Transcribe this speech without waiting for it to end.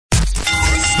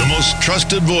most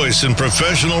trusted voice in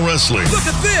professional wrestling. Look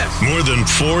at this! More than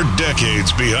 4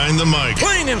 decades behind the mic.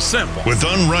 Plain and simple. With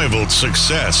unrivaled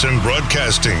success in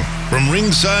broadcasting. From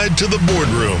ringside to the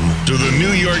boardroom to the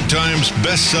New York Times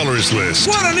bestsellers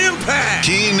list. What an impact!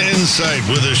 Keen insight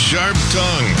with a sharp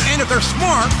tongue. And if they're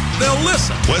smart, they'll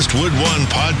listen. Westwood One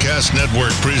Podcast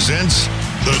Network presents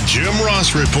The Jim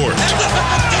Ross Report.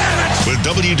 With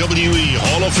WWE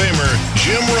Hall of Famer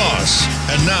Jim Ross.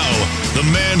 And now, the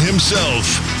man himself,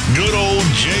 good old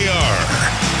JR.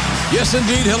 Yes,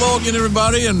 indeed. Hello again,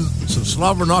 everybody, and some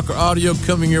Slobber Knocker audio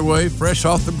coming your way, fresh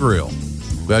off the grill.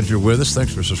 Glad you're with us.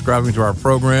 Thanks for subscribing to our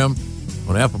program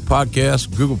on Apple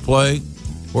Podcasts, Google Play,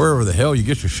 wherever the hell you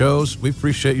get your shows. We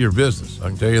appreciate your business. I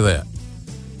can tell you that.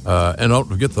 And don't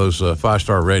forget those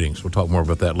 5-star ratings. We'll talk more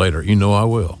about that later. You know I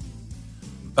will.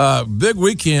 Big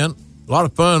weekend. A lot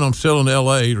of fun. I'm still in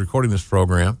L.A. recording this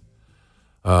program.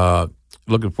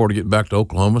 Looking forward to getting back to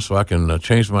Oklahoma so I can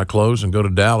change my clothes and go to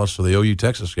Dallas for the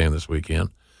OU-Texas game this weekend.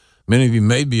 Many of you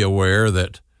may be aware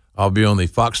that I'll be on the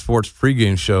Fox Sports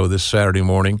pregame show this Saturday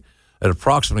morning at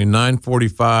approximately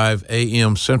 9:45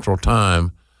 a.m. Central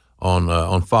Time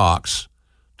on Fox,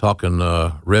 talking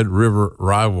Red River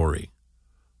rivalry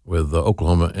with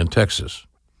Oklahoma and Texas.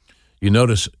 You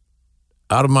notice,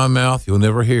 out of my mouth, you'll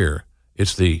never hear,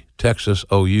 it's the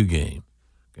Texas-OU game,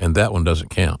 and that one doesn't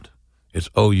count. It's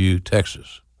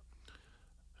OU-Texas.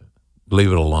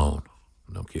 Leave it alone.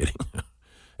 No kidding.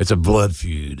 It's a blood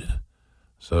feud.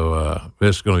 So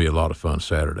it's going to be a lot of fun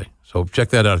Saturday. So check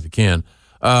that out if you can.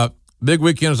 Big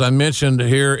weekend, as I mentioned,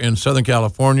 here in Southern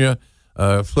California.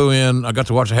 Flew in. I got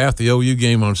to watch half the OU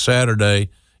game on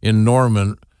Saturday in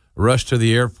Norman. Rushed to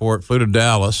the airport, flew to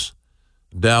Dallas.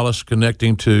 Dallas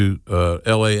connecting to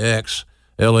LAX.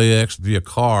 LAX via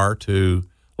car to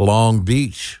Long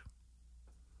Beach,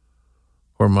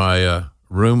 where my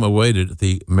room awaited at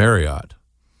the Marriott.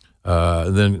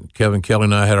 Then Kevin Kelly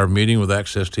and I had our meeting with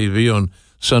Access TV on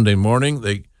Sunday morning.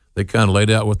 They kind of laid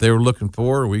out what they were looking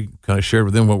for. We kind of shared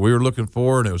with them what we were looking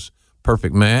for, and it was a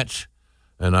perfect match.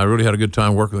 And I really had a good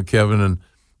time working with Kevin, and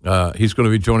he's going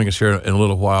to be joining us here in a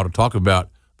little while to talk about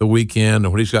the weekend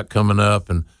and what he's got coming up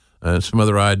and some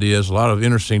other ideas. A lot of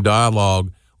interesting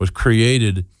dialogue was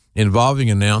created involving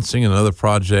announcing and other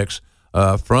projects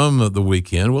from the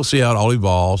weekend. We'll see how it all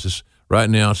evolves. Right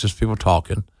now, it's just people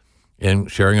talking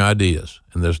and sharing ideas,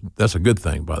 and that's a good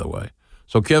thing, by the way.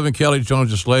 So Kevin Kelly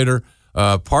joins us later.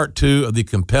 Part 2 of the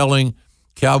compelling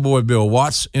Cowboy Bill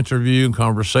Watts interview and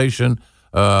conversation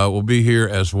will be here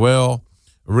as well.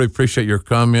 I really appreciate your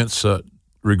comments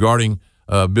regarding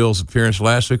Bill's appearance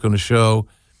last week on the show.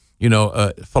 You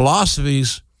know,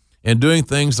 philosophies and doing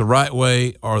things the right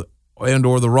way or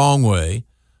the wrong way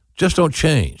just don't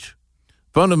change.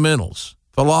 Fundamentals,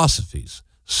 philosophies,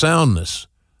 soundness,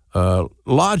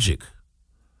 logic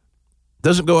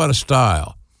doesn't go out of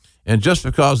style. And just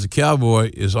because the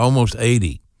Cowboy is almost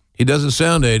 80, he doesn't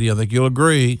sound 80, I think you'll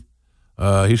agree.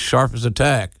 He's sharp as a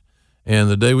tack. And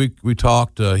the day we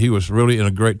talked, he was really in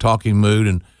a great talking mood,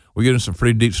 and we get into some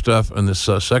pretty deep stuff in this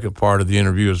second part of the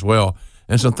interview as well.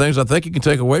 And some things I think you can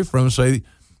take away from and say,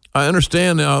 I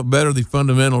understand now better the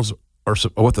fundamentals are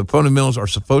what the fundamentals are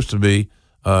supposed to be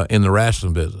in the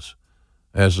wrestling business,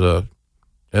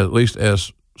 at least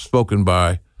as spoken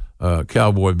by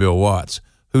Cowboy Bill Watts,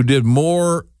 who did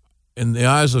more in the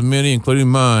eyes of many, including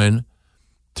mine,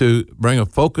 to bring a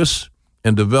focus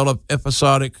and develop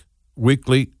episodic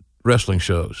weekly wrestling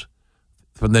shows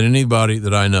than anybody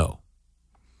that I know.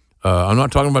 I'm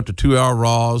not talking about the 2-hour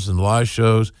Raws and live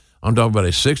shows. I'm talking about a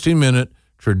 60-minute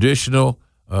traditional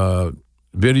videotape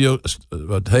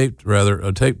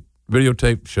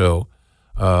show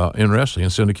in wrestling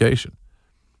and syndication.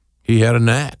 He had a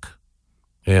knack,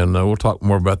 and we'll talk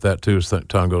more about that too as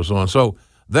time goes on. So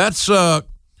that's some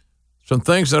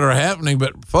things that are happening.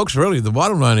 But folks, really, the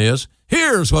bottom line is,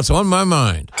 here's what's on my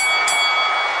mind.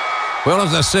 Well,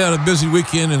 as I said, a busy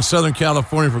weekend in Southern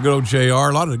California for good old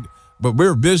JR. But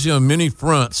we're busy on many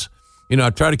fronts. You know, I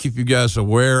try to keep you guys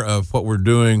aware of what we're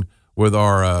doing with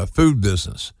our food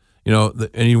business. You know,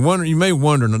 and you may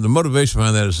wonder, the motivation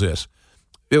behind that is this.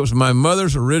 It was my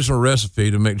mother's original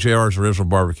recipe to make JR's original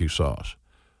barbecue sauce.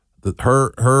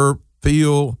 Her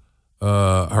feel,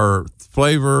 her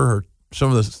flavor,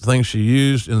 some of the things she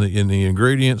used in the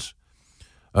ingredients,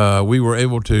 we were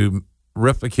able to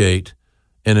replicate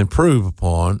and improve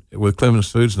upon with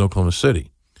Clemens Foods in Oklahoma City.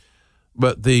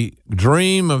 But the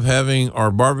dream of having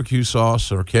our barbecue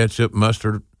sauce or ketchup,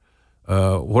 mustard,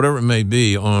 whatever it may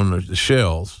be on the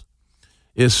shelves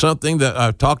is something that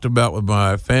I've talked about with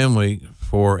my family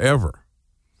forever.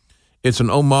 It's an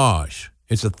homage.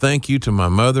 It's a thank you to my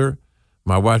mother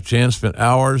My wife Jan spent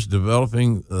hours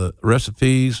developing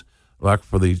recipes, like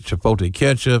for the chipotle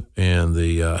ketchup and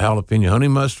the jalapeno honey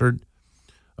mustard.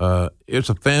 It's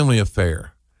a family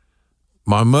affair.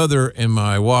 My mother and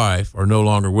my wife are no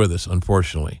longer with us,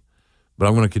 unfortunately, but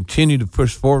I'm going to continue to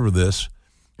push forward with this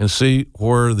and see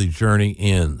where the journey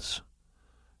ends.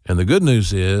 And the good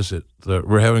news is that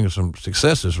we're having some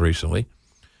successes recently.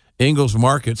 Ingles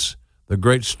Markets, the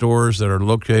great stores that are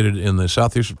located in the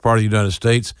southeastern part of the United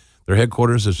States, their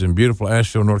headquarters is in beautiful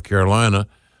Asheville, North Carolina.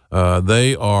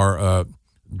 They are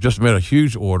just made a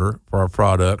huge order for our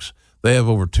products. They have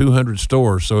over 200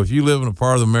 stores. So if you live in a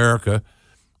part of America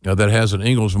that has an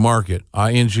Ingles Market,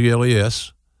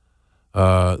 INGLES,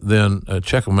 then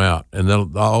check them out. And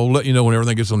then I'll let you know when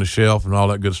everything gets on the shelf and all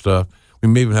that good stuff. We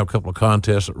may even have a couple of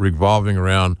contests revolving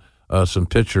around some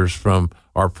pictures from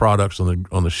our products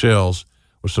on the shelves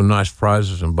with some nice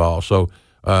prizes involved. So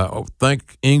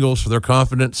thank Ingles for their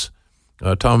confidence.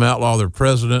 Tom Outlaw, their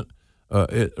president.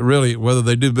 It really, whether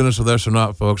they do business with us or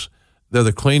not, folks, they're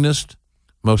the cleanest,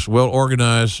 most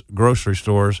well-organized grocery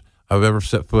stores I've ever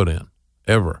set foot in,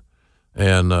 ever.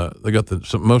 And they got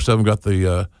most of them got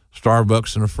the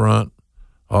Starbucks in the front,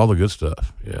 all the good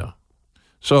stuff. Yeah.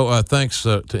 So thanks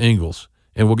to Ingles,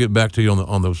 and we'll get back to you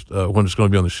on those when it's going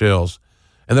to be on the shelves.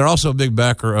 And they're also a big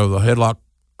backer of the Headlock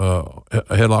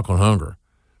on Hunger,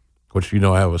 which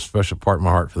I have a special part in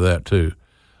my heart for that too.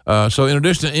 So in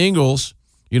addition to Ingles,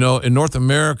 in North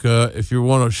America, if you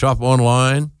want to shop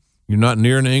online, you're not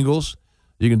near an Ingles,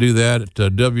 you can do that at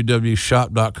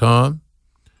www.shop.com.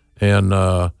 And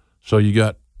so you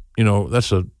got,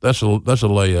 that's a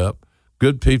layup.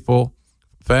 Good people,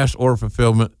 fast order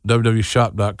fulfillment,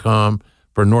 www.shop.com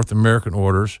for North American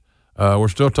orders. We're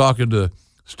still talking to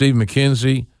Steve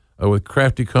McKenzie with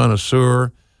Crafty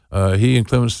Connoisseur. He and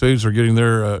Clemens Foods are getting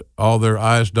all their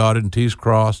I's dotted and T's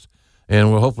crossed, and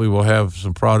hopefully we'll have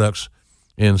some products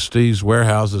in Steve's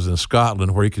warehouses in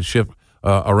Scotland where he can ship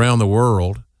around the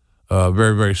world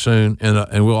very, very soon.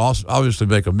 And we'll also obviously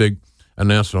make a big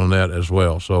announcement on that as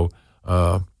well. So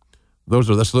that's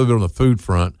a little bit on the food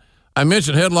front. I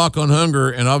mentioned Headlock on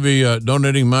Hunger, and I'll be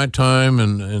donating my time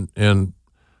and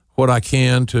what I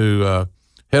can to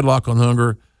Headlock on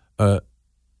Hunger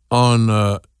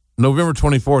on November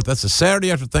 24th. That's a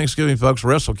Saturday after Thanksgiving, folks.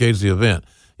 WrestleCade's the event.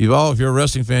 If you're a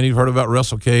wrestling fan, you've heard about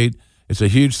WrestleCade. It's a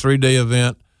huge 3-day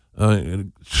event.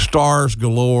 Stars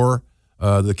galore.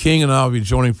 The King and I will be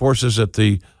joining forces at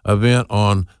the event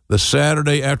on the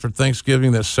Saturday after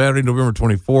Thanksgiving. That's Saturday, November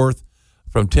 24th,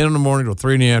 from 10 in the morning till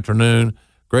 3 in the afternoon.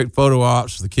 Great photo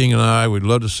ops, the King and I. We'd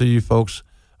love to see you folks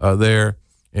there.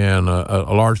 And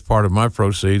a large part of my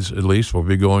proceeds, at least, will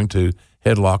be going to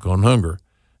Headlock on Hunger.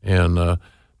 And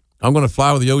I'm going to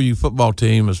fly with the OU football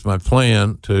team as my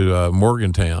plan to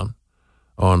Morgantown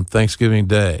on Thanksgiving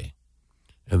Day.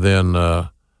 And then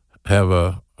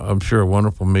have I'm sure, a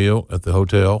wonderful meal at the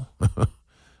hotel.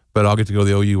 But I'll get to go to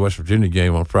the OU West Virginia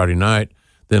game on Friday night,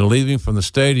 then leaving from the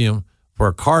stadium for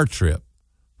a car trip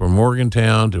from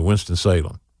Morgantown to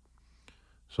Winston-Salem.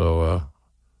 So,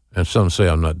 and some say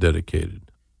I'm not dedicated.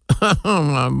 Oh,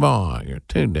 my boy, you're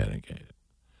too dedicated.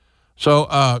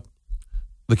 So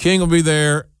the King will be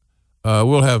there.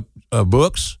 We'll have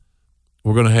books.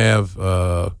 We're going to have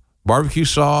barbecue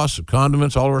sauce,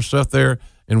 condiments, all of our stuff there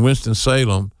in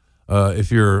Winston-Salem.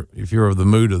 If you're of the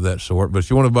mood of that sort. But if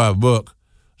you want to buy a book,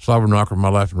 Slobber Knocker, My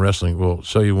Life in Wrestling, we'll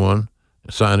sell you one,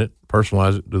 sign it,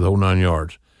 personalize it, do the whole 9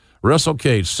 yards.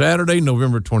 WrestleCade, Saturday,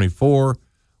 November 24,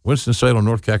 Winston-Salem,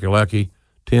 North Kakalaki,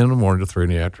 10 in the morning to 3 in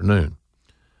the afternoon.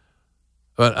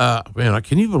 But, man,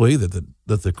 can you believe that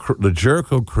the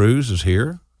Jericho Cruise is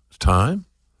here? It's time.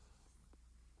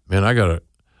 Man,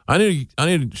 I need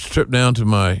to strip down to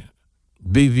my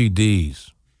BVDs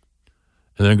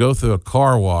and then go through a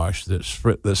car wash that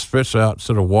spits out,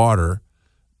 instead of water,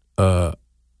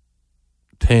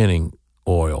 tanning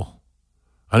oil.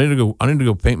 I need to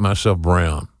go paint myself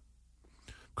brown.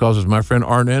 Because as my friend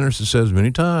Arn Anderson says many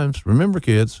times, remember,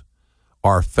 kids,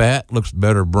 our fat looks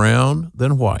better brown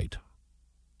than white.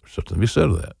 There's something to be said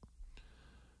of that.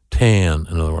 Tan,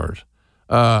 in other words.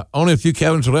 Only a few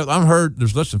cabins are left. I've heard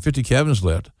there's less than 50 cabins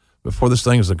left before this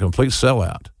thing is a complete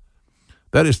sellout.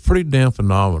 That is pretty damn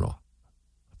phenomenal.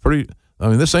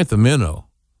 This ain't the Minnow.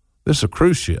 This is a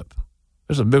cruise ship.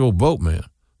 This is a big old boat, man.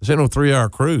 This ain't no 3-hour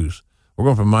cruise. We're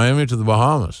going from Miami to the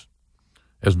Bahamas,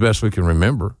 as best we can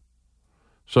remember.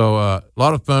 So a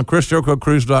lot of fun.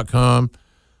 ChrisJerichoCruise.com.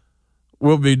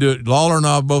 We'll be doing, Lawler and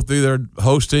I will both be there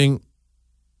hosting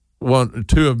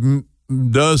two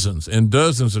of dozens and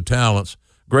dozens of talents.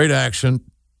 Great action.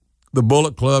 The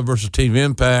Bullet Club versus Team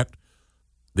Impact.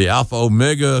 The Alpha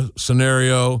Omega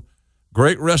scenario.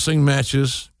 great wrestling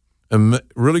matches,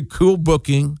 really cool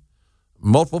booking,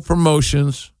 multiple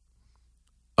promotions,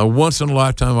 a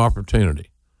once-in-a-lifetime opportunity.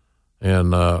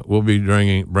 And we'll be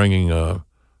bringing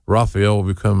Raphael will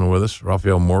be coming with us,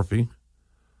 Raphael Morphy,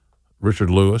 Richard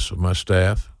Lewis of my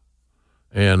staff,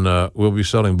 and we'll be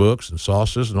selling books and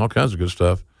sauces and all kinds of good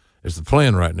stuff. It's the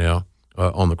plan right now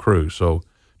on the cruise. So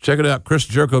check it out,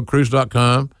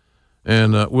 ChrisJerichoCruise.com,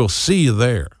 and we'll see you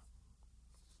there.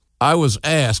 I was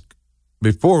asked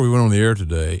before we went on the air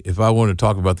today if I wanted to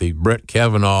talk about the Brett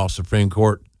Kavanaugh Supreme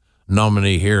Court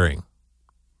nominee hearing.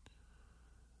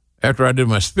 After I did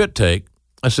my spit take,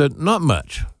 I said, not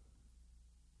much.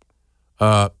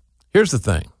 Here's the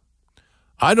thing.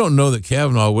 I don't know that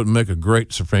Kavanaugh wouldn't make a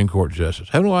great Supreme Court justice.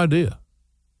 I have no idea.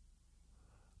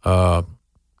 But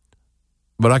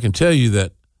I can tell you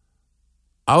that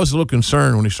I was a little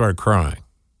concerned when he started crying.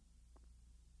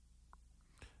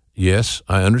 Yes,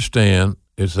 I understand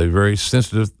it's a very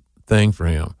sensitive thing for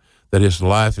him that his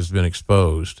life has been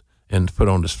exposed and put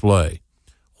on display.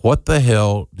 What the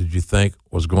hell did you think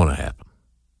was going to happen?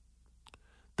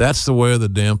 That's the way of the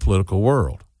damn political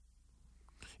world.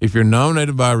 If you're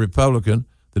nominated by a Republican,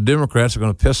 the Democrats are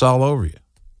going to piss all over you.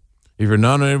 If you're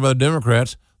nominated by the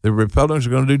Democrats, the Republicans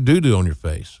are going to do doo-doo on your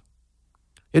face.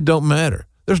 It don't matter.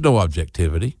 There's no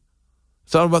objectivity.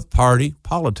 It's all about party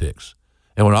politics.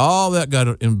 And when all that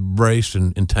got embraced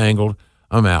and entangled,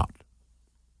 I'm out.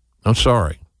 I'm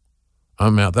sorry.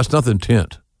 I'm out. That's not the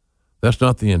intent. That's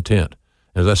not the intent.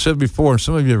 As I said before, and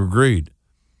some of you have agreed,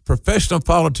 professional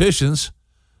politicians,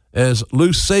 as Lou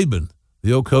Saban,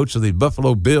 the old coach of the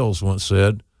Buffalo Bills, once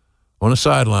said on the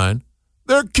sideline,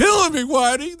 they're killing me,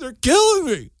 Whitey. They're killing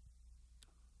me.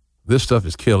 This stuff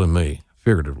is killing me,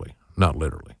 figuratively, not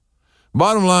literally.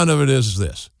 Bottom line of it is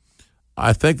this.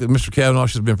 I think that Mr. Kavanaugh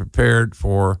should have been prepared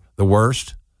for the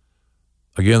worst.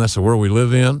 Again, that's the world we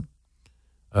live in.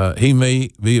 He may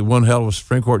be one hell of a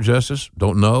Supreme Court justice.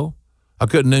 Don't know. I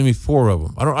couldn't name you 4 of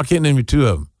them. I can't name you 2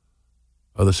 of them,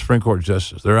 of the Supreme Court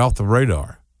justices. They're off the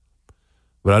radar.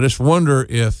 But I just wonder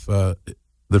if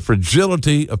the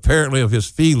fragility, apparently, of his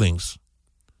feelings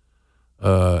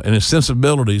and his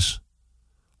sensibilities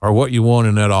are what you want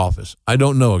in that office. I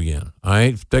don't know again. I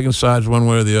ain't taking sides one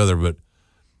way or the other, but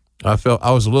I felt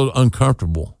I was a little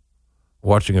uncomfortable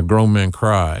watching a grown man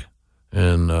cry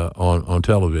and on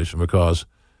television because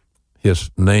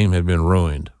his name had been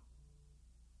ruined.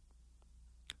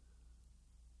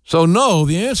 So, no,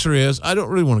 the answer is I don't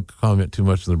really want to comment too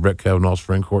much on the Brett Kavanaugh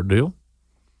Supreme Court deal,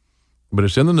 but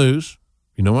it's in the news.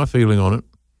 You know my feeling on it,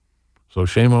 so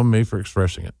shame on me for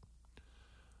expressing it.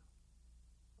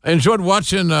 I enjoyed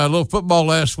watching a little football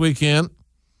last weekend.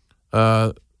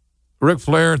 Ric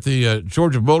Flair at the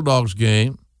Georgia Bulldogs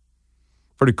game.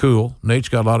 Pretty cool. Nate's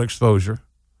got a lot of exposure.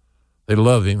 They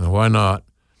love him, and why not?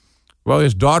 Well,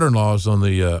 his daughter-in-law is on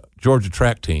the Georgia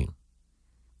track team,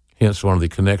 hence one of the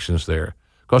connections there.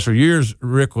 Because for years,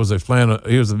 Rick was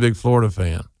he was a big Florida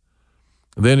fan.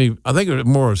 Then I think he was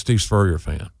more of a Steve Spurrier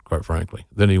fan, quite frankly.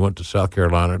 Then he went to South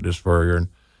Carolina to Spurrier,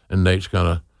 and Nate's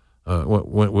kind of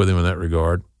went with him in that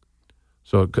regard.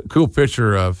 So a cool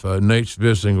picture of Nate's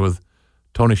visiting with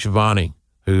Tony Schiavone,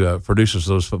 who produces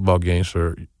those football games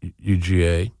for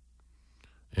UGA,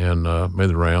 and made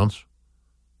the rounds.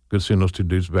 Good seeing those 2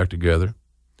 dudes back together.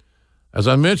 As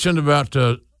I mentioned about,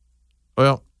 the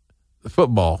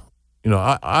football, you know,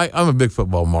 I'm a big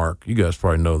football mark. You guys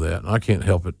probably know that. I can't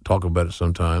help it, talk about it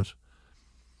sometimes.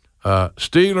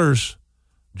 Steelers,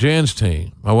 Jan's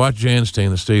team. My wife Jan's team,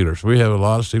 the Steelers. We have a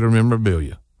lot of Steeler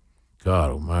memorabilia.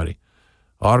 God almighty.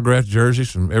 Autographed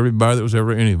jerseys from everybody that was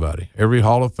ever anybody. Every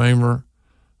Hall of Famer.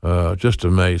 Just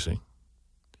amazing.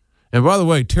 And by the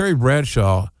way, Terry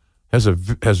Bradshaw has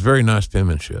very nice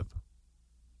penmanship.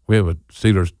 We have a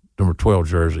Steelers number 12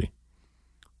 jersey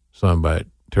signed by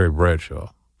Terry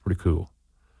Bradshaw. Pretty cool.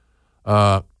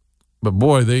 But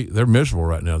boy, they're miserable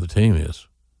right now. The team is.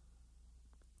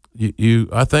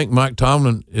 I think Mike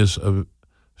Tomlin is a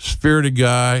spirited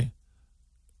guy,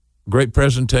 great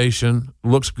presentation,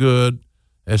 looks good,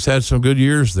 has had some good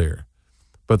years there.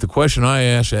 But the question I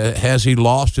ask, has he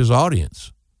lost his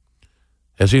audience?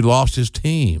 Has he lost his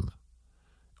team?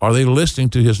 Are they listening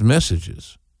to his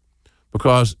messages?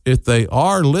 Because if they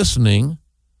are listening,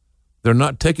 they're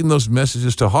not taking those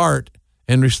messages to heart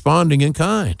and responding in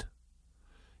kind.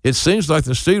 It seems like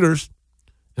the Steelers,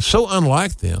 so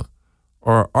unlike them,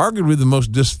 are arguably the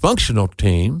most dysfunctional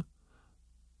team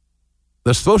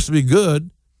that's supposed to be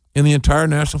good in the entire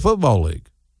National Football League.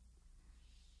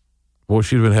 Boy,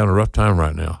 she'd have been having a rough time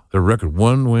right now. Their record,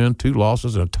 1 win, 2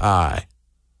 losses, and a tie.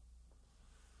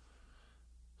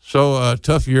 So,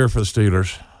 tough year for the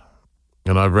Steelers.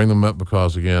 And I bring them up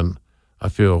because, again, I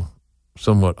feel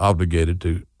somewhat obligated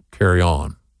to carry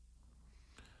on.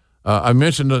 I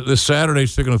mentioned that this Saturday,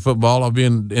 speaking of football, I'll be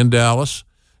in Dallas,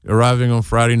 arriving on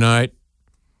Friday night.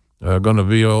 Going to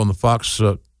be on the Fox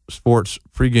Sports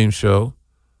pregame show.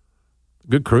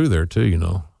 Good crew there, too, you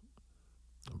know.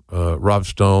 Rob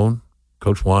Stone,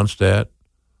 Coach Wannstedt,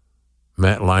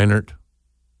 Matt Leinart,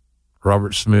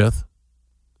 Robert Smith,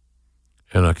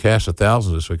 and a cast of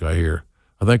thousands this week, I hear.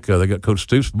 I think they got Coach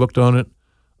Stoops booked on it,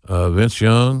 Vince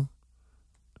Young,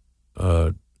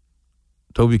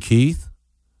 Toby Keith,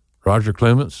 Roger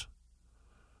Clemens.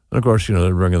 And, of course, you know,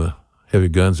 they're bringing the heavy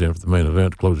guns in for the main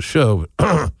event to close the show, but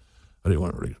I didn't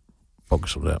want to really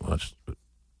focus on that much, but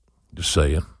just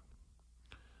saying.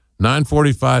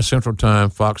 9:45 Central Time,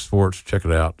 Fox Sports. Check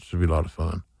it out. It should be a lot of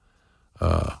fun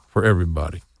for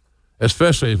everybody,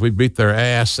 especially if we beat their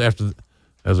ass as the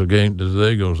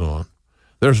day goes on.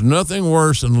 There's nothing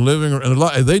worse than living,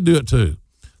 and they do it too.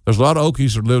 There's a lot of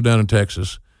Okies that live down in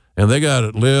Texas, and they got to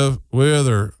live with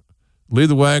or lead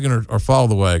the wagon or follow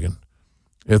the wagon.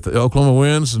 If the Oklahoma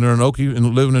wins and they're an Okie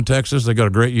and living in Texas, they got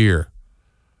a great year.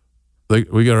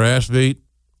 We got our ass beat,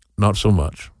 not so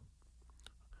much.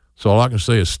 So all I can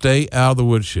say is stay out of the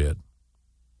woodshed.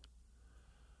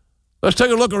 Let's take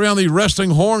a look around the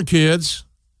Wrestling Horn Kids.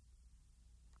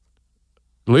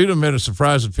 Lita made a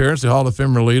surprise appearance, the Hall of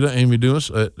Famer Lita, Amy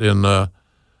Dumas, in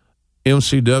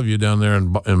MCW down there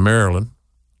in Maryland.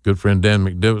 Good friend Dan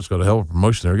McDevitt's got a hell of a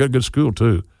promotion there. Got a good school,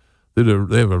 too. They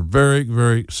have a very,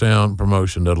 very sound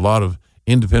promotion that a lot of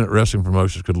independent wrestling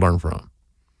promotions could learn from.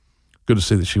 Good to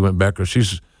see that she went back.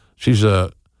 She's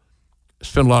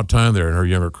spent a lot of time there in her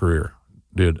younger career,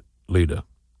 did Lita.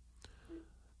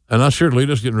 And I'm sure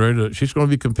Lita's getting ready to – she's going to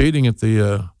be competing at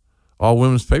the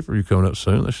all-women's pay-per-view coming up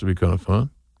soon. That should be kind of fun.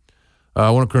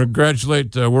 I want to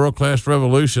congratulate World Class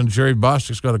Revolution. Jerry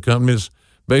Bostic's got a company that's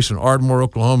based in Ardmore,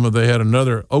 Oklahoma. They had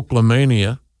another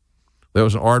Oklahomania. That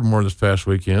was in Ardmore this past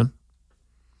weekend.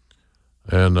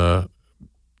 And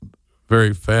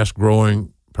very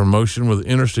fast-growing promotion with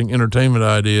interesting entertainment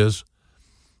ideas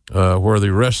where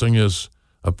the wrestling is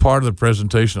a part of the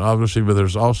presentation, obviously, but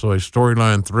there's also a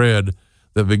storyline thread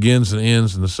that begins and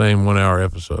ends in the same 1 hour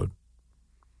episode.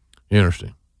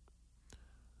 Interesting.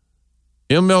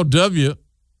 MLW,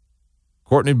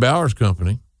 Courtney Bauer's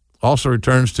company, also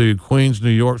returns to Queens, New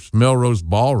York's Melrose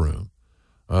Ballroom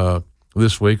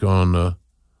this week and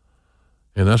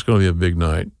that's going to be a big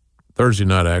night. Thursday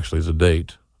night actually is a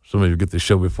date. Some of you get the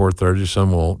show before Thursday,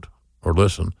 some won't, or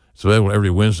listen. It's available every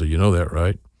Wednesday, you know that,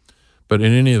 right? But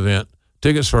in any event,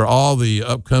 tickets for all the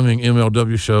upcoming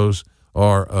MLW shows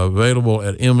are available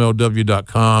at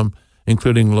MLW.com,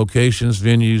 including locations,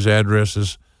 venues,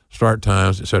 addresses, start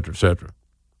times, et cetera, et cetera.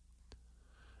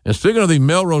 And speaking of the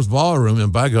Melrose Ballroom,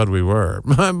 and by God we were,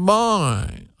 my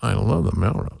boy, I love the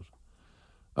Melrose.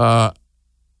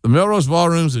 The Melrose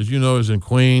Ballrooms, as you know, is in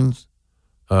Queens.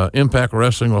 Impact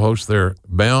Wrestling will host their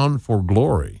Bound for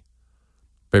Glory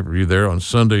pay-per-view there on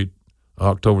Sunday,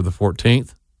 October the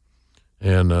 14th.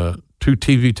 And 2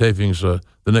 TV tapings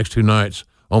the next 2 nights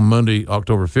on Monday,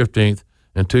 October 15th,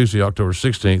 and Tuesday, October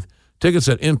 16th. Tickets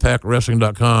at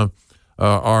ImpactWrestling.com.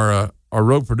 Our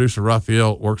road producer,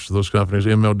 Raphael, works for those companies,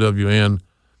 MLW and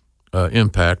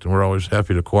Impact, and we're always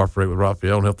happy to cooperate with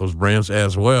Raphael and help those brands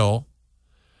as well.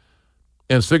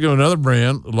 And speaking of another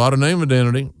brand, a lot of name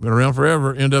identity, been around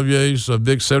forever, NWA's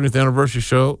big 70th anniversary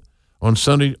show on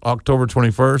Sunday, October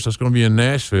 21st. That's going to be in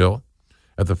Nashville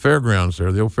at the fairgrounds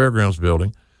there, the old fairgrounds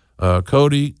building.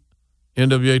 Cody,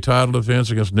 NWA title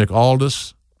defense against Nick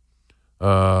Aldis.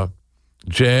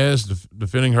 Jazz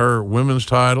defending her women's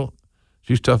title.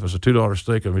 She's tough as a $2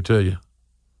 steak, let me tell you.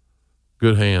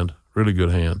 Good hand, really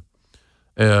good hand.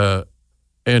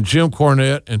 And Jim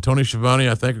Cornette and Tony Schiavone,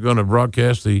 I think, are going to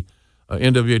broadcast the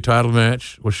NWA title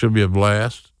match, which should be a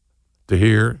blast to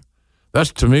hear.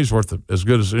 That's, to me, is worth as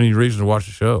good as any reason to watch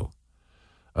the show.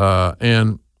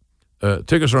 And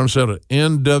tickets are on sale at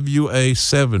NWA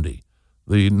 70,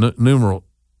 the numeral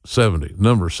 70,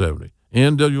 number 70,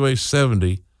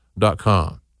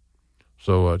 NWA70.com.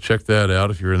 So check that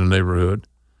out if you're in the neighborhood.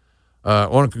 I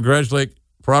want to congratulate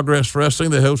Progress Wrestling.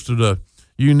 They hosted a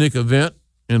unique event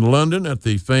in London at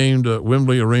the famed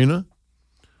Wembley Arena.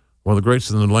 One of the greats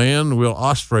in the land, Will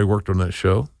Ospreay, worked on that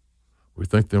show. We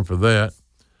thank them for that.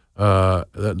 That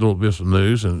little bit of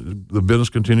news, and the business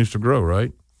continues to grow,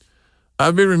 right?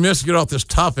 I'd be remiss to get off this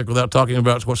topic without talking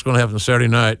about what's going to happen Saturday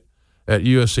night at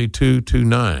UFC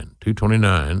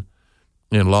 229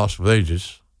 in Las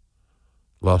Vegas.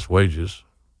 The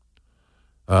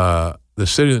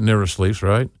city that never sleeps,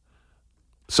 right?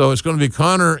 So it's going to be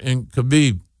Conor and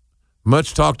Khabib,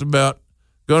 much talked about,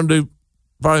 going to do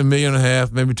probably $1.5 million,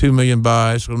 maybe $2 million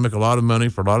buys. It's going to make a lot of money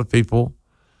for a lot of people.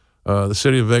 The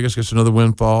city of Vegas gets another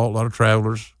windfall. A lot of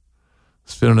travelers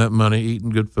spending that money, eating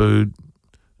good food,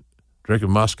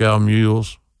 drinking Moscow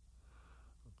mules,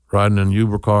 riding in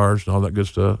Uber cars and all that good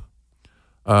stuff.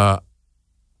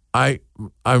 I'm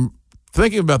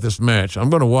thinking about this match. I'm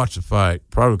going to watch the fight,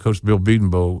 probably with Coach Bill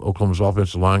Bedenbaugh, Oklahoma's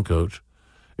offensive line coach,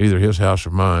 either his house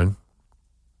or mine.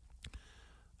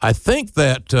 I think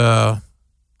that the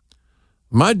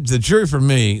jury for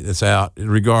me that's out in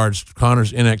regards to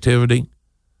Conor's inactivity,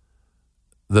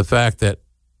 the fact that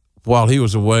while he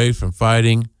was away from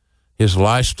fighting, his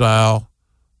lifestyle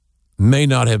may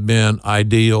not have been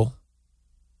ideal,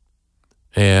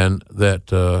 and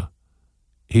that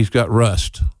he's got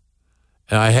rust.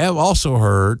 And I have also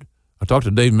heard, I talked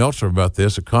to Dave Meltzer about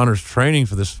this, that Conor's training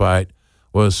for this fight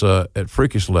was at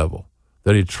freakish level,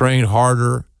 that he trained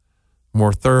harder,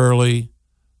 more thoroughly,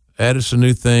 added some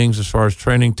new things as far as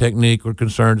training technique were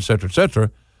concerned, et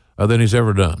cetera, than he's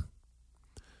ever done.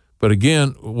 But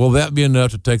again, will that be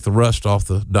enough to take the rust off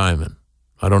the diamond?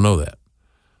 I don't know that.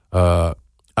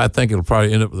 I think it'll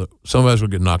probably end up with somebody's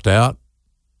going to get knocked out.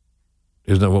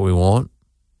 Isn't that what we want?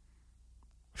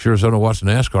 Sure as I don't watch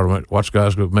NASCAR, watch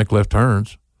guys go make left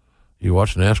turns. You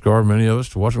watch NASCAR, many of us,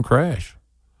 to watch them crash.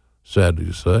 Sad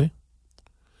to say.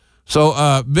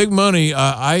 So, big money.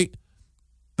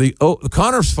 The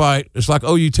Conor's fight is like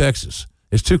OU Texas.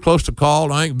 It's too close to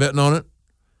call. I ain't betting on it.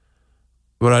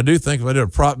 But I do think if I did a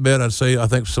prop bet, I'd say I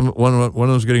think one of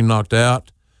them's getting knocked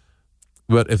out.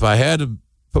 But if I had to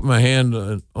put my hand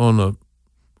on a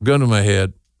gun to my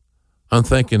head, I'm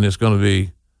thinking it's going to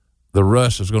be the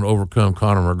rust is going to overcome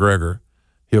Conor McGregor.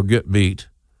 He'll get beat,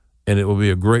 and it will be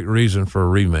a great reason for a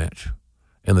rematch.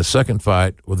 And the second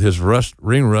fight, with his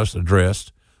ring rust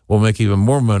addressed, will make even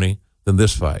more money than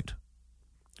this fight.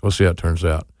 We'll see how it turns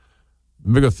out.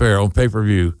 Big affair on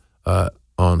pay-per-view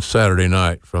on Saturday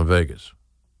night from Vegas.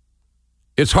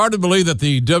 It's hard to believe that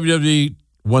the WWE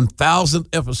 1000th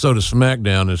episode of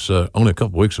SmackDown is only a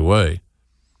couple weeks away.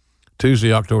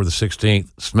 Tuesday, October the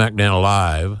 16th, SmackDown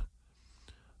Live.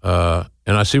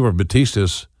 And I see where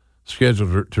Batista's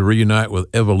scheduled to reunite with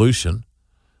Evolution,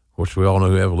 which we all know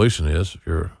who Evolution is, if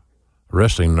you're a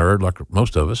wrestling nerd like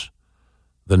most of us.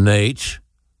 The Nate,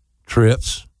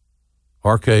 Trips,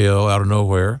 RKO out of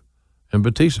nowhere, and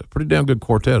Batista. Pretty damn good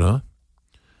quartet,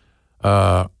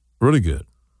 huh? Really good.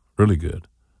 Really good.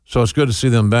 So it's good to see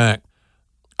them back.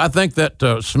 I think that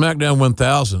SmackDown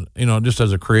 1000, just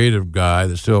as a creative guy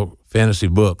that still fantasy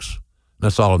books,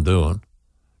 that's all I'm doing.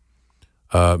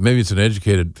 Maybe it's an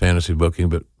educated fantasy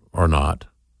booking, or not.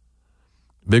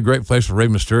 Be a great place for Rey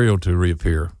Mysterio to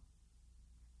reappear.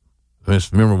 I mean,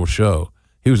 it's a memorable show.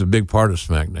 He was a big part of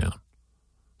SmackDown.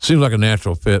 Seems like a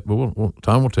natural fit, but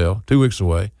time will tell. 2 weeks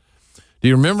away. Do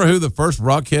you remember who the first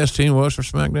broadcast team was for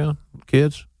SmackDown,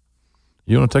 kids?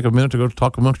 You want to take a minute to go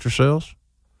talk amongst yourselves?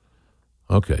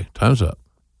 Okay, time's up.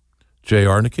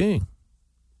 JR and the King.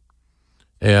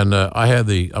 And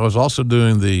I was also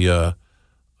doing the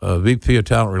VP of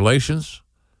Talent Relations,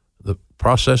 the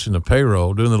processing the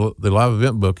payroll, doing the live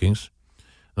event bookings.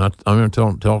 And I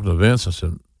remember talking to Vince, I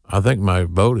said, I think my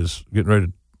boat is getting ready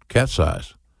to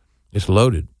capsize. It's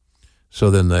loaded. So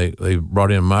then they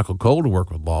brought in Michael Cole to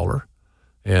work with Lawler.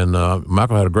 And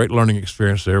Michael had a great learning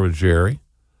experience there with Jerry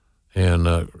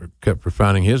and kept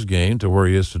refining his game to where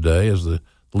he is today as the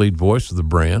lead voice of the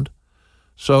brand.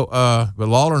 So, but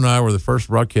Lawler and I were the first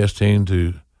broadcast team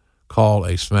to call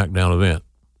a SmackDown event.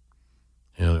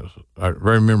 And it was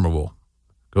very memorable.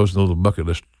 Goes in the little bucket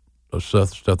list of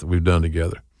stuff that we've done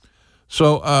together.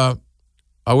 So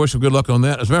I wish him good luck on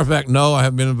that. As a matter of fact, no, I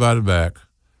haven't been invited back.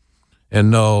 And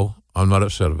no, I'm not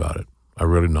upset about it. I'm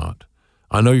really not.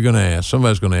 I know you're going to ask.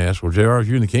 Somebody's going to ask, well, JR, if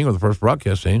you and the King are the first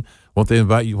broadcast team, won't they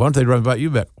invite you? Why don't they invite you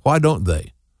back? Why don't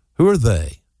they? Who are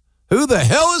they? Who the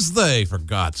hell is they, for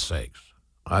God's sakes?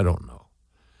 I don't know.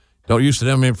 Don't use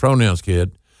them many pronouns,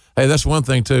 kid. Hey, that's one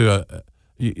thing, too.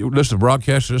 You listen to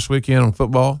broadcasters this weekend on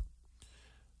football.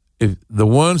 If the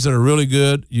ones that are really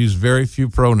good use very few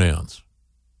pronouns.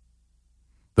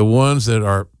 The ones that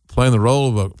are playing the role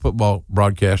of a football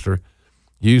broadcaster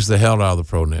use the hell out of the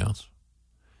pronouns.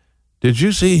 Did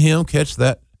you see him catch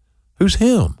that? Who's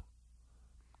him?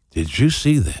 Did you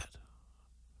see that?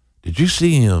 Did you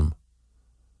see him?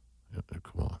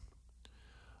 Come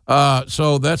on.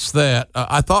 So that's that.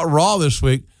 I thought Raw this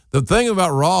week, the thing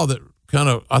about Raw that kind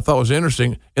of I thought was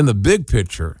interesting in the big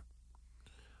picture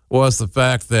was the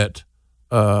fact that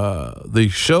the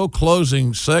show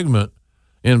closing segment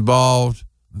involved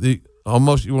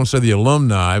almost, you want to say the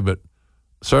alumni, but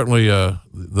certainly the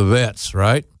vets,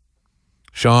 right?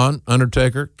 Shawn,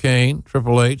 Undertaker, Kane,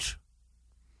 Triple H,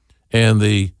 And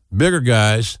the bigger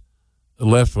guys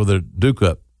left with a Duke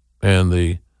up. And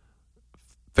the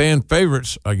fan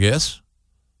favorites, I guess,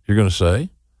 you're going to say,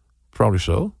 probably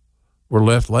so, were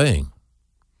left laying.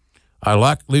 I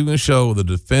like leaving the show with a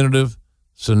definitive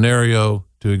scenario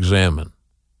to examine.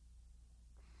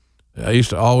 I used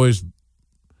to always,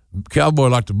 Cowboy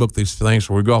liked to book these things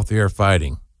where we go off the air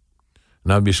fighting.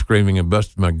 And I'd be screaming and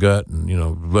busting my gut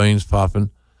and, veins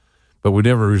popping. But we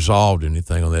never resolved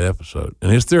anything on that episode.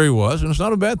 And his theory was, and it's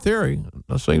not a bad theory, I'm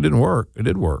not saying it didn't work. It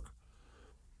did work.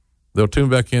 They'll tune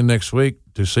back in next week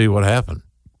to see what happened.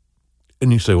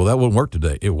 And you say, well, that wouldn't work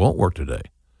today. It won't work today.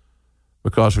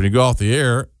 Because when you go off the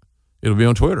air, it'll be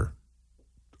on Twitter,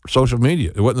 social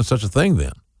media. It wasn't such a thing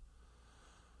then.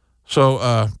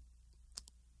 So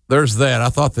there's that. I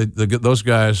thought that those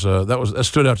guys, that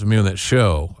stood out to me on that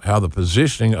show, how the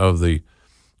positioning of it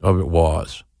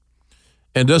was.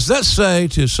 And does that say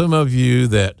to some of you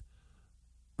that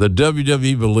the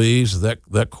WWE believes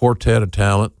that quartet of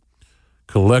talent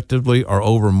collectively are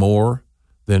over more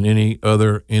than any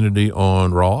other entity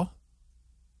on Raw?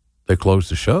 They closed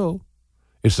the show.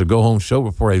 It's the go-home show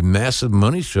before a massive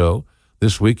money show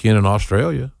this weekend in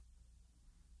Australia.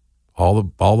 All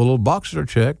the little boxes are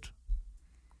checked.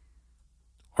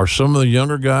 Are some of the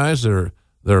younger guys that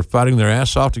are fighting their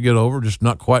ass off to get over, just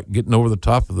not quite getting over the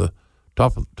top of the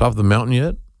mountain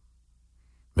yet?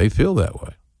 May feel that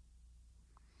way.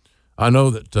 I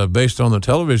know that based on the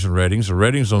television ratings, the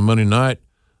ratings on Monday night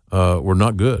were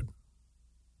not good.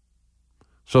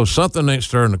 So something ain't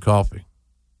stirring the coffee.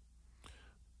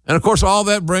 And, of course, all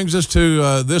that brings us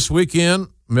to this weekend,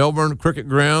 Melbourne Cricket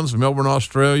Grounds, Melbourne,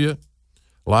 Australia,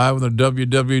 live on the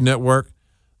WWE Network,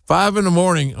 5 in the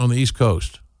morning on the East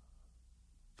Coast.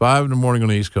 5 in the morning on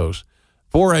the East Coast.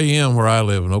 4 a.m. where I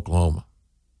live in Oklahoma.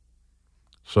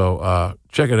 So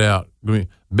check it out.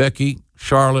 Becky,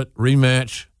 Charlotte,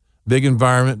 rematch, big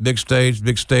environment, big stage,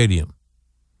 big stadium.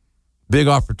 Big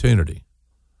opportunity.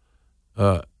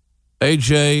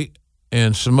 AJ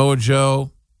and Samoa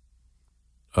Joe,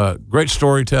 great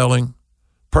storytelling,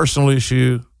 personal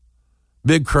issue,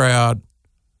 big crowd.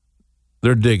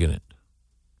 They're digging it.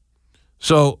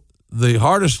 So the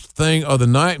hardest thing of the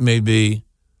night may be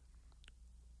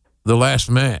the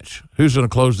last match. Who's going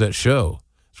to close that show?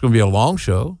 It's going to be a long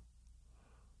show.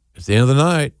 At the end of the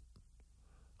night,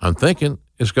 I'm thinking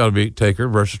it's got to be Taker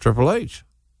versus Triple H.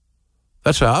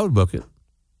 That's how I would book it.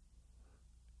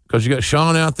 Because you got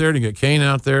Shawn out there, and you got Kane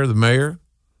out there, the mayor.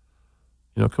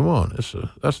 Come on.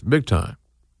 That's big time.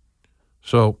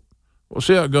 So we'll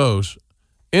see how it goes.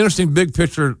 Interesting big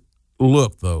picture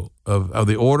look, though, of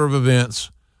the order of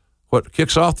events, what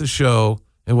kicks off the show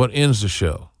and what ends the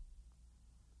show.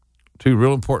 Two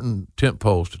real important tent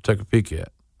poles to take a peek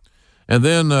at. And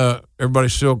then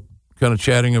everybody's still kind of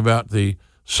chatting about the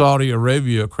Saudi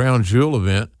Arabia Crown Jewel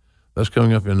event that's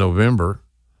coming up in November.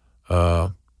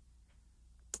 The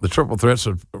triple threats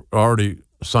have already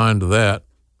signed to that.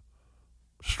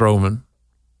 Strowman,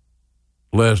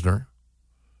 Lesnar,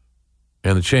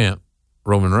 and the champ,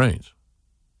 Roman Reigns.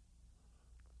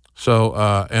 So,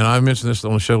 and I mentioned this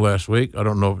on the show last week. I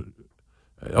don't know.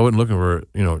 I wasn't looking for,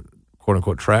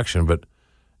 quote-unquote traction, but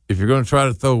if you're going to try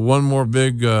to throw one more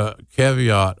big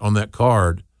caveat on that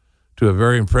card to a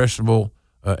very impressionable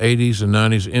 80s and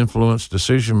 90s influenced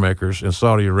decision makers in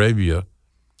Saudi Arabia,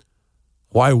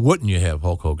 why wouldn't you have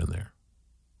Hulk Hogan there?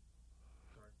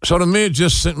 So to me, it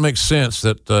just makes sense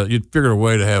that you'd figure a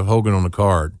way to have Hogan on the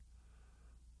card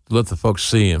to let the folks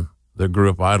see him that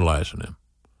grew up idolizing him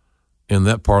in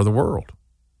that part of the world.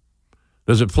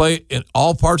 Does it play in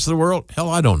all parts of the world? Hell,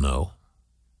 I don't know.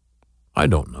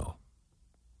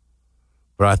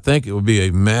 But I think it would be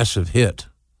a massive hit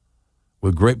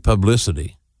with great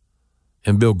publicity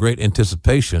and build great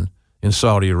anticipation in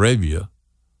Saudi Arabia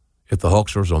if the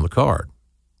Hulkster was on the card.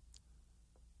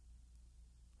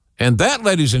 And that,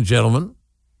 ladies and gentlemen,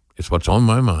 is what's on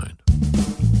my mind.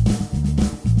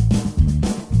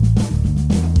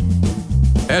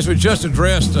 As we just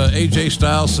addressed, AJ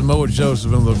Styles, Samoa Joe has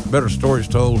been one of the better stories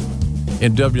told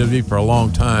in WWE for a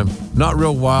long time. Not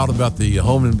real wild about the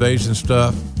home invasion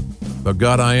stuff, but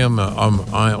God, I am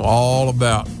all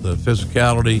about the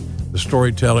physicality, the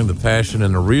storytelling, the passion,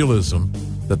 and the realism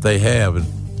that they have.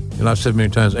 And I've said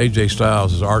many times, AJ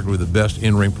Styles is arguably the best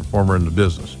in-ring performer in the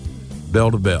business,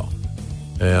 bell to bell.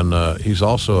 And he's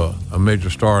also a major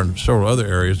star in several other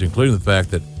areas, including the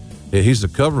fact that he's the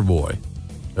cover boy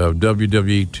of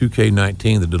WWE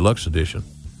 2K19, the Deluxe Edition.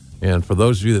 And for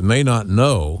those of you that may not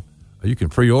know, you can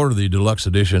pre-order the Deluxe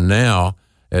Edition now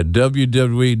at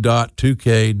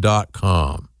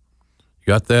www.2k.com. You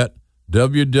got that?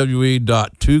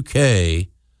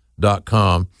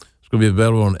 www.2k.com. It's going to be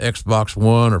available on Xbox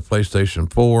One or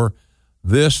PlayStation 4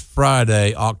 this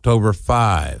Friday, October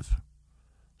 5.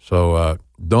 So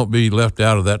don't be left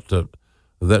out of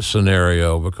that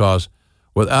scenario, because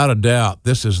without a doubt,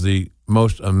 this is the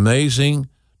most amazing,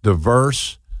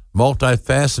 diverse,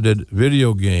 multifaceted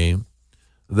video game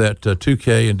that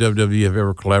 2K and WWE have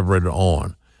ever collaborated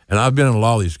on. And I've been in a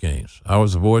lot of these games. I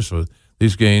was the voice of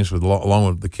these games along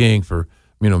with the King for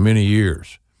many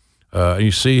years. And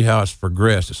you see how it's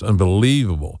progressed. It's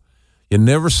unbelievable. You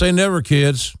never say never,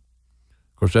 kids.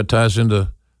 Of course, that ties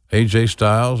into AJ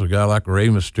Styles, a guy like Rey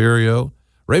Mysterio.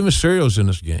 Rey Mysterio's in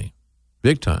this game,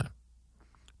 big time.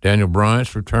 Daniel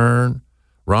Bryan's return,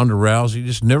 Ronda Rousey.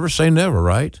 Just never say never,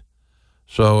 right?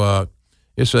 So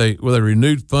it's with a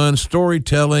renewed fun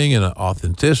storytelling and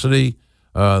authenticity.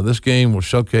 This game will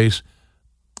showcase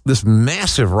this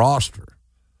massive roster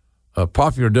of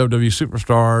popular WWE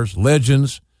superstars,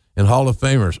 legends, and Hall of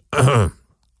Famers.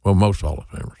 Well, most Hall of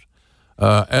Famers,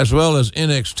 as well as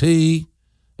NXT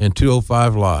and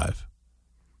 205 Live,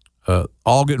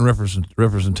 all getting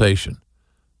representation.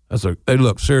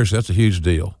 Seriously, that's a huge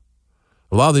deal.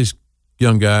 A lot of these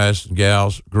young guys and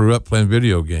gals grew up playing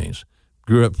video games,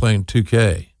 grew up playing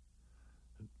 2K,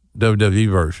 WWE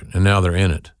version, and now they're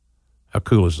in it. How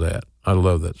cool is that? I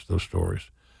love those stories.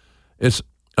 It's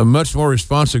a much more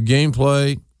responsive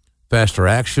gameplay, faster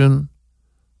action,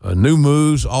 new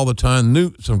moves all the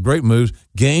time, some great moves,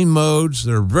 game modes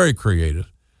that are very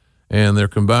creative, and they're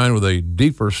combined with a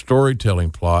deeper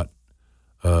storytelling plot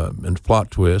and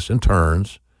plot twists and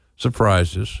turns,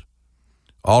 surprises,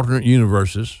 alternate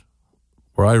universes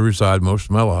where I reside most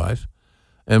of my life,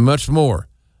 and much more.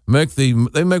 They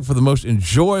make for the most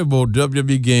enjoyable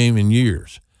WWE game in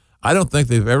years. I don't think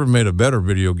they've ever made a better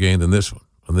video game than this one.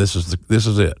 And this is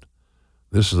it.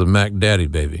 This is the Mac Daddy,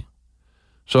 baby.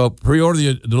 So pre-order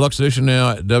the deluxe edition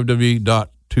now at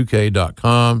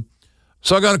www.2k.com.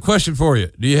 So I got a question for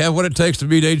you. Do you have what it takes to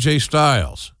beat AJ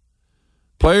Styles?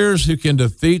 Players who can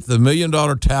defeat the $1 Million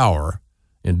Tower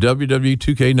in WWE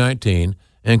 2K19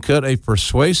 and cut a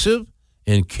persuasive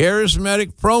and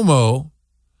charismatic promo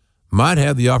might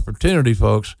have the opportunity,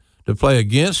 folks, to play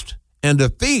against and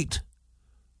defeat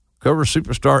cover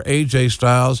superstar AJ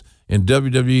Styles in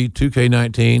WWE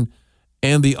 2K19,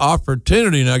 and the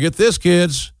opportunity, now get this,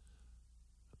 kids,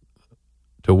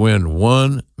 to win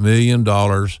 $1 million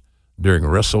during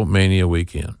WrestleMania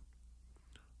weekend.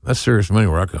 That's serious money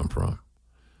where I come from.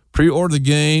 Pre-order the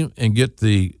game and get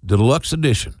the deluxe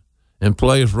edition and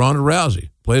play as Ronda Rousey,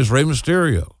 play as Rey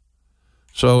Mysterio.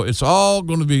 So it's all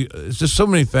going to be, it's just so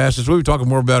many facets. We'll be talking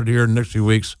more about it here in the next few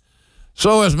weeks.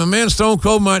 So as my man Stone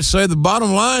Cold might say, the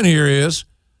bottom line here is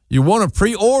you want to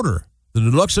pre-order the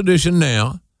deluxe edition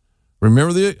now.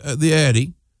 Remember the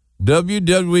Addy,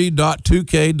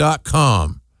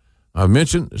 www.2k.com. I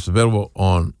mentioned it's available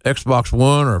on Xbox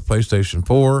One or PlayStation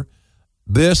 4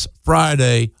 this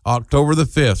Friday, October the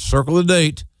 5th. Circle the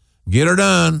date, get her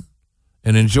done,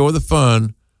 and enjoy the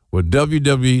fun with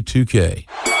WWE 2K.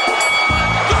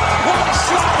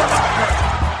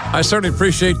 I certainly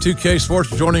appreciate 2K Sports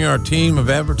joining our team of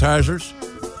advertisers.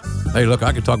 Hey, look,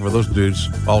 I could talk about those dudes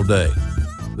all day.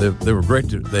 They were great.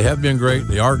 They have been great.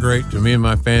 They are great to me and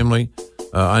my family.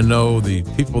 I know the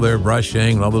people there, Bryce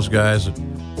Shang and all those guys that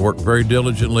work very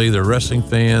diligently. They're wrestling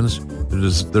fans.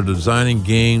 They're designing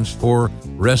games for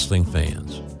wrestling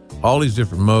fans. All these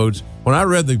different modes. When I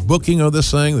read the booking of this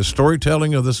thing, the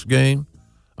storytelling of this game,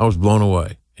 I was blown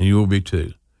away, and you will be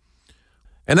too.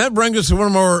 And that brings us to one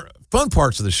of our fun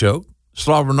parts of the show,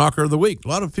 Slobber Knocker of the Week. A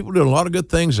lot of people doing a lot of good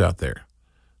things out there.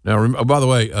 Now, by the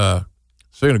way,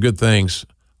 speaking of good things,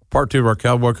 part 2 of our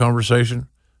cowboy conversation,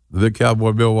 the big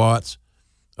cowboy Bill Watts,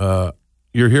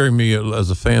 you're hearing me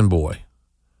as a fanboy.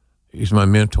 He's my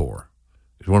mentor.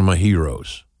 He's one of my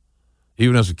heroes.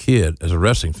 Even as a kid, as a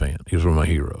wrestling fan, he was one of my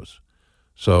heroes.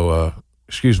 So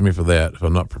excuse me for that if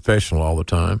I'm not professional all the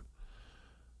time.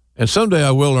 And someday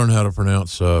I will learn how to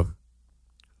pronounce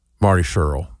Marty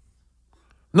Scurll.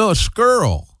 No, it's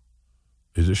Skrull.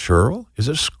 Is it Scurll? Is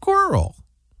it Squirrel?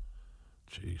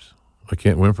 Jeez, I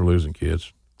can't win for losing,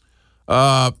 kids.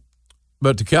 But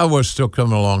the Cowboys still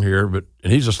coming along here,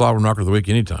 and he's a Slobber Knocker of the Week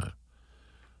anytime.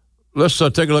 Let's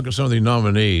take a look at some of the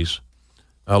nominees.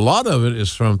 A lot of it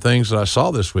is from things that I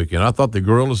saw this weekend. I thought the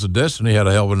Gorillas of Destiny had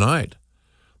a hell of a night.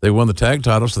 They won the tag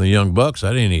titles from the Young Bucks.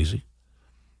 That ain't easy.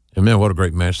 And, man, what a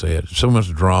great match they had. So much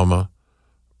drama,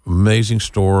 amazing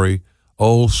story,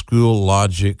 old school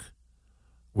logic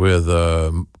with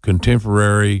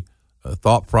contemporary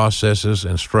thought processes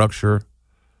and structure.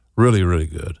 Really, really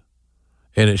good.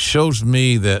 And it shows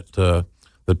me that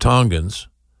the Tongans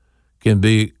can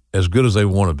be as good as they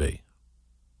want to be.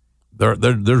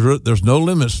 There's no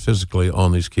limits physically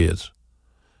on these kids.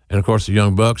 And, of course, the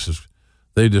Young Bucks,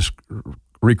 they just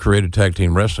recreated tag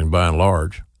team wrestling by and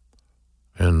large,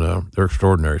 and they're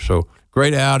extraordinary. So,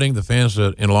 great outing. The fans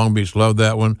in Long Beach loved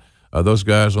that one. Those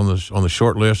guys on the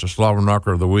short list, the Slobber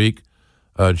Knocker of the Week.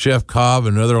 Jeff Cobb,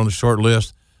 another on the short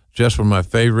list, just one of my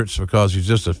favorites because he's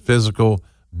just a physical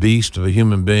beast of a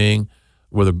human being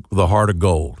with a heart of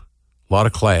gold. A lot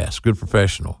of class, good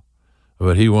professional.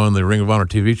 But he won the Ring of Honor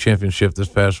TV championship this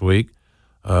past week.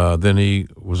 Then he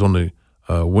was on the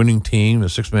winning team, the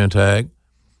six-man tag,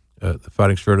 the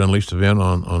Fighting Spirit Unleashed event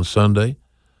on Sunday.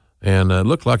 And it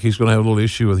looked like he's going to have a little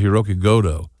issue with Hiroki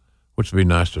Goto, which would be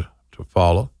nice to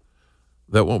follow.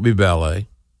 That won't be ballet.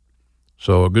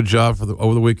 So a good job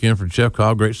over the weekend for Jeff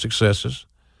Cobb, great successes.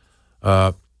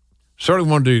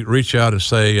 Certainly wanted to reach out and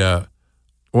say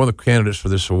one of the candidates for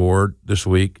this award this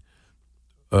week,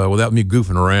 without me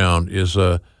goofing around, is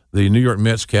the New York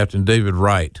Mets captain, David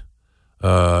Wright.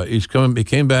 He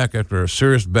came back after a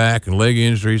serious back and leg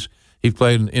injuries. He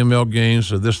played in ML games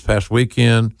this past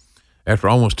weekend after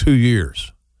almost 2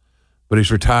 years, but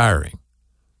he's retiring.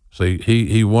 So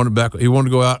he wanted back. He wanted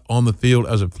to go out on the field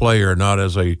as a player, not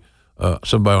as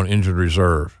somebody on injured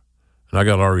reserve. And I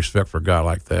got a lot of respect for a guy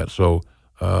like that. So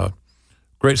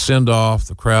great send off.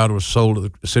 The crowd was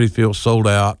the Citi Field sold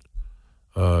out.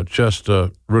 Just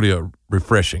really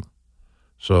refreshing.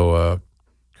 So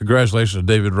congratulations to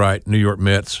David Wright, New York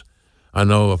Mets. I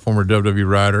know a former WWE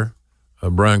writer,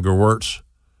 Brian Gerwertz,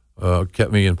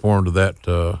 kept me informed of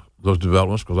those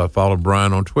developments because I followed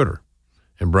Brian on Twitter,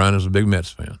 and Brian is a big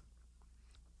Mets fan.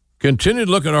 Continue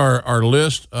to look at our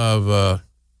list of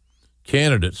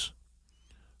candidates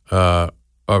of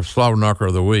Slobber Knocker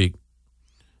of the Week.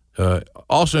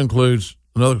 Also includes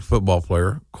another football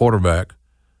player, quarterback,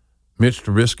 Mitch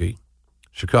Trubisky,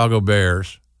 Chicago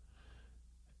Bears.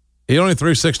 He only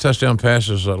threw 6 touchdown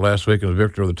passes last week in the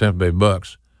victory of the Tampa Bay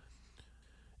Bucks.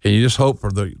 And you just hope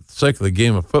for the sake of the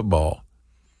game of football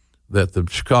that the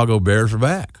Chicago Bears are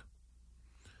back.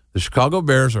 The Chicago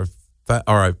Bears are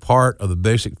a part of the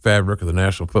basic fabric of the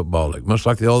National Football League, much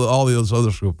like all those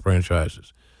other school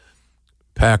franchises.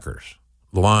 Packers,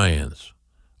 Lions,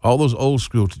 all those old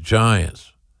school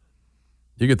Giants.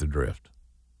 You get the drift.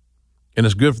 And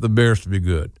it's good for the Bears to be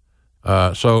good.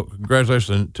 So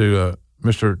congratulations to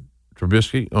Mr.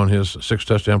 Trubisky on his 6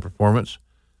 touchdown performance.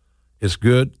 It's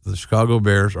good the Chicago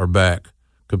Bears are back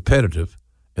competitive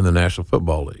in the National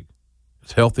Football League.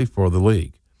 It's healthy for the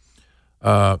league.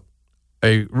 A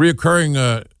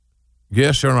reoccurring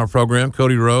guest here on our program,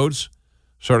 Cody Rhodes,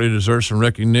 certainly deserves some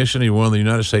recognition. He won the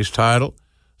United States title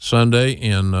Sunday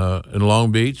in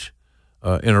Long Beach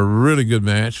in a really good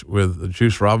match with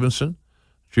Juice Robinson.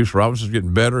 Juice Robinson's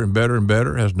getting better and better and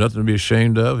better, has nothing to be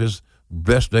ashamed of. His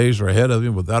best days are ahead of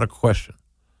him without a question.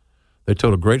 They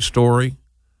told a great story.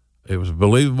 It was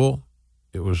believable.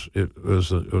 It was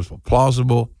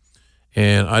plausible,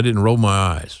 and I didn't roll my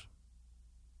eyes.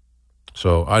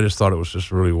 So I just thought it was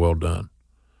just really well done.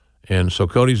 And so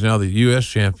Cody's now the U.S.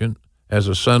 champion as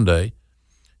of Sunday.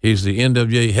 He's the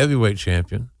NWA heavyweight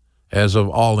champion as of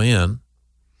All In.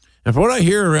 And from what I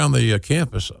hear around the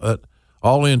campus,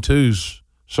 All In 2's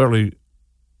certainly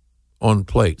on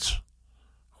plates.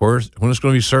 When it's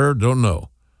going to be served, don't know.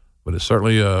 But it's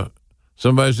certainly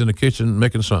somebody's in the kitchen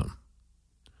making something.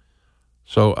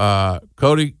 So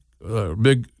Cody,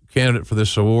 big candidate for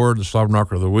this award, the Slobber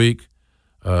Knocker of the Week.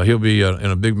 He'll be in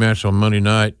a big match on Monday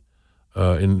night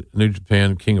in New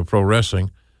Japan King of Pro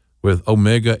Wrestling with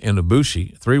Omega and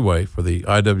Ibushi, 3-way for the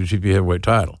IWGP Heavyweight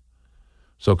title.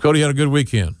 So Cody had a good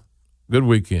weekend,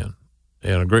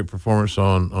 and a great performance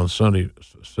on Sunday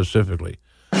specifically.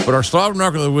 But our Slobber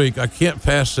Knocker of the Week, I can't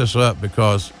pass this up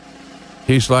because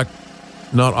he's like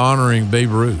not honoring Babe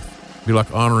Ruth. It'd be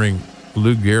like honoring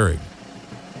Lou Gehrig,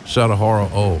 Sadaharu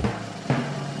O,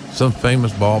 some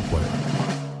famous ball player.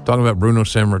 Talking about Bruno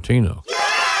Sammartino.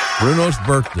 Bruno's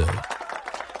birthday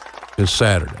is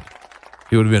Saturday.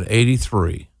 He would have been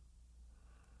 83.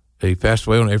 He passed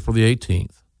away on April the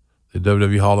 18th. The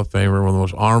WWE Hall of Famer, one of the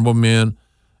most honorable men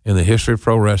in the history of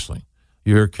pro wrestling.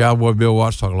 You hear Cowboy Bill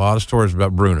Watts talk a lot of stories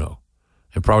about Bruno,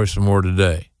 and probably some more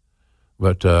today.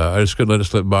 But I just couldn't let it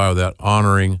slip by without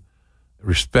honoring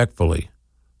respectfully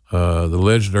the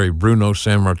legendary Bruno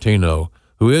Sammartino,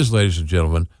 who is, ladies and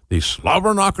gentlemen, the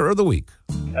Slobber Knocker of the Week.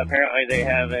 Apparently they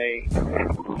have a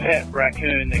pet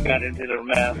raccoon that got into their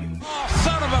mess. Oh,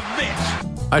 son of a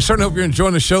bitch! I certainly hope you're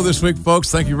enjoying the show this week,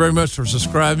 folks. Thank you very much for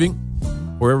subscribing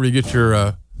wherever you get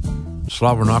your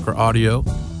Slobber Knocker audio.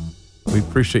 We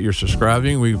appreciate your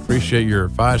subscribing. We appreciate your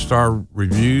 5-star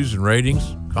reviews and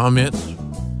ratings, comments,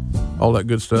 all that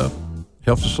good stuff.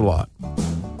 Helps us a lot.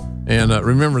 And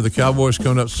remember, the Cowboys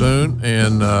coming up soon.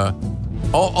 And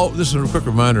this is a quick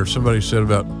reminder. Somebody said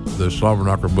about the Slobber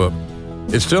Knocker book.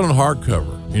 It's still in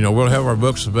hardcover. We'll have our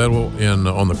books available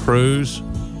on the cruise.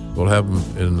 We'll have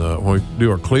them when we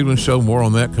do our Cleveland show. More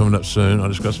on that coming up soon. I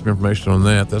just got some information on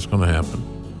that. That's going to happen.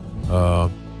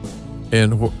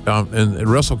 And at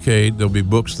WrestleCade, there'll be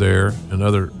books there and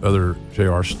other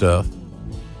JR stuff.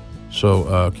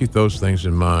 So keep those things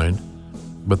in mind.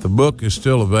 But the book is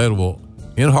still available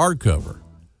in hardcover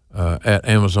at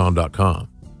Amazon.com.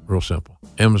 Real simple.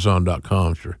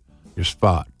 Amazon.com is your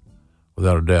spot,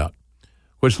 without a doubt.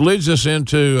 Which leads us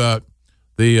into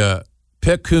the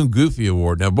Pet Coon Goofy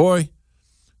Award. Now, boy,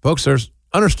 folks,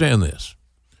 understand this.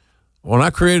 When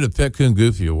I created the Pet Coon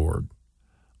Goofy Award,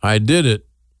 I did it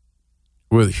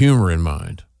with humor in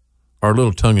mind, or a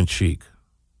little tongue-in-cheek.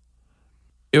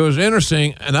 It was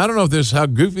interesting, and I don't know if how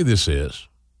goofy this is,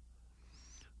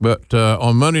 but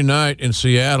on Monday night in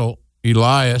Seattle,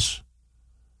 I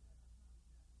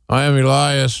am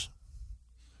Elias,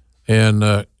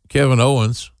 and Kevin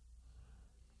Owens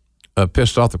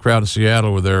pissed off the crowd in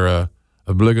Seattle with their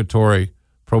obligatory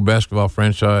pro basketball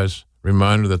franchise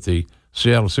reminder that the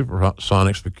Seattle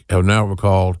Supersonics have now been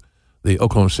called the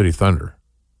Oklahoma City Thunder.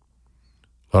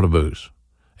 A lot of boos.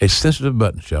 A sensitive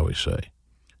button, shall we say.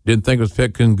 Didn't think it was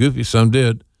Pet Coon Goofy. Some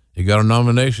did. He got a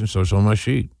nomination, so it's on my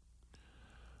sheet.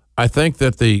 I think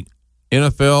that the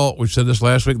NFL, we said this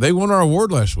last week, they won our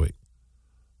award last week.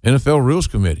 NFL Rules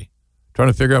Committee, trying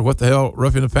to figure out what the hell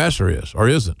roughing the passer is or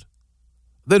isn't.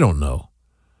 They don't know.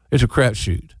 It's a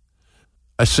crapshoot.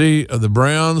 I see the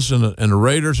Browns and the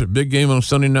Raiders at big game on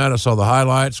Sunday night. I saw the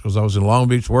highlights because I was in Long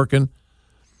Beach working.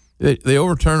 They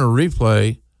overturned a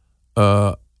replay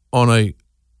on a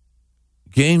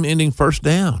game-ending first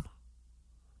down.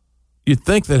 You'd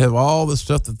think they'd have all the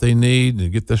stuff that they need to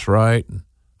get this right. And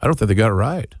I don't think they got it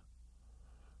right.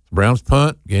 Browns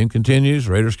punt, game continues,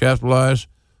 Raiders capitalize,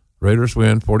 Raiders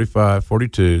win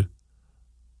 45-42,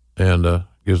 and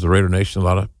gives the Raider Nation a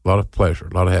lot of pleasure,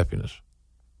 a lot of happiness.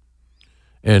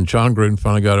 And John Gruden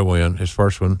finally got a win, his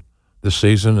first one this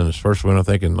season, and his first win, I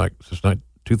think, since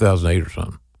 2008 or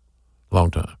something.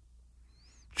 Long time.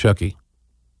 Chucky.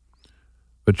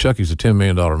 But Chucky's a $10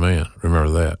 million man.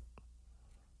 Remember that.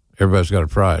 Everybody's got a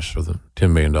price for the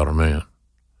 $10 million man.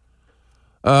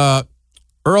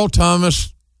 Earl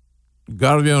Thomas,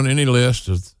 got to be on any list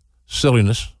of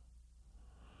silliness.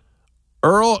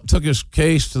 Earl took his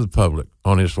case to the public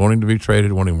on his wanting to be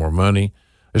traded, wanting more money.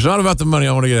 It's not about the money.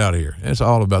 I want to get out of here. It's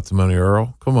all about the money,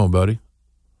 Earl. Come on, buddy.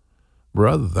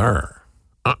 Brother.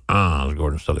 As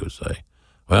Gordon Sully would say.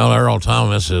 Well, Earl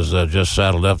Thomas is just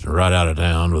saddled up and right out of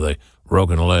town with a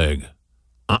broken leg.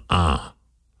 That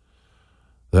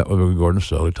would be Gordon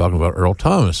Sully talking about Earl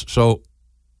Thomas. So,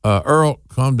 Earl,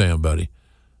 calm down, buddy.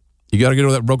 You got to get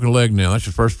over that broken leg now. That's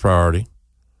your first priority.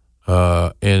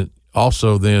 And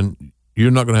also then you're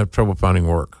not going to have trouble finding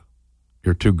work.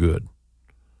 You're too good.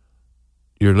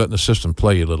 You're letting the system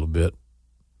play you a little bit.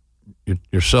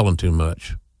 You're selling too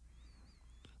much.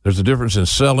 There's a difference in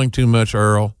selling too much,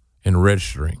 Earl, and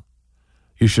registering.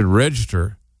 You should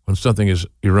register when something is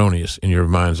erroneous in your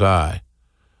mind's eye.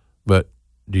 But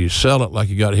do you sell it like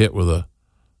you got hit with a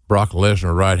Brock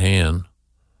Lesnar right hand?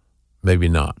 Maybe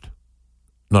not.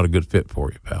 Not a good fit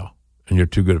for you, pal. And you're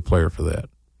too good a player for that.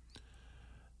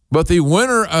 But the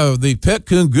winner of the Pet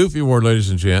Coon Goofy Award, ladies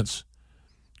and gents,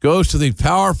 goes to the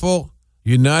powerful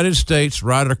United States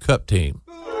Ryder Cup team,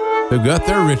 who got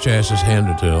their rich asses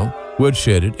handed to them,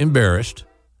 woodshedded, embarrassed,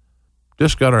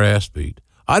 just got our ass beat.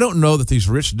 I don't know that these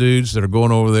rich dudes that are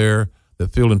going over there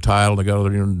that feel entitled, they got all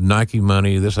their Nike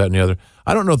money, this, that, and the other,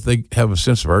 I don't know if they have a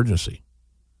sense of urgency.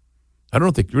 I don't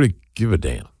know if they really give a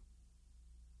damn.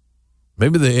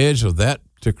 Maybe the edge of that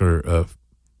particular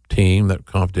team, that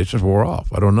competition, wore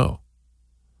off. I don't know.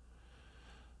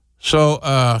 So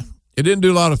it didn't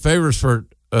do a lot of favors for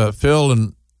Phil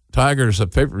and Tiger's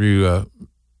pay-per-view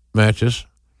matches,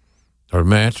 or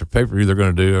match, or pay-per-view they're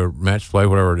going to do, or match play,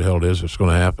 whatever the hell it is that's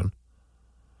going to happen.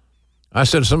 I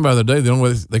said to somebody the other day, the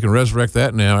only way they can resurrect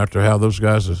that now after how those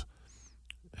guys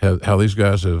how these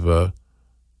guys have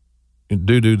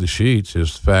doo-dooed the sheets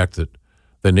is the fact that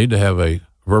they need to have a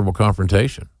verbal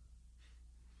confrontation.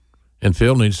 And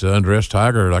Phil needs to undress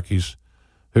Tiger like he's,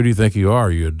 who do you think you are,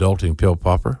 you adulting pill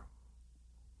popper?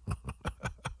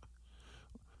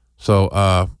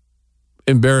 So,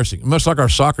 embarrassing. Much like our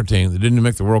soccer team that didn't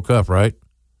make the World Cup, right?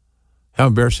 How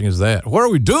embarrassing is that? What are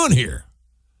we doing here?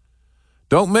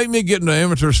 Don't make me get into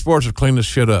amateur sports to clean this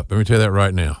shit up. Let me tell you that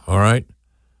right now, all right?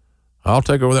 I'll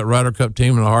take over that Ryder Cup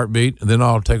team in a heartbeat, and then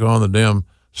I'll take on the damn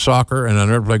soccer, and I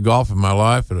never played golf in my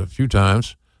life a few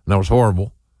times, and that was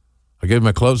horrible. I gave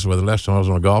my clothes away the last time I was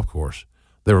on a golf course.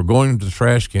 They were going into the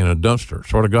trash can in a dumpster.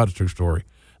 Sort of got a true story.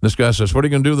 And this guy says, what are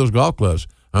you going to do with those golf clubs?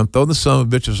 I'm throwing the son of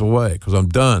bitches away because I'm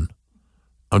done.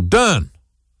 I'm done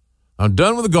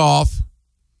with the golf.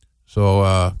 So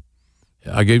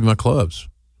I gave him my clubs.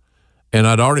 And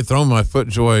I'd already thrown my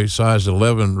FootJoy size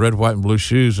 11 red, white, and blue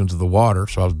shoes into the water,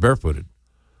 so I was barefooted.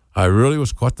 I really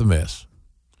was quite the mess.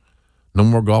 No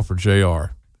more golf for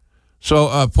JR.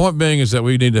 So point being is that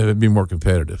we need to be more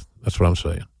competitive. That's what I'm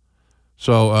saying.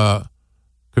 So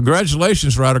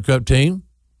congratulations, Ryder Cup team.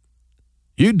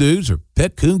 You dudes are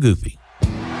pet coon goofy.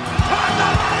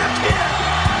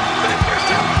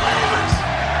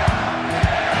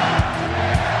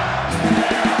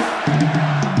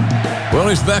 Well,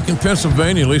 he's back in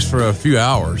Pennsylvania, at least for a few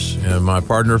hours. And my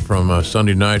partner from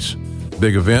Sunday night's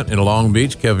big event in Long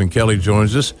Beach, Kevin Kelly,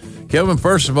 joins us. Kevin,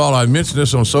 first of all, I mentioned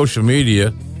this on social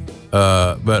media,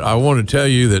 but I want to tell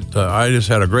you that I just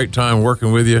had a great time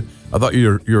working with you. I thought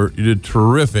you did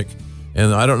terrific.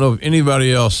 And I don't know of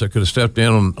anybody else that could have stepped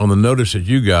in on the notice that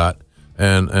you got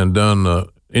and done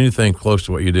anything close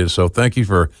to what you did. So thank you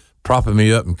for propping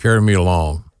me up and carrying me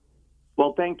along.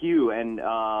 Well, thank you. And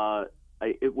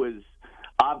it was,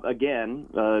 again,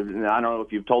 I don't know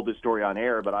if you've told this story on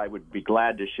air, but I would be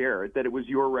glad to share it, that it was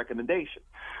your recommendation.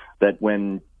 That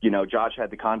when, Josh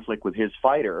had the conflict with his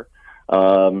fighter,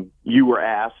 you were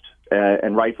asked,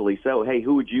 and rightfully so, hey,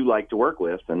 who would you like to work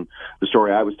with? And the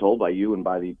story I was told by you and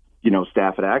by the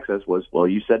staff at Access was, well,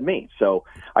 you said me. So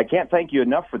I can't thank you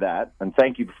enough for that, and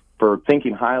thank you for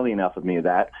thinking highly enough of me of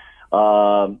that.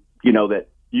 That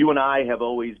you and I have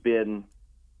always been,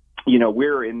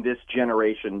 we're in this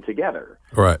generation together.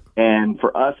 Right. And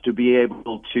for us to be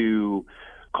able to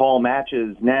call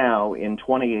matches now in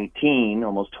 2018,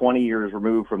 almost 20 years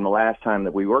removed from the last time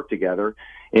that we worked together,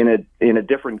 in a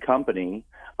different company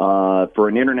for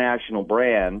an international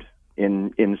brand,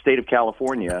 in the state of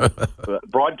California,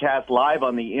 broadcast live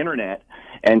on the internet,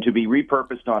 and to be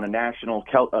repurposed on a national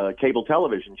cable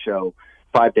television show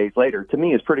 5 days later, to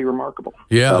me is pretty remarkable.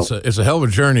 Yeah, so, it's a hell of a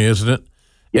journey, isn't it?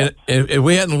 Yeah. And if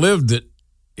we hadn't lived it,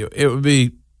 it would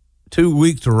be too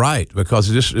weak to write because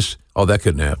that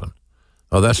couldn't happen.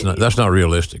 Oh, that's not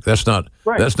realistic. That's not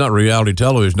reality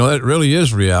television. No, that really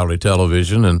is reality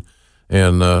television,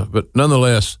 but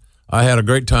nonetheless, I had a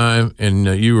great time, and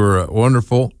you were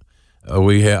wonderful.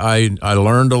 I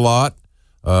learned a lot,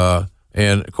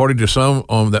 and according to some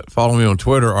that follow me on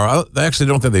Twitter, I actually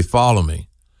don't think they follow me,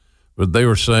 but they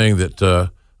were saying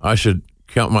that I should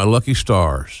count my lucky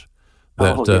stars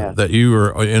that you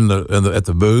were at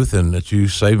the booth and that you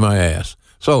saved my ass.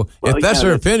 So if that's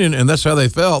their opinion and that's how they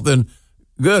felt, then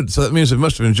good. So that means they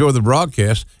must have enjoyed the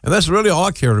broadcast, and that's really all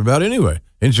I cared about anyway.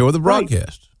 Enjoy the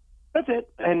broadcast. Right. That's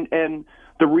it. And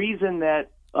the reason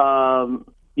that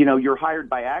you're hired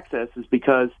by Access is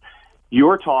because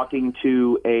you're talking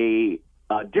to a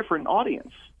different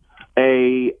audience,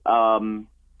 a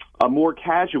more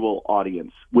casual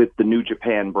audience with the New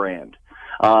Japan brand.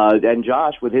 And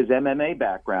Josh, with his MMA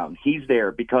background, he's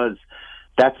there because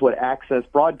that's what Access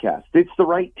broadcasts. It's the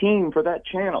right team for that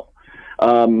channel.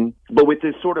 But with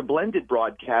this sort of blended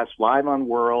broadcast, live on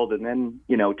World and then,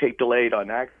 tape delayed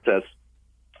on Access,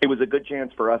 it was a good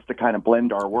chance for us to kind of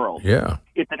blend our world. Yeah.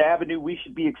 It's an avenue we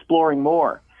should be exploring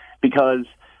more because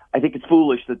I think it's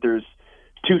foolish that there's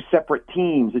two separate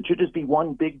teams. It should just be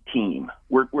one big team.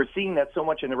 We're seeing that so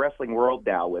much in the wrestling world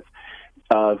now with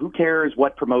who cares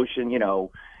what promotion,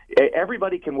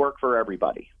 everybody can work for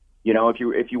everybody.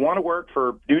 If you want to work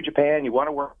for New Japan, you want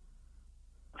to work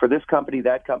for this company,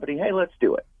 that company, hey, let's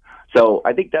do it. So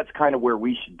I think that's kind of where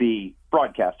we should be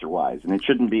broadcaster-wise, and it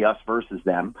shouldn't be us versus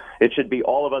them. It should be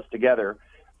all of us together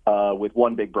with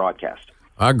one big broadcast.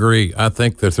 I agree. I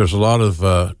think that there's a lot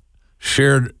of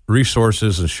shared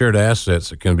resources and shared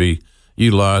assets that can be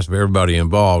utilized by everybody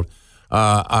involved.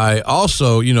 I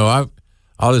also,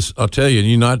 I'll tell you, and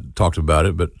you not talked about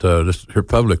it, but just here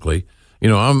publicly,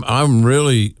 I'm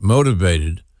really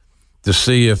motivated to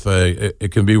see if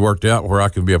it can be worked out where I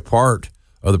can be a part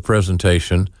of the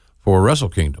presentation for Wrestle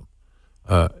Kingdom.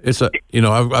 I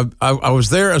was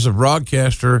there as a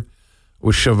broadcaster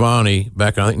with Shivani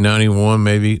back in, I think, 91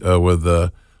 maybe, with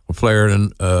Flair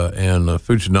and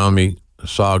Fujinami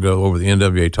Saga over the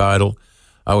NWA title.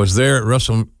 I was there at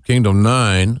Wrestle Kingdom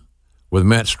 9 with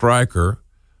Matt Stryker,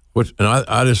 and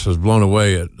I just was blown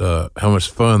away at how much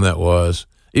fun that was.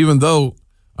 Even though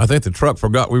I think the truck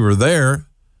forgot we were there,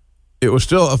 it was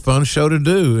still a fun show to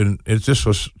do, and it just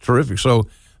was terrific. So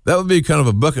that would be kind of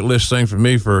a bucket list thing for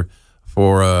me for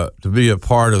to be a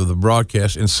part of the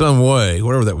broadcast in some way,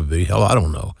 whatever that would be. Hell, I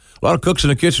don't know. A lot of cooks in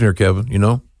the kitchen here, Kevin,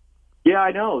 Yeah,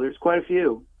 I know. There's quite a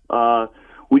few.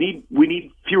 we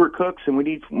need fewer cooks and we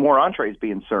need more entrees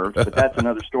being served. But that's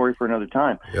another story for another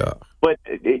time. Yeah. But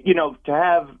to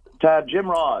have Jim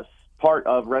Ross part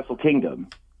of Wrestle Kingdom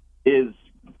is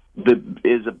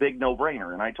a big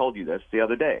no-brainer, and I told you this the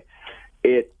other day.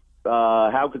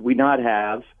 How could we not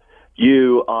have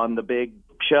you on the big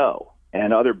show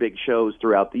and other big shows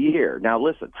throughout the year? Now,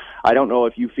 listen, I don't know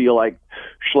if you feel like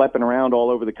schlepping around all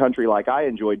over the country like I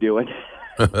enjoy doing,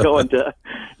 going to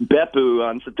Beppu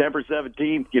on September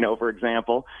 17th, for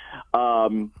example.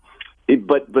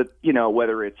 But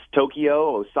whether it's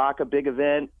Tokyo, Osaka, big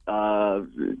event,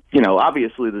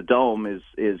 obviously the Dome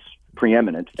is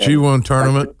preeminent. G1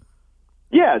 tournament?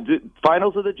 Yeah,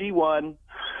 finals of the G1,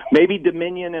 maybe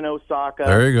Dominion in Osaka.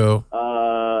 There you go.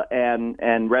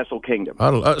 And Wrestle Kingdom. I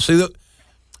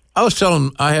was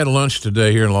telling, I had lunch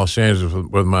today here in Los Angeles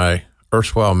with my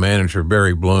erstwhile manager,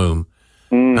 Barry Bloom.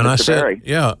 And I said, Barry.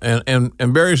 yeah,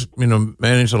 and Barry's,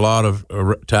 managed a lot of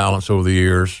talents over the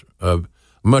years,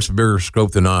 much bigger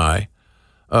scope than I.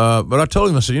 But I told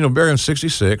him, I said, Barry, I'm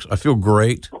 66. I feel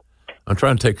great. I'm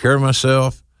trying to take care of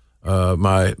myself.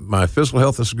 My physical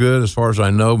health is good as far as I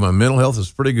know. My mental health is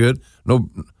pretty good.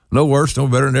 No worse, no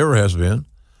better than it ever has been.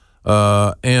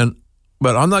 But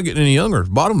I'm not getting any younger.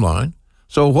 Bottom line.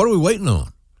 So what are we waiting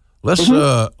on? Let's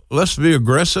be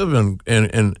aggressive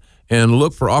and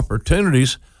look for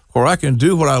opportunities where I can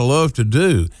do what I love to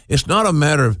do. It's not a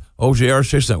matter of JR's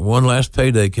chasing that one last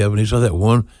payday, Kevin. He's on that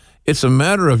one. It's a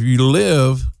matter of you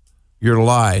live your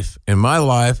life, and my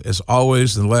life is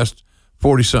always in the last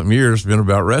 40-something years been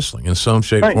about wrestling in some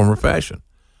shape, form, or fashion.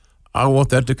 I want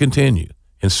that to continue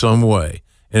in some way.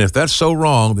 And if that's so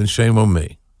wrong, then shame on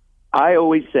me. I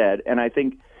always said, and I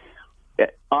think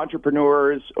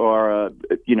entrepreneurs or,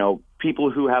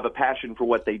 people who have a passion for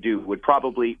what they do would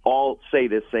probably all say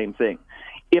this same thing.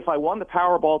 If I won the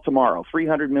Powerball tomorrow,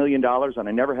 $300 million, and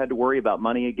I never had to worry about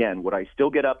money again, would I still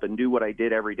get up and do what I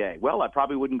did every day? Well, I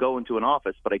probably wouldn't go into an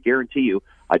office, but I guarantee you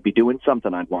I'd be doing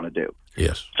something I'd want to do.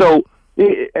 Yes. So,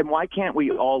 and why can't we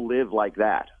all live like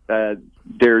that?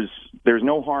 There's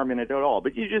no harm in it at all.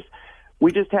 But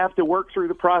we just have to work through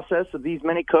the process of these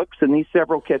many cooks and these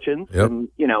several kitchens, and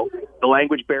the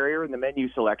language barrier and the menu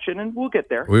selection, and we'll get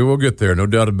there. We will get there, no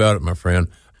doubt about it, my friend.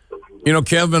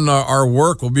 Kevin, our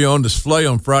work will be on display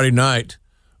on Friday night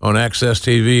on Access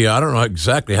TV. I don't know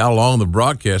exactly how long the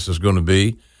broadcast is going to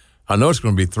be. I know it's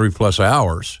going to be 3+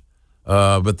 hours,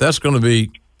 but that's going to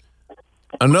be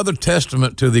another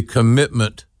testament to the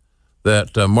commitment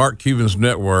that Mark Cuban's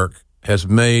network has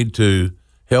made to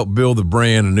help build the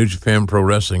brand of New Japan Pro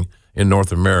Wrestling in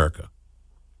North America.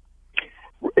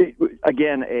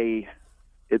 Again,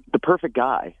 the perfect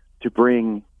guy to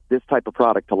bring this type of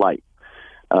product to light.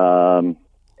 And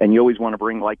you always want to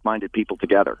bring like-minded people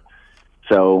together.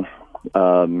 So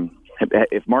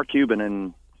if Mark Cuban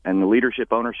and the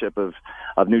leadership ownership of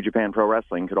New Japan Pro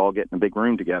Wrestling could all get in a big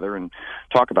room together and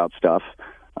talk about stuff,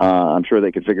 I'm sure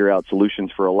they could figure out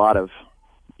solutions for a lot of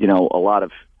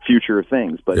future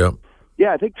things. But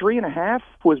yeah, I think 3.5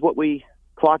 was what we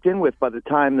clocked in with by the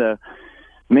time the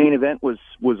main event was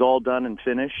all done and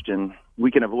finished. And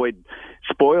we can avoid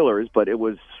spoilers, but it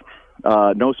was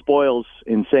no spoils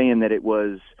in saying that it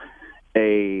was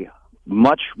a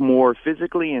much more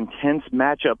physically intense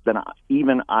matchup than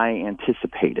even I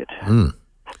anticipated.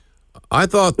 I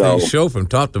thought the show from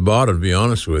top to bottom, to be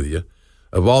honest with you,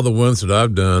 of all the ones that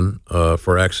I've done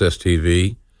for Access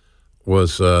TV,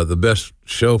 was the best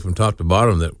show from top to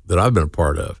bottom that I've been a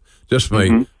part of. Just from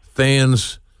a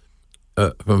fans,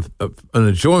 from an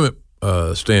enjoyment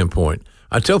standpoint.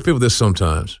 I tell people this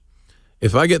sometimes.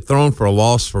 If I get thrown for a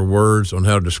loss for words on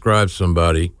how to describe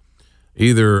somebody,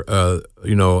 either,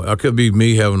 it could be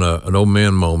me having an old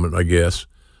man moment, I guess,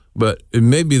 but it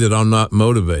may be that I'm not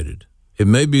motivated. It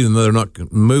may be that they're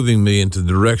not moving me into the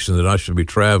direction that I should be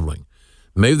traveling.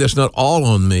 Maybe that's not all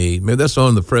on me. Maybe that's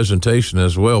on the presentation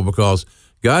as well, because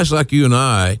guys like you and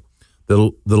I,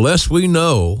 the less we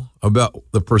know about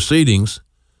the proceedings,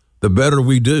 the better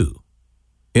we do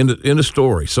in the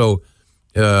story. So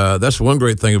that's one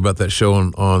great thing about that show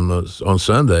on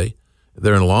Sunday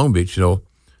there in Long Beach.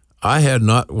 I had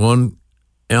not 1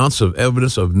 ounce of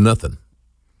evidence of nothing.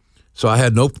 So I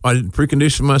didn't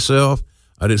precondition myself.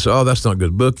 I didn't say, that's not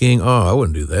good booking. I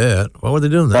wouldn't do that. Why were they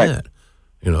doing that? Right.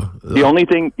 The only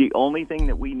thing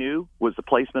that we knew was the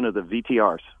placement of the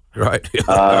VTRs. Right.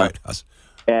 Right.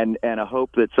 And a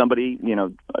hope that somebody,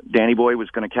 Danny Boy was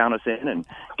going to count us in and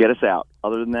get us out.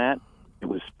 Other than that, it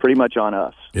was pretty much on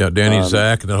us. Yeah, Danny,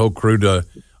 Zach, and the whole crew,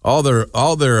 all their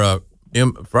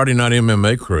Friday Night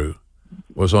MMA crew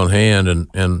was on hand,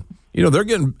 and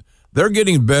they're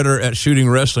getting better at shooting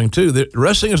wrestling too.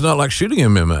 Wrestling is not like shooting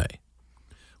MMA.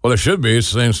 Well, there should be.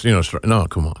 It's the same, no,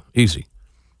 come on. Easy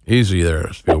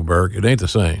there, Spielberg. It ain't the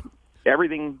same.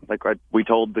 Everything, like we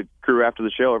told the crew after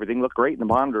the show, everything looked great in the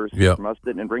monitors from us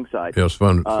sitting in ringside. Yeah, it was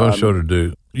fun show to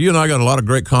do. You and I got a lot of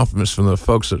great compliments from the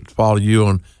folks that follow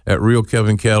you at Real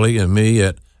Kevin Kelly and me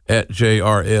at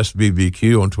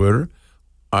JRSBBQ on Twitter.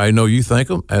 I know you thank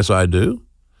them, as I do.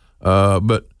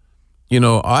 But,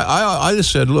 I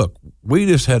just said, look, we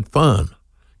just had fun.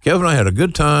 Kevin and I had a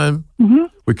good time. Mm-hmm.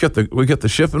 We kept the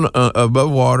ship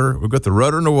above water. We got the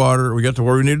rudder in the water. We got to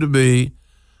where we needed to be.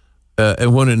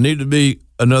 And when it needed to be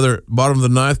another bottom of the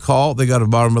ninth call, they got a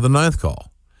bottom of the ninth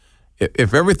call.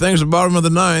 If everything's a bottom of the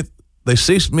ninth, they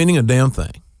cease meaning a damn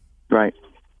thing. Right.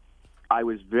 I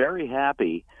was very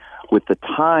happy with the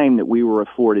time that we were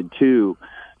afforded to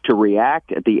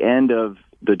react at the end of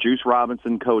the Juice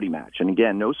Robinson-Cody match. And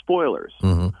again, no spoilers.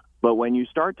 Mm-hmm. But when you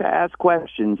start to ask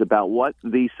questions about what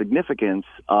the significance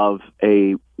of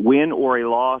a win or a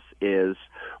loss is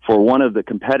for one of the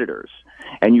competitors,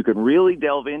 and you can really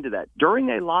delve into that during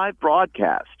a live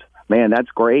broadcast, man, that's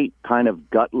great kind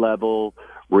of gut level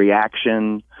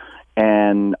reaction.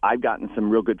 And I've gotten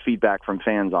some real good feedback from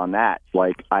fans on that.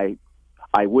 Like, I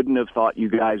wouldn't have thought you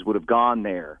guys would have gone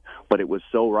there, but it was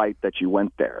so right that you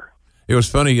went there. It was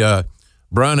funny.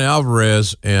 Brian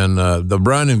Alvarez and the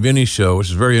Brian and Vinny show, which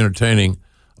is very entertaining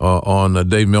on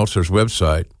Dave Meltzer's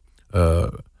website,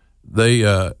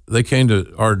 they came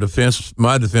to our defense,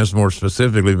 my defense more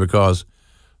specifically, because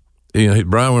Brian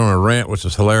went on a rant, which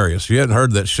is hilarious. If you hadn't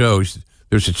heard that show,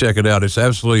 you should check it out. It's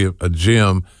absolutely a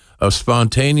gem of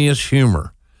spontaneous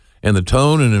humor, and the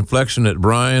tone and inflection that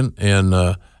Brian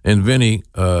and Vinny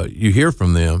you hear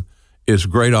from them is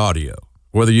great audio.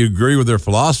 Whether you agree with their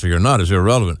philosophy or not is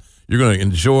irrelevant. You're going to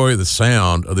enjoy the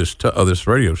sound of this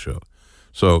radio show.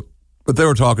 So, but they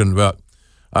were talking about,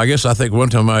 I think one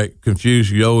time I confused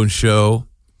Yo and Show.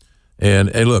 And,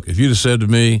 hey, look, if you'd have said to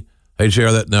me, hey, JR,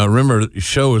 now remember,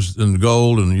 Show is in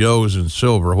gold and Yo is in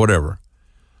silver or whatever,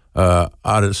 I'd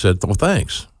have said, well,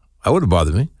 thanks. That would have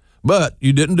bothered me. But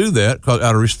you didn't do that because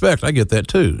out of respect, I get that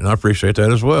too, and I appreciate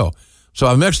that as well. So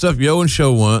I mixed up Yo and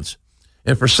Show once,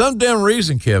 and for some damn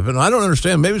reason, Kevin, I don't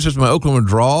understand, maybe it's just my Oklahoma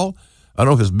drawl. I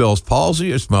don't know if it's Bell's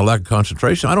palsy, it's my lack of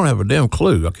concentration. I don't have a damn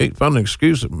clue. I can't find an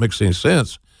excuse that makes any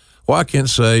sense. Why I can't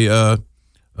say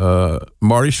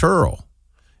Marty Scurll.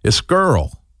 It's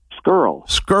Skrull.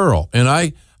 Skrull. And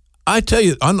I tell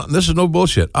you, this is no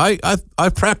bullshit. I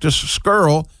practice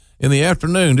Skrull in the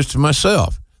afternoon just to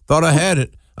myself. Thought I had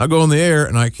it. I go on the air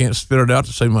and I can't spit it out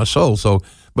to save my soul. So,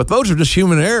 but those are just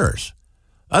human errors.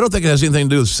 I don't think it has anything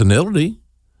to do with senility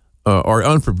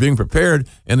or being prepared.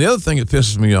 And the other thing that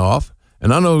pisses me off,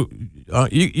 and I know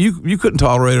you couldn't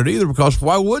tolerate it either, because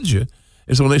why would you?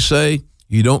 Is when they say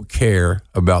you don't care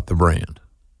about the brand.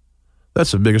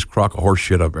 That's the biggest crock of horse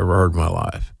shit I've ever heard in my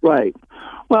life. Right.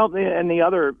 Well, and the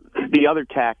other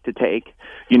tack to take,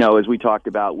 as we talked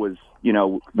about, was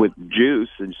with Juice,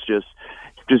 it's just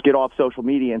get off social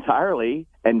media entirely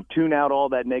and tune out all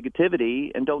that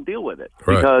negativity and don't deal with it,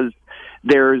 right. Because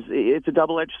it's a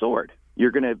double-edged sword.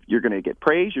 You're gonna get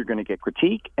praise, you're gonna get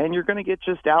critique, and you're gonna get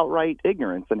just outright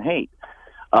ignorance and hate.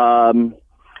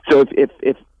 So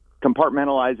if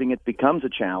compartmentalizing it becomes a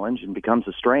challenge and becomes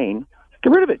a strain,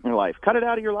 get rid of it in your life. Cut it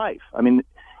out of your life. I mean,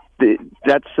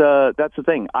 that's the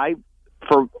thing. I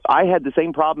had the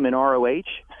same problem in ROH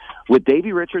with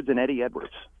Davey Richards and Eddie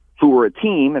Edwards, who were a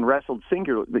team and wrestled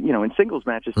in singles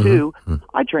matches too. Mm-hmm.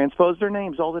 I transposed their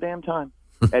names all the damn time.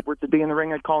 Edwards would be in the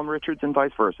ring, I'd call him Richards, and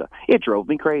vice versa. It drove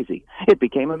me crazy. It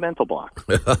became a mental block.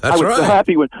 I was so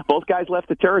happy when both guys left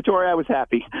the territory. I was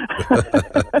happy.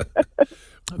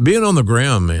 Being on the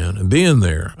ground, man, and being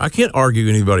there, I can't argue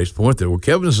anybody's point there. Well,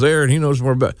 Kevin's there, and he knows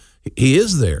more about it. He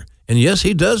is there. And, yes,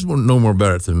 he does know more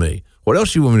about it than me. What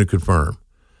else do you want me to confirm?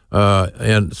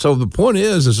 And so the point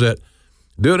is that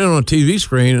doing it on a TV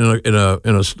screen in a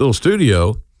little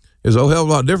studio is a hell of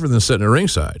a lot different than sitting at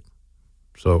ringside.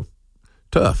 So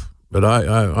tough. But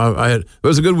it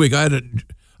was a good week. I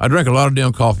drank a lot of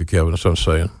damn coffee, Kevin. That's what I'm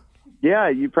saying. Yeah,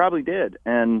 you probably did.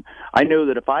 And I know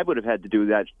that if I would have had to do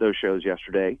those shows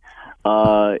yesterday,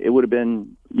 it would have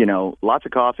been, lots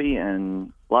of coffee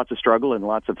and lots of struggle and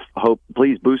lots of hope.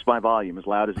 Please boost my volume as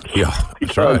loud as it can. Yeah,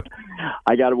 that's right.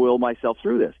 I got to will myself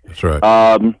through this. That's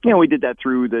right. We did that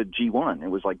through the G1. It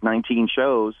was like 19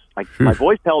 shows. My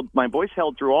voice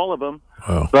held through all of them.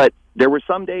 Wow. But there were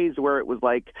some days where it was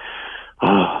like,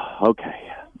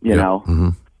 okay, you know. Mm-hmm.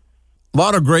 A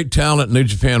lot of great talent in New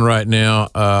Japan right now.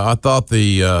 I thought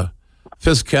the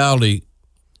physicality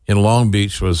in Long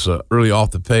Beach was really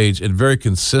off the page and very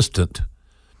consistent.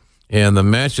 And the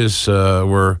matches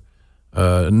were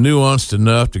nuanced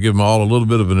enough to give them all a little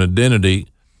bit of an identity.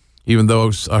 even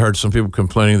though I heard some people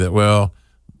complaining that, well,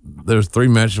 there's 3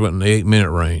 matches went in the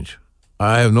 8-minute range.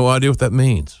 I have no idea what that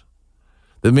means.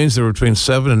 That means they're between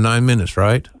 7 and 9 minutes,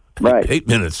 right? Right. 8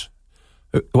 minutes.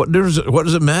 What does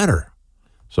it matter?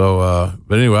 So,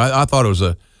 but anyway, I thought it was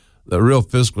a real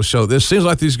physical show. This seems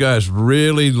like these guys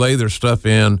really lay their stuff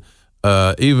in,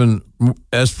 even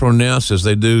as pronounced as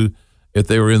they do if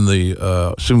they were in the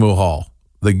sumo hall.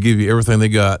 They give you everything they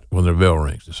got when their bell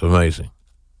rings. It's amazing.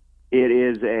 It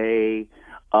is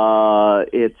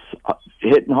it's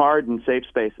hitting hard in safe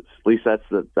spaces. At least that's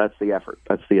the effort.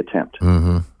 That's the attempt.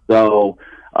 Mm-hmm. So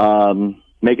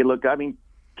make it look. I mean,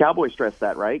 Cowboys stressed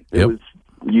that, right? Yep. It was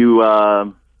you.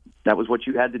 That was what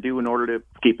you had to do in order to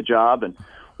keep a job. And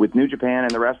with New Japan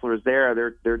and the wrestlers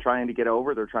there, they're trying to get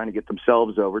over. They're trying to get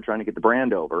themselves over. Trying to get the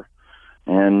brand over.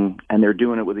 And they're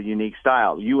doing it with a unique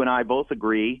style. You and I both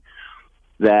agree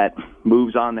that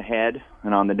moves on the head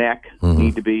and on the neck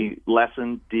need to be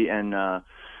lessened and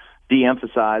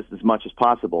de-emphasized as much as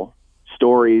possible.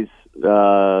 Stories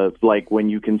like when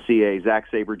you can see a Zack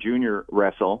Sabre Jr.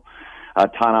 wrestle,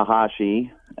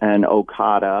 Tanahashi and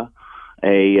Okada,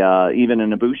 even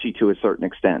an Ibushi to a certain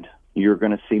extent. You're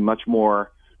going to see much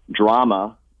more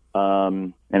drama,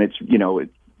 and it's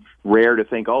rare to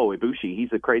think, oh, Ibushi, he's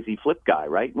a crazy flip guy,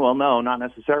 right? Well, no, not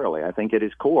necessarily. I think at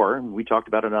his core, and we talked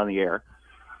about it on the air, a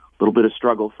little bit of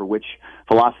struggle for which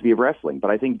philosophy of wrestling. But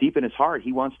I think deep in his heart,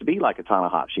 he wants to be like a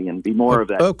Tanahashi and be more of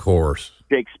that. Of course.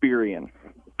 Shakespearean,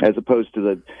 as opposed to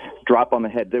the drop on the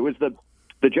head. There was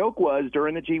the joke was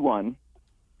during the G1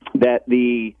 that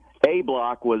the A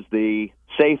block was the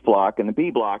safe block and the B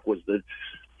block was the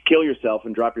kill yourself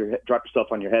and drop yourself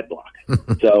on your head block.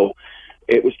 So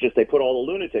it was just they put all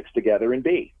the lunatics together in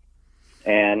B,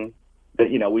 and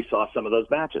we saw some of those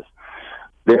matches.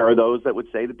 There are those that would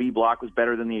say the B block was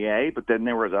better than the A, but then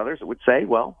there was others that would say,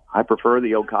 well, I prefer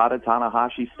the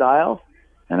Okada-Tanahashi style,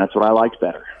 and that's what I liked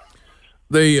better.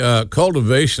 The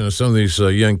cultivation of some of these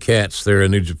young cats there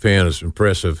in New Japan is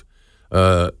impressive.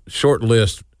 Short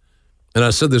list, and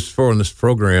I said this before in this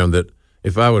program, that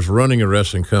if I was running a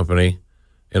wrestling company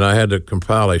and I had to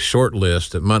compile a short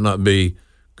list, it might not be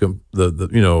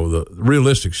the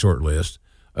realistic short list.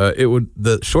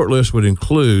 The short list would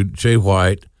include Jay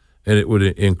White, and it would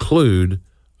include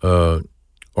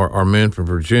our man from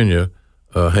Virginia,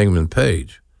 Hangman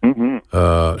Page.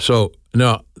 Mm-hmm. So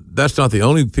now that's not the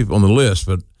only people on the list,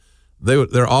 but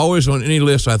they're always on any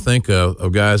list I think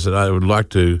of guys that I would like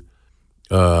to,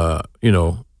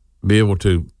 be able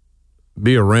to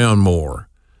be around more.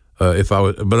 If I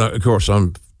would, but of course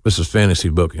this is fantasy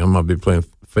booking. I'm not be playing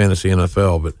fantasy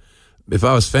NFL, but if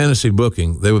I was fantasy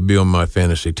booking, they would be on my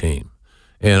fantasy team,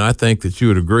 and I think that you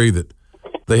would agree that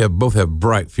they both have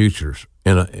bright futures,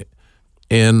 and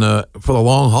for the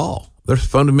long haul, they're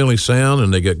fundamentally sound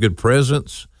and they got good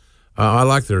presence. I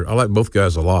like both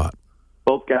guys a lot.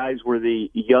 Both guys were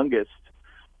the youngest.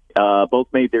 Both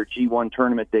made their G1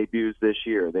 tournament debuts this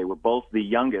year. They were both the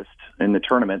youngest in the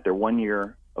tournament. They're 1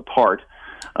 year apart,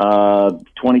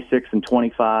 26 and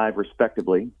 25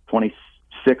 respectively.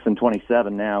 26 and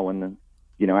 27 now,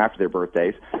 after their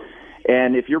birthdays.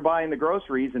 And if you're buying the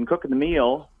groceries and cooking the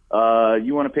meal,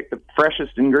 you want to pick the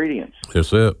freshest ingredients.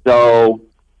 That's it. So,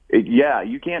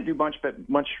 you can't do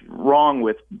much wrong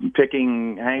with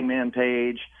picking Hangman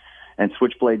Page and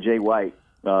Switchblade Jay White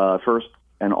first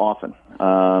and often,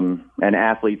 and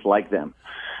athletes like them.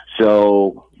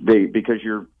 So because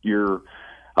you're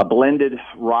a blended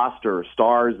roster,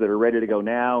 stars that are ready to go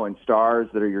now and stars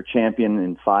that are your champion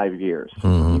in 5 years.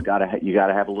 Mm-hmm. You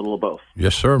gotta have a little of both.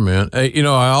 Yes, sir, man. Hey,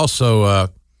 I also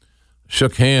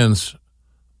shook hands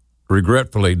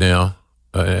regretfully now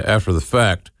after the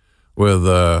fact with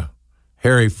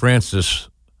Harry Francis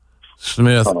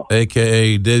Smith,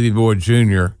 a.k.a. Davey Boy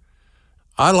Jr.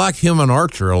 I like him and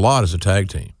Archer a lot as a tag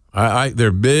team.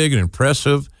 They're big and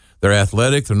impressive. They're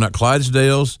athletic. They're not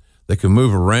Clydesdales. They can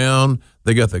move around.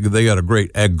 They got a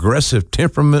great aggressive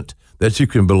temperament that you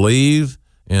can believe.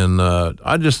 And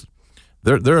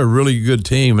they're a really good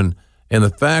team. And the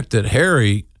fact that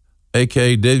Harry,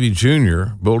 a.k.a. Davey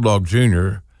Jr., Bulldog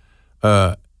Jr.,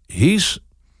 he's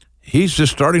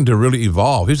just starting to really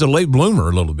evolve. He's a late bloomer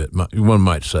a little bit, one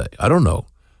might say. I don't know.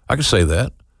 I could say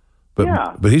that.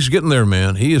 But he's getting there,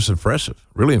 man. He is impressive,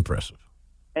 really impressive.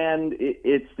 And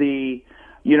it's they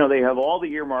have all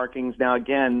the earmarkings. Now,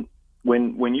 again,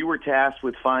 when you were tasked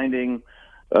with finding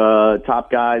top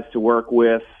guys to work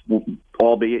with,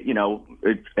 albeit,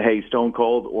 hey, Stone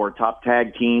Cold or top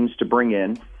tag teams to bring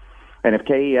in, and if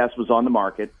KES was on the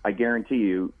market, I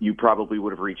guarantee you probably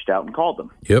would have reached out and called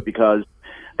them. Yep. Because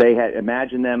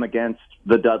Imagine them against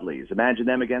the Dudleys. Imagine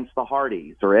them against the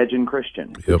Hardys or Edge and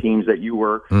Christian, the teams that you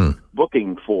were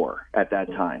booking for at that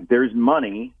time. There's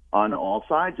money on all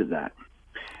sides of that.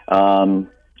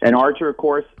 And Archer, of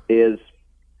course, is,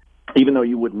 even though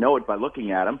you wouldn't know it by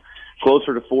looking at him,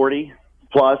 closer to 40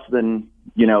 plus than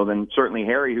certainly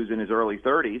Harry, who's in his early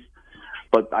 30s.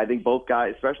 But I think both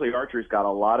guys, especially Archer's, got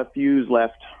a lot of fuse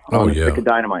left on the stick of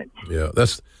dynamite. Yeah,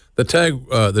 that's the tag.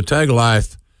 The tag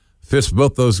life fits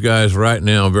both those guys right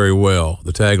now very well.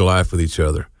 The tag life with each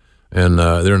other, and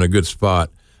they're in a good spot.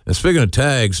 And speaking of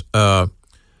tags, I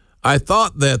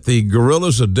thought that the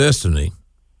Gorillas of Destiny,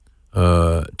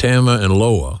 Tama and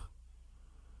Loa,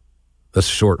 that's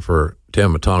short for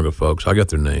Tama Tonga, folks. I got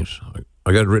their names.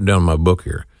 I got it written down in my book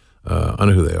here. I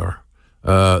know who they are.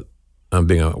 I'm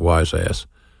being a wise ass.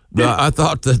 I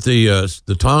thought that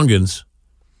the Tongans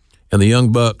and the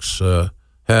Young Bucks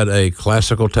had a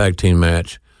classical tag team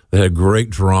match. They had great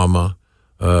drama.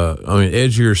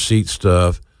 Edge of your seat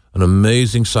stuff, an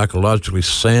amazing psychologically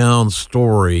sound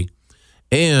story.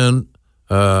 And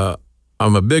I'm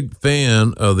a big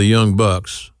fan of the Young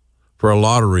Bucks for a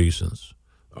lot of reasons.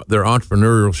 Their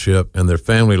entrepreneurship and their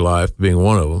family life being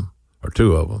one of them, or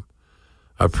two of them.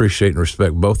 I appreciate and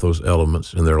respect both those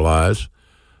elements in their lives.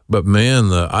 But,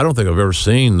 man, I don't think I've ever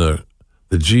seen the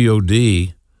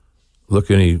GOD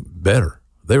look any better.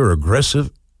 They were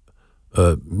aggressive.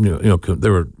 They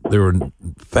were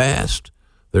fast.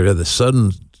 They had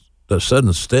the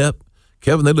sudden step.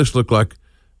 Kevin, they just look like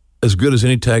as good as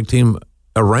any tag team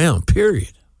around,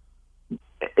 period.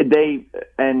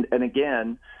 And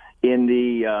again, in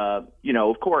the,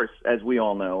 of course, as we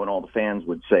all know, and all the fans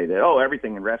would say that,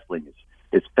 everything in wrestling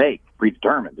is fake,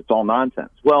 predetermined. It's all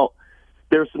nonsense. Well,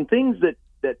 there's some things that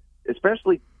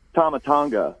especially Tama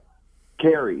Tonga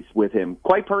carries with him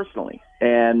quite personally.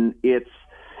 And if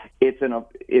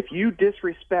you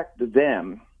disrespect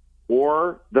them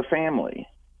or the family,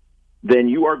 then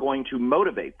you are going to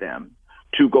motivate them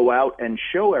to go out and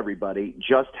show everybody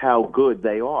just how good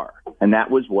they are. And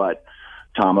that was what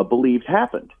Tama believed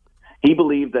happened. He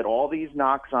believed that all these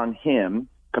knocks on him,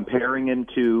 comparing him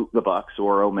to the Bucks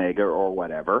or Omega or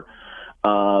whatever,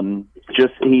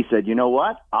 he said, you know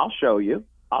what? I'll show you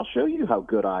how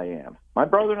good I am. My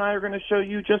brother and I are going to show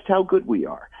you just how good we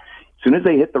are. As soon as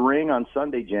they hit the ring on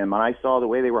Sunday, Jim, and I saw the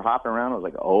way they were hopping around, I was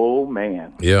like, oh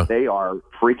man, they are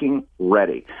freaking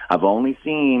ready. I've only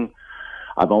seen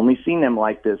them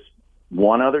like this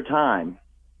one other time,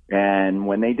 and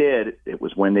when they did, it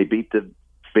was when they beat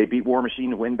War Machine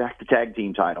to win back the tag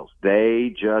team titles.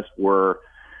 They just were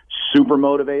super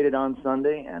motivated on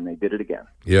Sunday, and they did it again.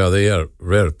 Yeah, they had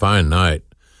a fine night,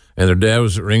 and their dad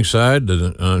was at ringside,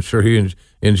 and I'm sure he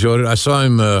enjoyed it. I saw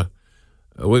him.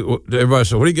 Everybody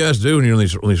said, "What do you guys do when you're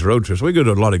on these road trips?" We go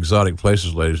to a lot of exotic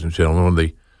places, ladies and gentlemen. When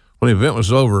the event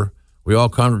was over, we all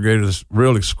congregated at this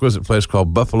real exquisite place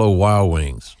called Buffalo Wild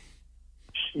Wings.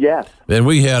 Yes. And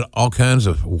we had all kinds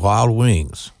of wild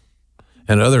wings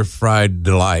and other fried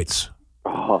delights.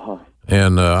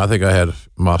 And I think I had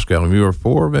Moscow Mule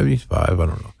 4, maybe 5, I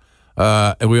don't know.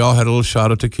 And we all had a little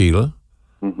shot of tequila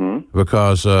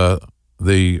because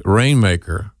the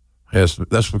Rainmaker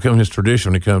that's become his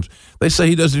tradition when he comes. They say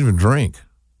he doesn't even drink.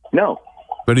 No.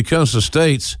 But he comes to the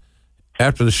States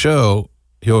after the show.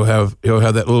 He'll have that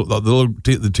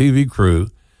the TV crew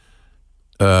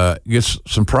gets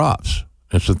some props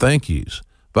and some thank yous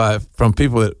from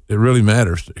people that it really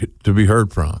matters to be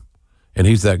heard from, and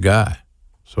he's that guy.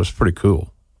 So it's pretty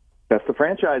cool. That's the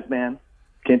franchise, man.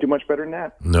 Can't do much better than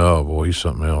that. No, boy, he's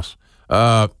something else.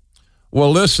 Well,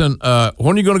 listen,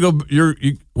 when are you going to go?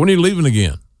 When are you leaving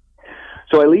again?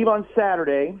 So I leave on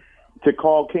Saturday to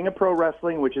call King of Pro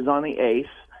Wrestling, which is on the 8th.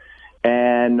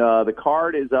 And the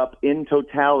card is up in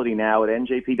totality now at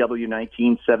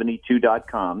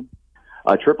njpw1972.com.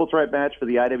 A triple threat match for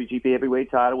the IWGP Heavyweight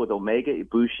title with Omega,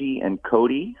 Ibushi, and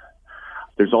Cody.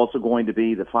 There's also going to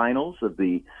be the finals of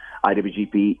the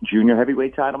IWGP Junior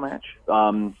Heavyweight title match.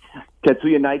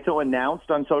 Tetsuya Naito announced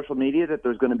on social media that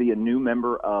there's going to be a new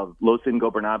member of Los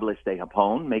Ingobernables de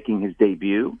Japón making his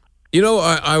debut. You know,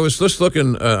 I was just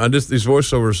looking, I did these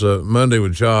voiceovers Monday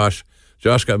with Josh.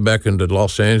 Josh got back into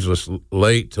Los Angeles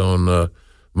late on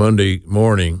Monday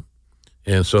morning,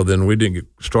 and so then we didn't get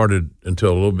started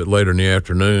until a little bit later in the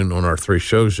afternoon on our 3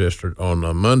 shows yesterday on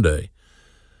Monday.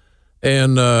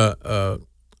 And I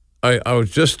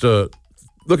was just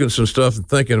looking at some stuff and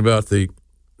thinking about the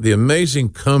amazing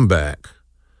comeback.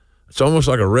 It's almost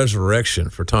like a resurrection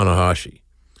for Tanahashi.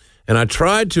 And I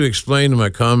tried to explain to my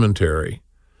commentary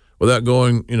without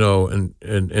going,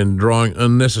 and drawing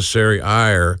unnecessary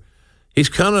ire. He's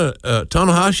kind of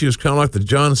Tanahashi is kind of like the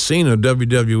John Cena of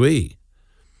WWE.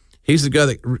 he's the guy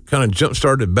that kind of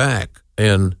jump-started it back.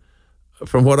 And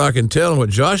from what I can tell and what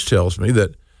Josh tells me,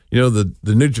 that,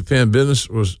 the New Japan business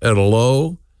was at a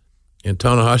low, and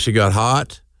Tanahashi got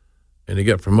hot, and he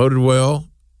got promoted well,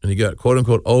 and he got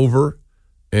quote-unquote over,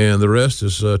 and the rest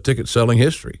is ticket-selling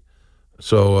history.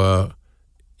 So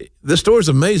this story's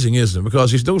amazing, isn't it?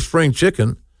 Because he's no spring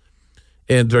chicken,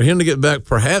 and for him to get back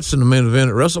perhaps in the main event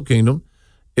at Wrestle Kingdom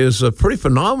is pretty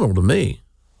phenomenal to me.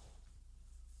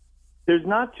 There's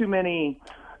not too many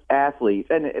athletes,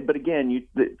 but again,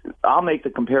 I'll make the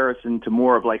comparison to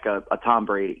more of like a Tom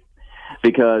Brady,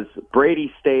 because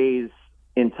Brady stays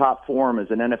in top form as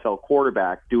an NFL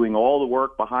quarterback, doing all the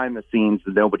work behind the scenes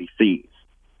that nobody sees,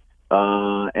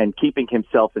 and keeping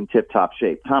himself in tip-top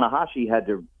shape. Tanahashi had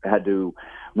to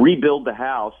rebuild the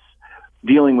house,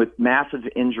 dealing with massive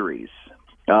injuries.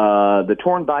 The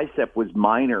torn bicep was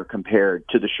minor compared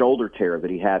to the shoulder tear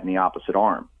that he had in the opposite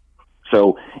arm.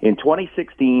 So in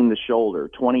 2016, the shoulder,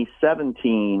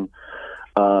 2017,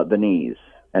 the knees.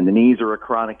 And the knees are a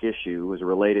chronic issue. It was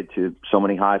related to so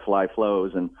many high-fly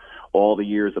flows and all the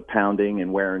years of pounding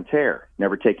and wear and tear,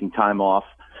 never taking time off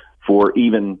for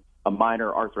even a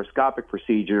minor arthroscopic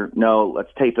procedure. No, let's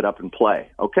tape it up and play.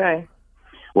 Okay.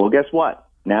 Well, guess what?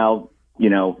 Now,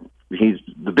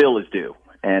 the bill is due.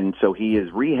 And so he is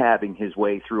rehabbing his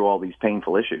way through all these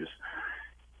painful issues,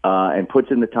 and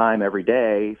puts in the time every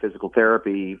day, physical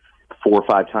therapy 4 or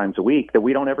 5 times a week, that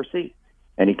we don't ever see.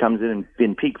 And he comes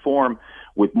in peak form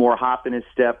with more hop in his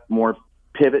step, more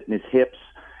pivot in his hips.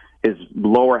 His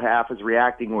lower half is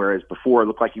reacting, whereas before it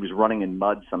looked like he was running in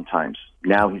mud sometimes.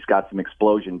 Now he's got some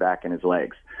explosion back in his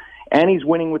legs. And he's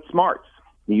winning with smarts.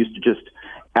 He used to just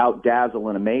out-dazzle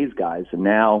and amaze guys, and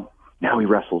now he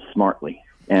wrestles smartly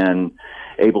and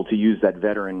able to use that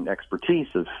veteran expertise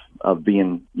of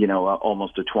being,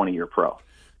 almost a 20-year pro.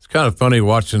 It's kind of funny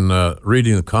watching,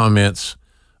 reading the comments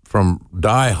from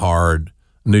diehard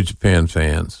New Japan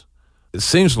fans. It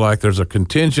seems like there's a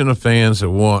contingent of fans that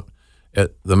want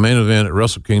at the main event at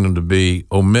Wrestle Kingdom to be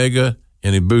Omega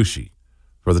and Ibushi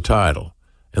for the title.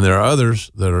 And there are others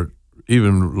that are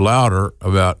even louder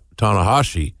about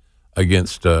Tanahashi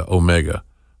against Omega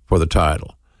for the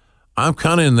title. I'm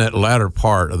kind of in that latter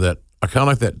part of that. I kind of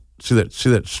like that. See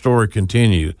that story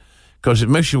continue, because it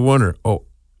makes you wonder. Oh,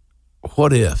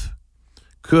 what if?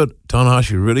 Could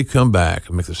Tanahashi really come back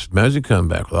and make this magic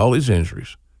comeback with all these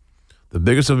injuries, the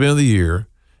biggest event of the year,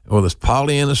 and will this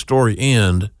Pollyanna story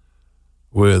end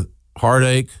with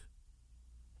heartache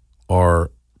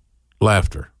or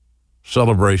laughter,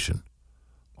 celebration,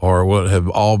 or will it have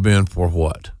all been for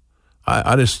what?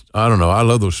 I don't know. I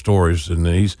love those stories, and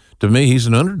to me he's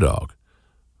an underdog.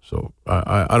 So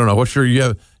I don't know. What's your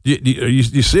you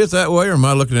see it that way, or am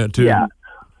I looking at it too? Yeah.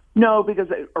 No, because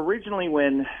originally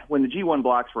when the G1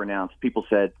 blocks were announced, people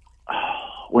said,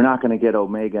 we're not going to get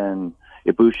Omega and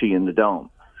Ibushi in the Dome.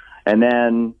 And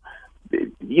then,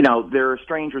 there are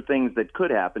stranger things that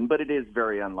could happen, but it is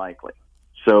very unlikely.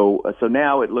 So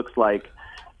now it looks like,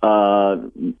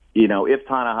 if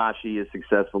Tanahashi is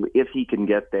successful, if he can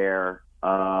get there,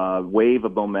 wave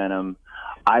of momentum.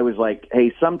 I was like,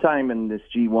 hey, sometime in this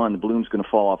G1, the bloom's going to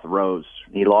fall off the rose.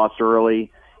 He lost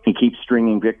early. He keeps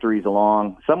stringing victories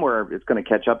along. Somewhere it's going to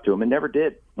catch up to him. It never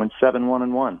did. Went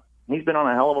 7-1-1. He's been on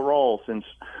a hell of a roll since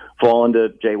falling to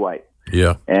Jay White.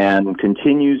 Yeah. And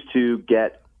continues to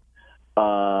get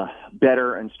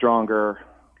better and stronger.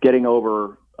 Getting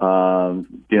over,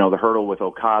 the hurdle with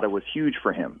Okada was huge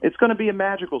for him. It's going to be a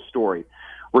magical story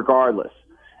regardless.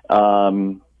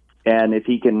 And if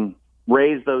he can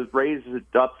raise it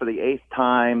up for the 8th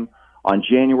time on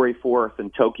January 4th in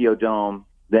Tokyo Dome,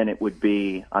 then it would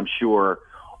be, I'm sure,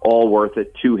 all worth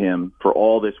it to him for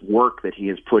all this work that he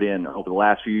has put in over the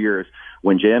last few years.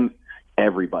 When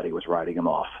everybody was writing him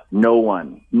off. No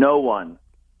one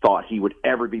thought he would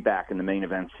ever be back in the main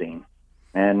event scene.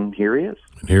 And here he is.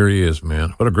 And here he is,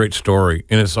 man. What a great story.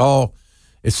 And it's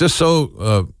just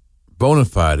so bona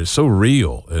fide. It's so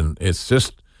real. And it's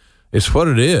what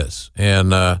it is.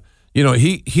 And,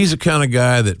 he's the kind of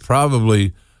guy that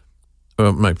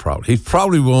he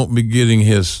probably won't be getting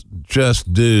his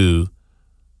just due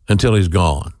until he's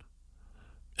gone.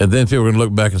 And then people are going to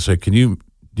look back and say, do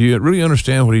you really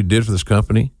understand what he did for this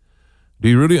company? Do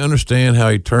you really understand how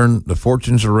he turned the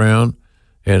fortunes around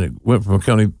and it went from a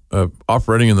company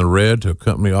operating in the red to a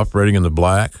company operating in the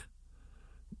black?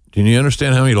 Do you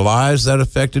understand how many lives that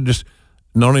affected, just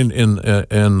not only in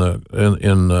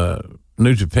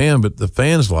New Japan, but the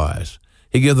fans' lives?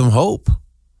 He gave them hope.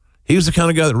 He was the kind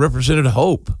of guy that represented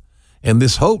hope. And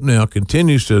this hope now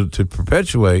continues to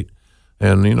perpetuate.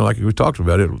 And, like we talked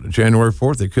about it, January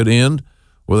 4th, it could end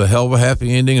with a hell of a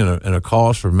happy ending and a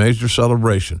cause for major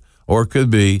celebration. Or it could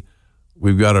be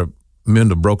we've got to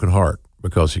mend a broken heart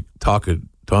because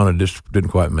Tana just didn't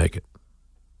quite make it.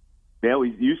 Yeah,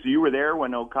 you were there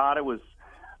when Okada was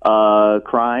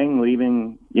crying,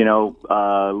 leaving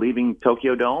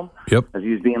Tokyo Dome. Yep. As he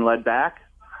was being led back.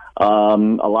 A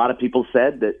lot of people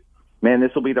said that, man,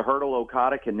 this will be the hurdle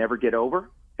Okada can never get over.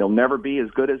 He'll never be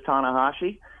as good as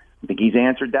Tanahashi. I think he's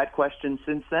answered that question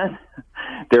since then.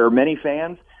 There are many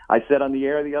fans. I said on the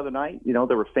air the other night, there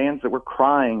were fans that were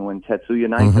crying when Tetsuya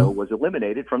Naito was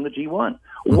eliminated from the G1.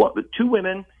 Two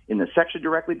women in the section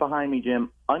directly behind me,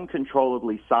 Jim,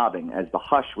 uncontrollably sobbing as the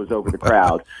hush was over the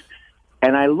crowd.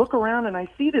 And I look around and I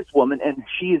see this woman, and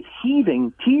she is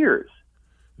heaving tears.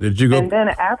 Did you go? And then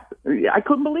after, I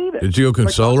couldn't believe it. Did you go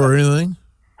console her or anything?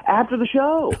 After the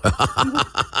show,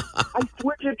 I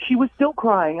swear to you, she was still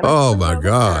crying. And oh my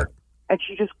God! And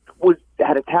she just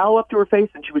had a towel up to her face,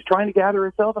 and she was trying to gather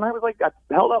herself. And I was like, I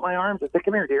held out my arms. I said,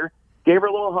 "Come here, dear." Gave her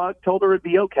a little hug. Told her it'd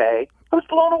be okay. I was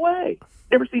blown away.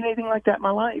 Never seen anything like that in my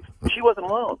life. She wasn't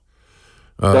alone.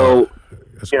 So,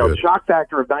 good. shock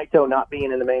factor of Naito not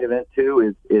being in the main event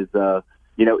too is a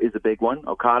big one.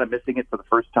 Okada missing it for the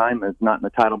first time, is not in the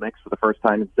title mix for the first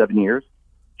time in 7 years.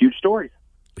 Huge stories.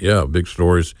 Yeah, big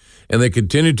stories. And they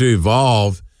continue to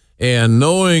evolve. And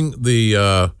knowing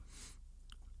the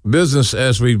business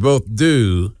as we both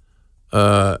do,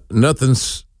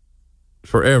 nothing's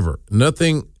forever. And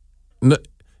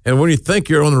when you think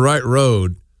you're on the right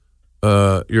road,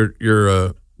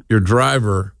 your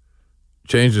driver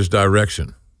changes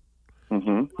direction.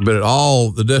 Mm-hmm. But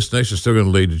the destination is still going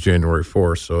to lead to January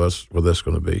 4th, so that's what that's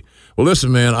going to be. Well,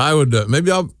 listen, man, I would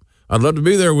I'd love to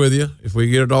be there with you if we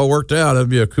get it all worked out. That'd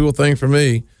be a cool thing for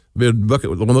me. Be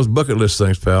one of those bucket list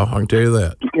things, pal. I can tell you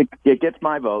that. It gets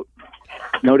my vote,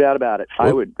 no doubt about it. Well,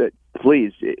 I would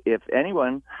please, if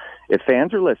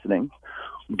fans are listening,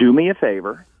 do me a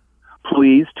favor.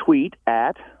 Please tweet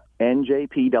at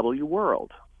NJPW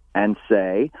World and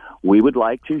say we would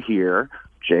like to hear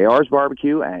JR's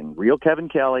Barbecue and Real Kevin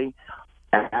Kelly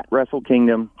at Wrestle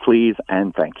Kingdom, please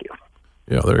and thank you.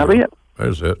 Yeah, there you go.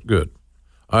 There's it. Good.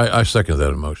 I second that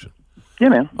emotion. Yeah,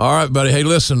 man. All right, buddy. Hey,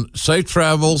 listen. Safe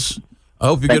travels. I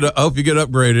hope you get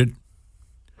upgraded.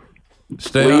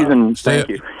 Stay out of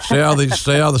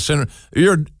the center.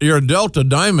 You're a Delta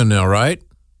Diamond now, right?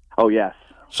 Oh yes.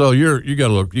 So you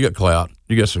got clout.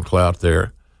 You got some clout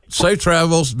there. Safe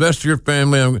travels. Best of your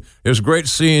family. It was great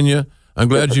seeing you. I'm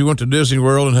glad you went to Disney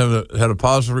World and had a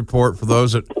positive report for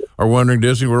those that are wondering.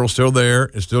 Disney World's still there.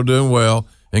 It's still doing well.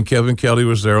 And Kevin Kelly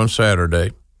was there on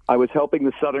Saturday. I was helping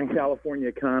the Southern California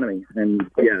economy, and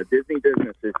Disney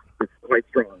business is quite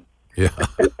strong. Yeah,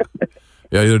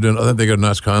 they're doing. I think they got a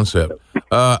nice concept.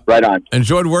 Right on.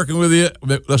 Enjoyed working with you.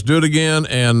 Let's do it again,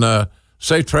 and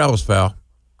safe travels, pal.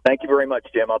 Thank you very much,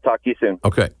 Jim. I'll talk to you soon.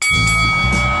 Okay.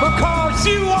 Because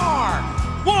you are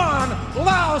one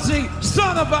lousy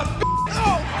son of a.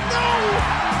 Oh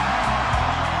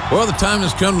no! Well, the time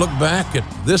has come to look back at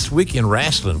this week in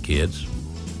wrestling, kids.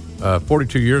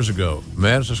 42 years ago,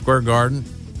 Madison Square Garden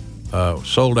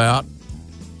sold out.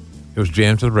 It was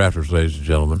jammed to the rafters, ladies and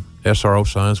gentlemen. SRO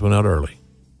signs went out early.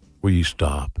 Will you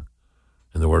stop?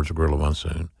 In the words of Gorilla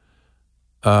Monsoon.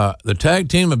 The tag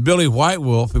team of Billy White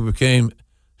Wolf, who became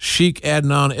Sheik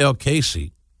Adnan El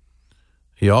Casey.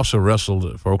 He also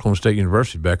wrestled for Oklahoma State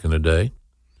University back in the day.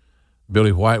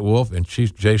 Billy White Wolf and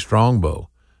Chief Jay Strongbow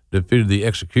defeated the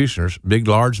Executioners, big,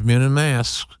 large men in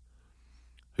masks,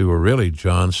 who were really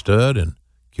John Studd and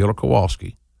Killer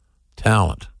Kowalski.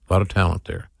 Talent, a lot of talent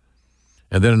there.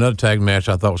 And then another tag match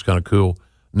I thought was kind of cool.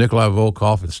 Nikolai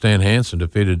Volkov and Stan Hansen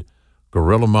defeated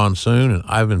Gorilla Monsoon and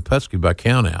Ivan Putski by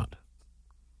countout.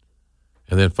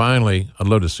 And then finally, I'd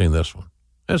love to have seen this one.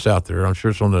 It's out there. I'm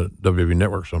sure it's on the WWE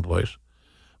Network someplace.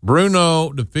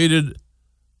 Bruno defeated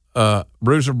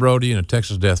Bruiser Brody in a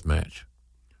Texas death match,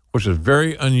 which is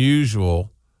very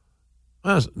unusual.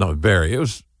 Well, not very. It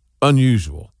was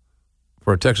unusual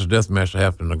for a Texas death match to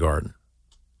happen in the Garden.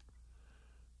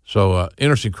 So,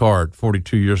 interesting card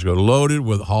 42 years ago, loaded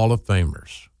with Hall of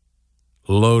Famers.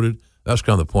 Loaded. That's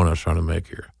kind of the point I was trying to make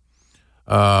here.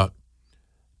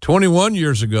 21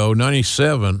 years ago,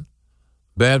 97,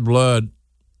 Bad Blood,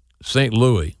 St.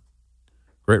 Louis,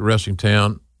 great wrestling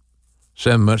town.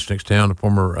 Sam Muchnick's town, the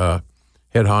former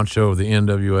head honcho of the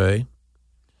NWA.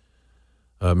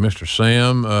 Mr.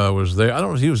 Sam was there. I don't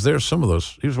know if he was there some of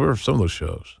those. He was there for some of those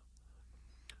shows.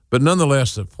 But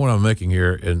nonetheless, the point I'm making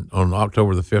here, on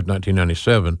October the 5th,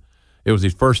 1997, it was the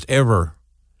first ever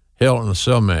Hell in a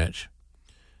Cell match.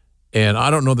 And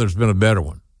I don't know there's been a better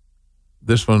one.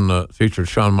 This one featured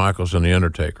Shawn Michaels and The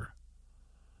Undertaker.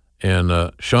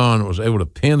 And Shawn was able to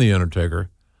pin The Undertaker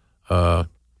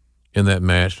in that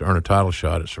match to earn a title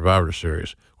shot at Survivor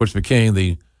Series, which became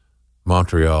the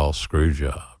Montreal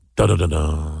Screwjob.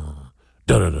 Da-da-da-da.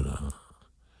 Da-da-da-da.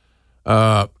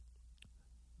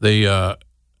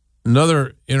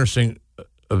 Another interesting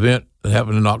event that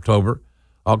happened in October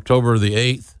the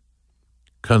 8th,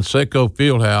 Conseco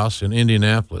Fieldhouse in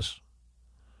Indianapolis.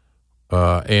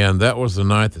 And that was the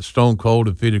night that Stone Cold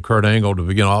defeated Kurt Angle to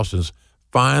begin Austin's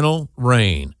final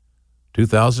reign,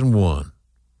 2001,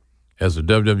 as the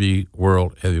WWE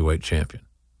World Heavyweight Champion.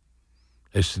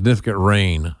 A significant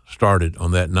reign started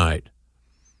on that night.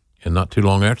 And not too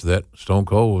long after that, Stone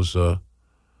Cold was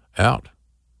out.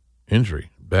 Injury,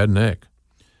 bad neck.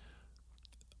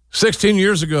 16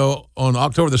 years ago, on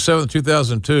October the 7th,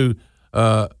 2002,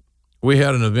 we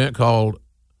had an event called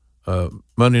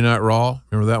Monday Night Raw.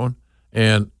 Remember that one?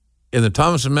 And in the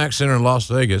Thomas & Mack Center in Las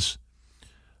Vegas,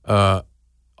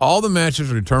 all the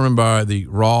matches were determined by the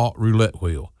Raw roulette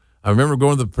wheel. I remember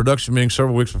going to the production meeting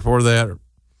several weeks before that. It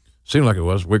seemed like it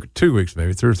was 2 weeks,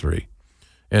 maybe 3 or 3.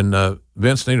 And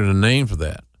Vince needed a name for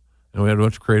that. And we had a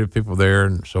bunch of creative people there,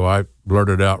 and so I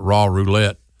blurted out Raw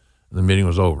Roulette, and the meeting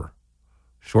was over.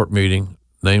 Short meeting,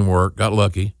 name worked, got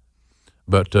lucky.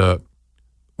 But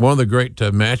one of the great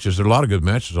matches, there are a lot of good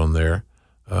matches on there,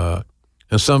 and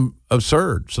some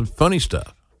absurd, some funny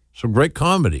stuff, some great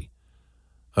comedy.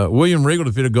 William Regal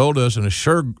defeated Goldust in a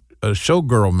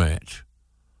showgirl match.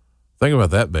 Think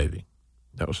about that, baby.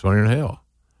 That was funnier than hell.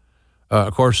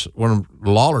 Of course, one of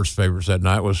Lawler's favorites that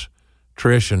night was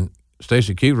Trish and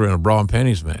Stacy Keibler in a bra and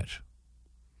panties match.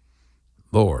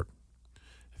 Lord.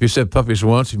 If he said puppies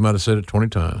once, he might have said it 20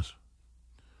 times.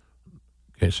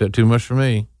 Can't say it too much for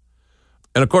me.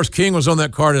 And, of course, King was on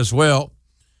that card as well.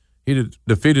 He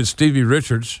defeated Stevie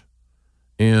Richards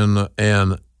in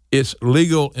an It's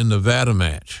Legal in Nevada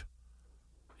match.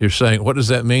 You're saying, what does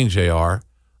that mean, JR?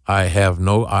 I have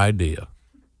no idea.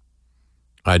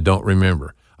 I don't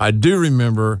remember. I do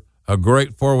remember a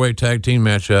great four-way tag team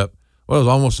matchup. Well, it was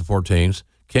almost the 4 teams.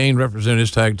 Kane represented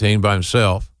his tag team by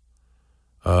himself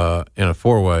in a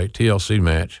four-way TLC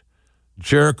match.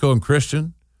 Jericho and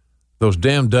Christian, those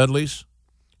damn Dudleys,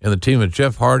 and the team of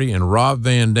Jeff Hardy and Rob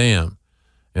Van Dam.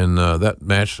 And that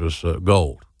match was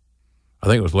gold. I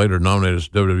think it was later nominated as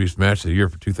WWE's Match of the Year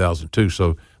for 2002,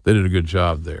 so they did a good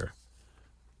job there.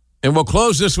 And we'll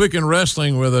close this week in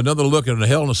wrestling with another look at a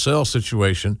Hell in a Cell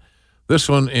situation. This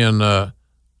one in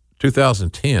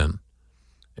 2010,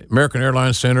 American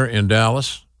Airlines Center in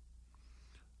Dallas.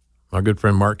 My good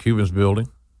friend Mark Cuban's building,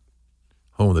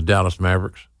 home of the Dallas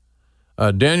Mavericks.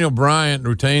 Daniel Bryan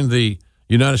retained the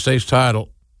United States title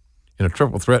in a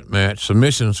triple threat match,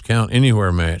 submissions count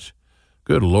anywhere match.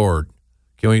 Good Lord.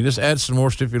 Can we just add some more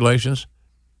stipulations?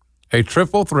 A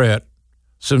triple threat,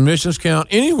 submissions count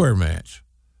anywhere match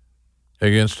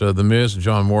against The Miz and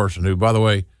John Morrison, who, by the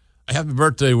way, happy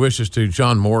birthday wishes to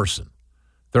John Morrison,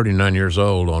 39 years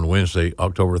old on Wednesday,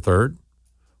 October 3rd,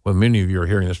 when many of you are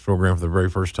hearing this program for the very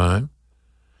first time.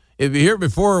 If you hear it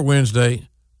before Wednesday,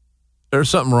 there's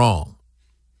something wrong.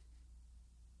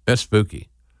 That's spooky.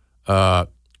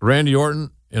 Randy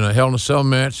Orton in a Hell in a Cell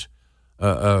match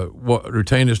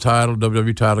retained his title,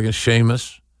 WWE title, against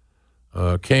Sheamus.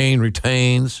 Kane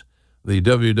retains the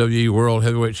WWE World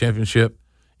Heavyweight Championship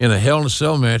in a Hell in a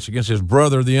Cell match against his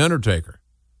brother, The Undertaker.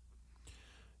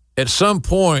 At some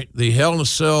point, the Hell in a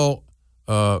Cell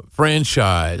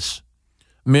franchise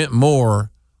meant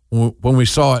more when we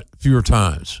saw it fewer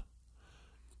times.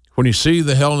 When you see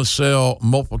the Hell in a Cell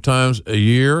multiple times a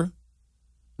year,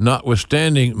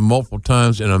 notwithstanding multiple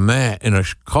times in a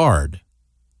card,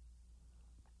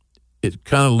 it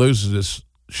kind of loses its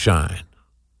shine.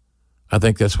 I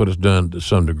think that's what it's done to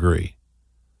some degree.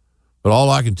 But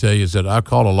all I can tell you is that I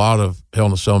called a lot of Hell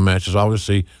in a Cell matches.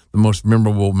 Obviously, the most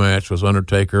memorable match was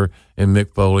Undertaker and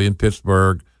Mick Foley in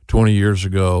Pittsburgh 20 years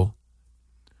ago.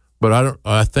 But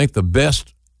I think the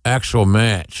best actual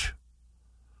match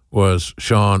was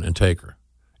Shawn and Taker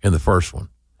in the first one.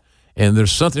 And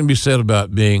there's something to be said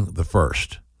about being the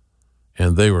first.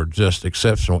 And they were just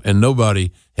exceptional. And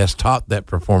nobody has topped that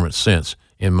performance since,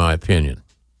 in my opinion.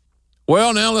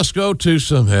 Well, now let's go to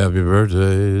some happy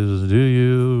birthdays to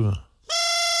you.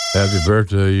 Happy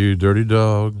birthday, you dirty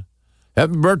dog.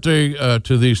 Happy birthday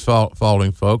to these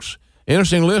following folks.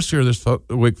 Interesting list here this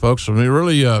week, folks. Some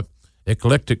really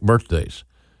eclectic birthdays.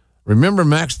 Remember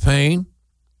Max Payne,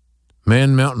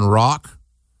 Man Mountain Rock?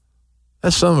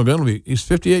 That's something going to be. He's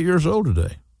 58 years old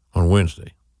today on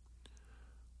Wednesday.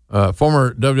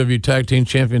 Former WWE Tag Team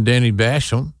Champion Danny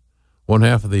Basham, one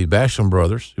half of the Basham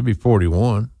brothers. He'll be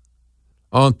 41.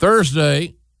 On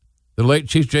Thursday, the late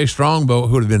Chief Jay Strongbow,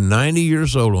 who would have been 90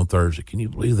 years old on Thursday. Can you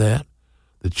believe that?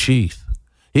 The Chief.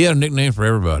 He had a nickname for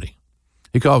everybody.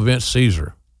 He called Vince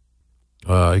Caesar.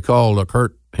 He called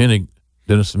Kurt Hennig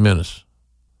Dennis the Menace.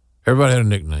 Everybody had a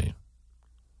nickname.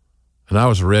 And I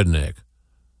was a redneck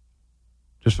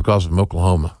just because I'm from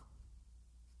Oklahoma.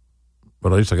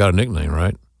 But at least I got a nickname,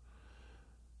 right?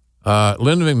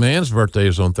 Linda McMahon's birthday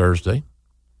is on Thursday.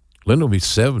 Linda will be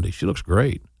 70. She looks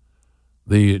great.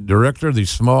 The director of the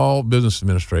Small Business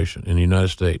Administration in the United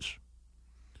States.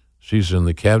 She's in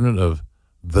the cabinet of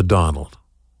the Donald.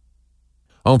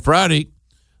 On Friday,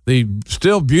 the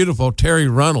still beautiful Terry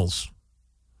Runnels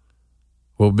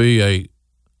will be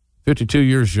 52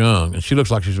 years young, and she looks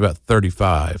like she's about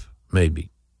 35, maybe.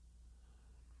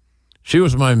 She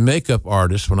was my makeup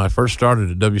artist when I first started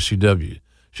at WCW.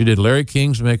 She did Larry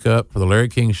King's makeup for the Larry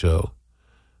King Show.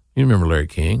 You remember Larry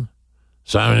King?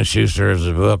 Simon & Schuster is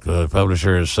a book. The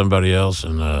publisher is somebody else,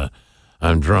 and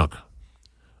I'm drunk.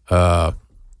 So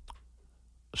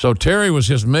Terry was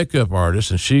his makeup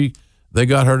artist, and they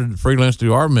got her to freelance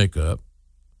do our makeup.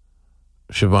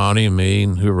 Shivani and me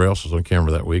and whoever else was on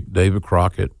camera that week, David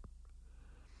Crockett.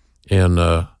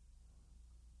 And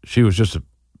she was just a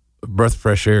breath of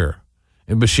fresh air.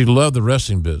 But she loved the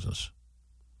wrestling business.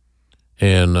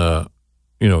 And,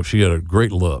 she had a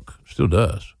great look, still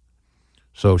does.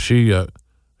 So she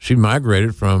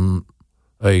migrated from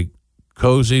a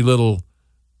cozy little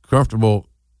comfortable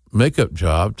makeup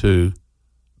job to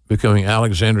becoming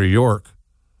Alexandra York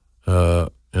and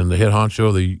the head honcho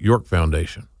of the York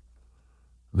Foundation.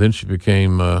 Then she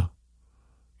became,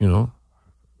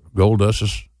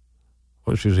 Goldust's.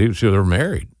 Well, they were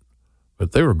married,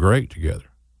 but they were great together.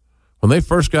 When they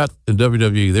first got in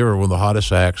WWE, they were one of the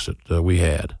hottest acts that we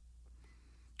had,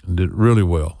 and did really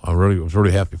well. I was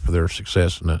really happy for their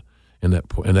success in that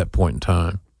point in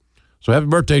time. So happy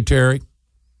birthday, Terry!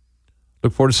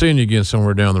 Look forward to seeing you again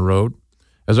somewhere down the road.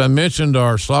 As I mentioned,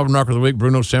 our Slobber Knocker of the Week,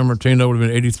 Bruno Sammartino, would have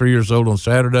been 83 years old on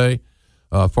Saturday.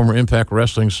 Former Impact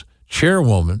Wrestling's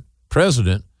chairwoman,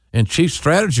 president, and chief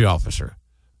strategy officer,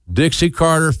 Dixie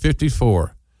Carter,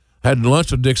 54. Had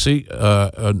lunch with Dixie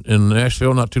in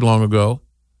Nashville not too long ago.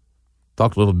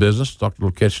 Talked a little business, talked a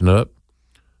little catching up.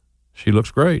 She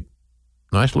looks great.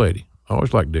 Nice lady. I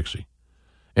always liked Dixie.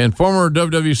 And former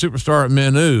WWE superstar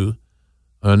Manu,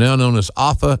 now known as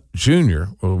Alpha Jr.,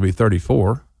 will be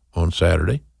 34 on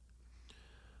Saturday.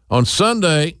 On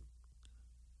Sunday,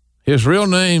 his real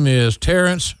name is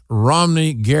Terrence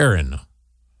Romney Guerin.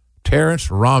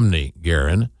 Terrence Romney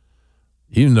Guerin.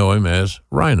 You know him as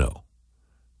Rhino.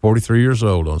 43 years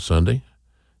old on Sunday.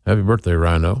 Happy birthday,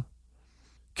 Rhino.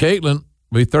 Caitlin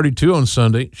will be 32 on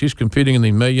Sunday. She's competing in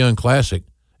the Mae Young Classic,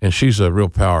 and she's a real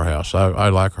powerhouse. I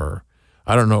like her.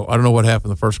 I don't know what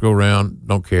happened the first go-round.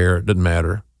 Don't care. It doesn't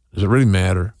matter. Does it really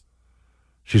matter?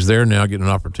 She's there now getting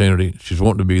an opportunity. She's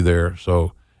wanting to be there,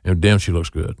 and damn, she looks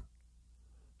good.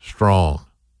 Strong,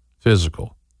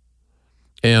 physical.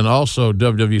 And also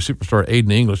WWE superstar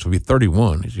Aiden English will be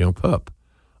 31. He's a young pup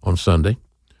on Sunday.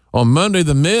 On Monday,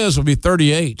 The Miz will be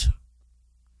 38.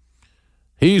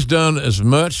 He's done as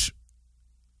much.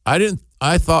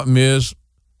 I thought Miz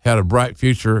had a bright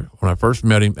future when I first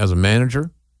met him as a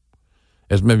manager,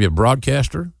 as maybe a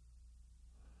broadcaster,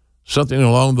 something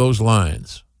along those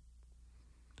lines.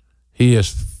 He has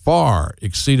far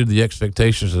exceeded the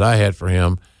expectations that I had for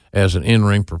him as an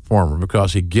in-ring performer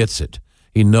because he gets it.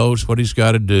 He knows what he's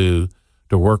got to do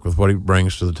to work with what he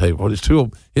brings to the table.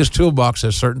 His toolbox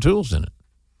has certain tools in it.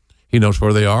 He knows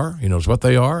where they are, he knows what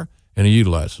they are, and he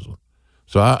utilizes them.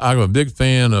 So I'm a big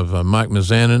fan of Mike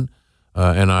Mizanin,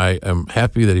 and I am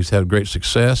happy that he's had great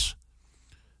success.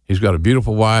 He's got a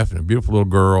beautiful wife and a beautiful little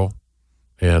girl,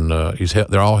 and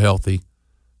they're all healthy, and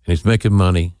he's making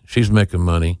money. She's making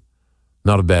money.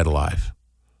 Not a bad life.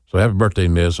 So happy birthday,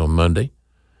 Miz, on Monday.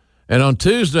 And on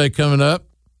Tuesday coming up,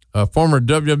 former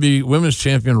WWE Women's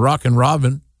Champion Rockin'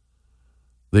 Robin,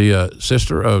 the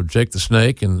sister of Jake the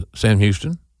Snake and Sam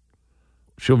Houston.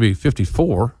 She'll be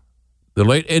 54. The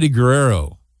late Eddie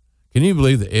Guerrero. Can you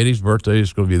believe that Eddie's birthday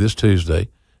is going to be this Tuesday?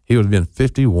 He would have been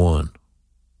 51.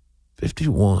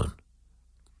 51.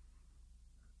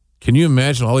 Can you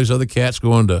imagine all these other cats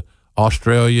going to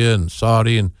Australia and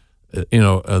Saudi and,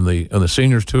 on the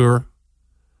seniors tour?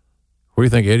 Where do you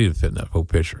think Eddie would fit in that whole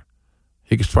picture?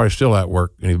 He could probably still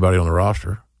outwork anybody on the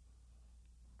roster,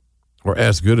 or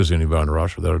as good as anybody on the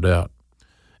roster, without a doubt.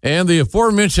 And the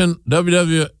aforementioned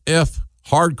WWF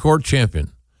Hardcore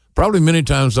Champion, probably many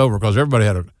times over because everybody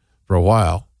had it for a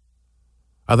while.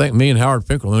 I think me and Howard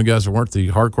Finkel, the guys that weren't the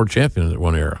Hardcore Champion at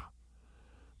one era.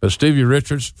 But Stevie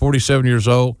Richards, 47 years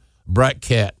old, bright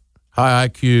cat, high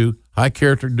IQ, high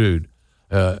character dude.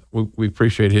 We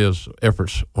appreciate his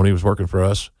efforts when he was working for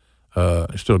us.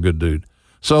 He's still a good dude.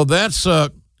 So that's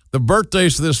the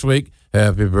birthdays this week.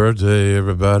 Happy birthday,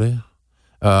 everybody.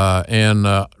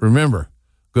 And remember,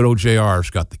 good old JR's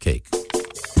got the cake.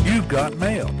 You've got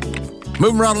mail.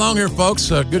 Moving right along here, folks.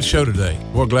 Good show today.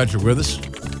 We're glad you're with us.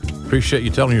 Appreciate you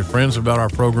telling your friends about our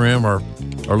program. Our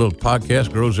little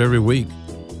podcast grows every week.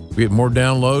 We get more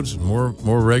downloads,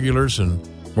 more regulars, and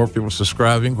more people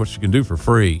subscribing, which you can do for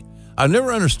free. I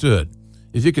never understood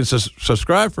if you can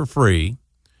subscribe for free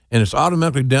and it's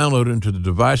automatically downloaded into the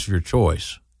device of your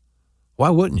choice. Why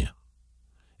wouldn't you?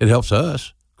 It helps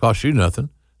us. Costs you nothing.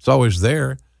 It's always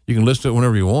there. You can listen to it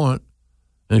whenever you want.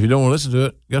 And if you don't want to listen to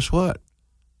it, guess what?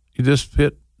 You just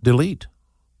hit delete.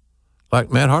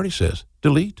 Like Matt Hardy says,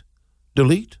 delete,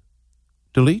 delete,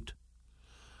 delete.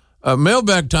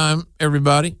 Mailbag time,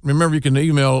 everybody. Remember, you can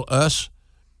email us.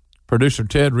 Producer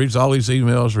Ted reads all these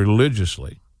emails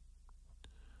religiously.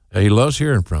 He loves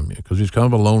hearing from you because he's kind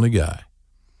of a lonely guy.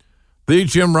 The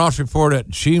Jim Ross Report at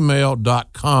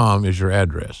gmail.com is your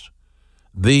address.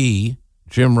 The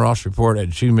Jim Ross Report at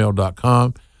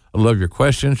gmail.com. I love your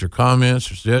questions, your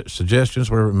comments, your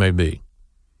suggestions, whatever it may be.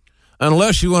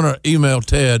 Unless you want to email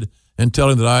Ted and tell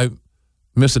him that I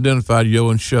misidentified Yo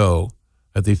and Show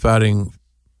at the Fighting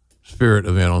Spirit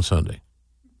event on Sunday.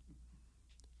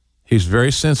 He's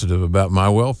very sensitive about my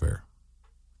welfare.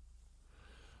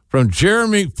 From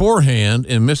Jeremy Forehand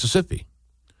in Mississippi.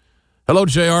 Hello,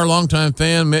 JR, longtime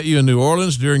fan. Met you in New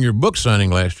Orleans during your book signing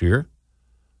last year.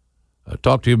 I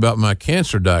talked to you about my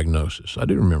cancer diagnosis. I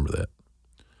do remember that.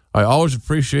 I always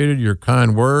appreciated your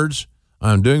kind words.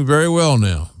 I'm doing very well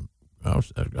now.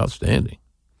 Outstanding.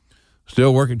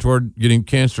 Still working toward getting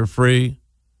cancer-free,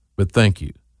 but thank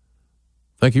you.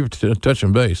 Thank you for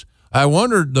touching base. I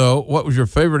wondered, though, what was your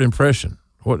favorite impression?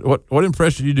 What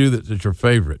impression did you do that's your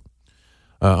favorite?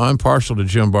 I'm partial to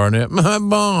Jim Barnett. My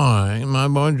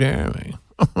boy Jeremy.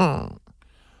 Or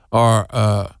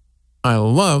I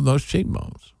love those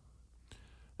cheekbones.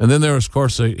 And then there was, of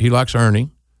course, he likes Ernie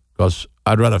because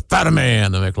I'd rather fight a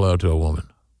man than make love to a woman.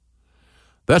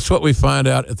 That's what we find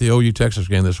out at the OU Texas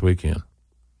game this weekend.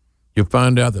 You'll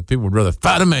find out that people would rather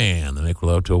fight a man than make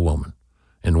love to a woman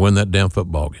and win that damn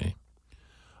football game.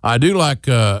 I do like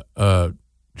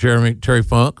Terry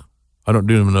Funk. I don't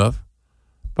do him enough.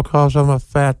 Because I'm a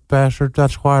fat bastard.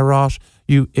 That's why, Ross,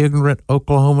 you ignorant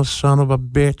Oklahoma son of a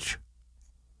bitch.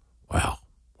 Wow,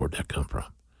 where'd that come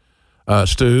from?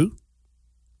 Stu,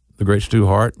 the great Stu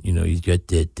Hart. You know, he's got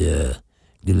that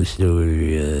little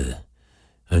story.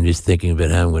 I'm just thinking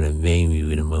about how I'm going to maim you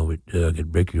in a moment. I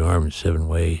could break your arm in 7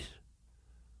 ways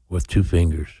with 2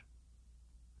 fingers.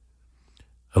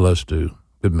 I love Stu.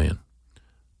 Good man.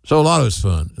 So a lot of it's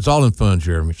fun. It's all in fun,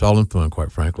 Jeremy. It's all in fun,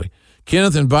 quite frankly.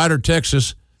 Kenneth in Vidor,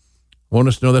 Texas. Want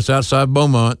us to know that's outside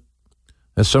Beaumont.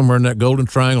 That's somewhere in that Golden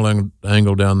Triangle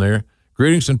angle down there.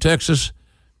 Greetings from Texas.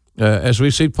 As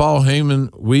we see Paul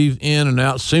Heyman weave in and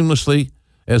out seamlessly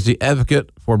as the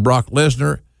advocate for Brock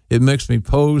Lesnar, it makes me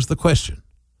pose the question.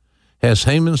 Has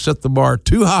Heyman set the bar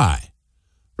too high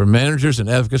for managers and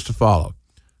advocates to follow?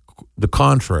 The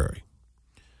contrary.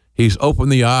 He's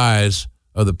opened the eyes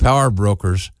of the power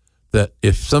brokers that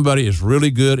if somebody is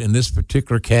really good in this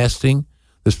particular casting,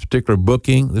 this particular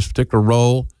booking, this particular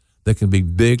role, they can be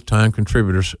big-time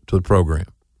contributors to the program.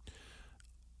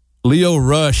 Leo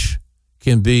Rush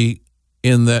can be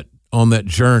on that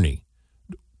journey.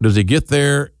 Does he get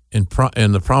there in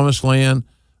the promised land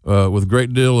with a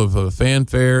great deal of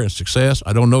fanfare and success?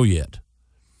 I don't know yet.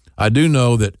 I do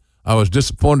know that I was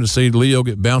disappointed to see Leo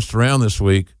get bounced around this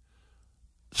week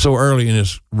so early in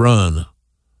his run.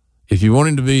 If you want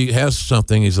him to have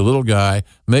something, he's a little guy,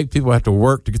 make people have to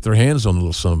work to get their hands on the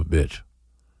little son of a bitch.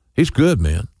 He's good,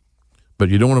 man. But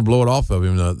you don't want to blow it off of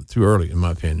him too early, in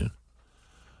my opinion.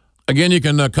 Again, you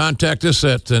can contact us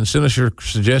and send us your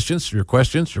suggestions, your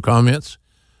questions, your comments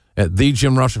at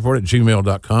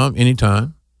thejimrossreport@gmail.com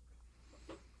anytime.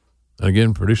 And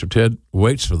again, producer Ted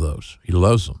waits for those. He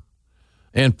loves them.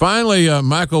 And finally,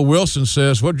 Michael Wilson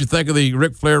says, what did you think of the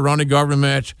Ric Flair-Ronnie Garvin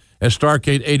match at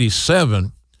Starrcade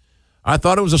 87? I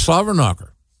thought it was a slobber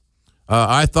knocker.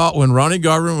 I thought when Ronnie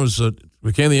Garvin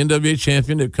became the NWA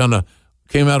champion, it kind of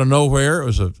came out of nowhere. It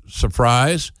was a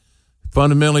surprise.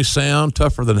 Fundamentally sound,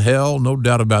 tougher than hell, no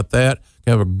doubt about that.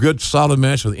 Can have a good, solid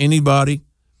match with anybody.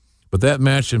 But that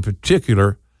match in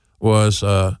particular was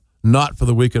not for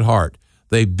the weak at heart.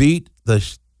 They beat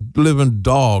the living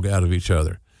dog out of each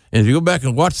other. And if you go back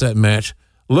and watch that match,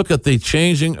 look at the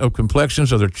changing of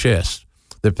complexions of their chest,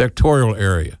 the pectoral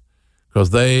area,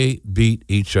 because they beat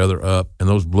each other up, and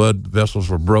those blood vessels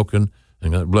were broken,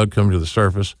 and that blood coming to the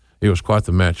surface. It was quite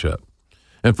the matchup.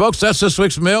 And, folks, that's this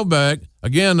week's mailbag.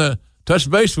 Again, touch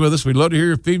base with us. We'd love to hear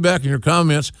your feedback and your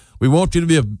comments. We want you to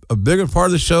be a bigger part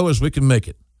of the show as we can make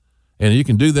it. And you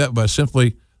can do that by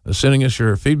simply sending us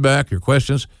your feedback, your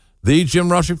questions,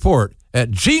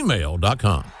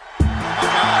 thejimrossreport@gmail.com.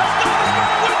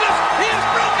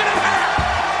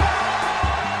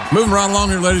 Moving right along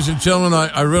here, ladies and gentlemen,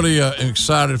 I really am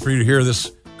excited for you to hear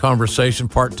this conversation,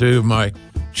 part 2 of my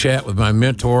chat with my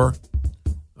mentor,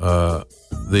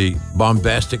 the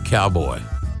bombastic cowboy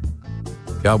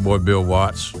Bill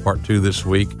Watts, part 2 this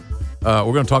week. We're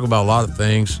going to talk about a lot of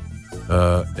things,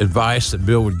 advice that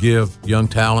Bill would give young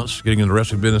talents getting into the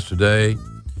wrestling business today.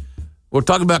 We'll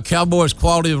talk about Cowboy's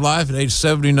quality of life at age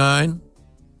 79.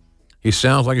 He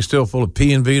sounds like he's still full of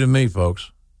P&V to me,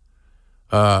 folks.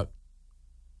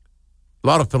 A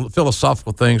lot of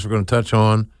philosophical things we're going to touch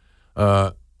on.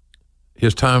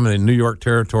 His time in the New York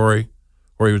territory,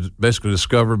 where he was basically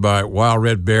discovered by Wild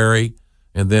Red Barry,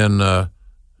 and then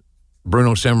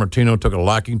Bruno Sammartino took a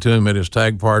liking to him, made his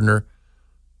tag partner.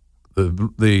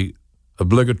 The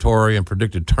obligatory and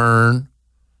predicted turn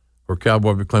where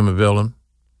Cowboy became a villain.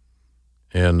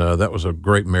 And that was a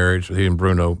great marriage, he and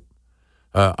Bruno.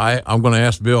 I'm going to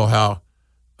ask Bill how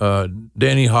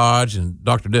Danny Hodge and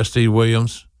Dr. Destiny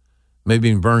Williams, maybe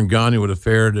even Vern Gagne, would have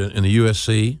fared in the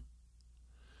USC.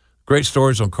 Great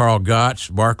stories on Carl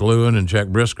Gotch, Mark Lewin, and Jack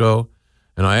Briscoe.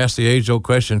 And I asked the age-old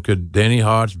question, could Danny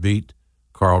Hodge beat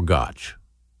Carl Gotch?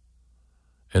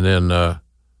 And then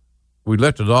we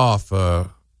left it off with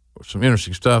some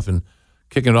interesting stuff, and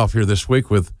kicking it off here this week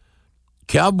with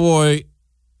Cowboy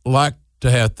liked to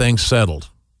have things settled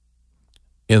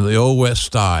in the Old West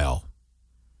style.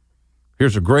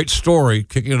 Here's a great story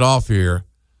kicking it off here.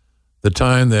 The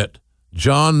time that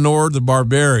John Nord the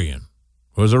Barbarian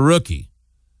was a rookie,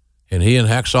 and he and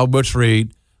Hacksaw Butch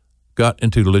Reed got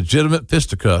into legitimate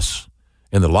fisticuffs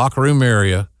in the locker room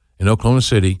area in Oklahoma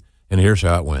City, and here's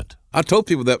how it went. I told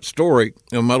people that story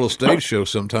on my little stage show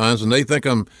sometimes, and they think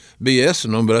I'm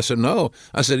BSing them, but I said, no.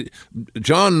 I said,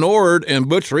 John Nord and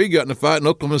Butch Reed got in a fight in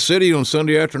Oklahoma City on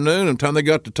Sunday afternoon, and the time they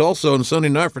got to Tulsa on Sunday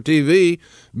night for TV,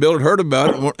 Bill had heard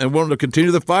about it and wanted to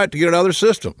continue the fight to get it out of their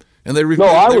system. And they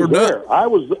refused. No, I was there. Done.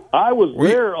 I was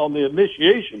there on the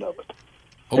initiation of it.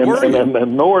 Oh, and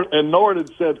Nord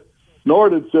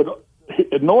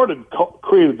had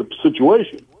created the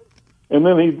situation. And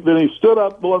then he stood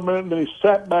up 1 minute, and then he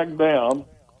sat back down,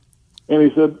 and he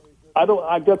said,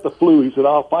 I got the flu. He said,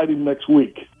 I'll fight him next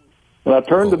week. And I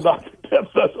turned to Dr. Depps.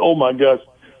 Oh, my gosh.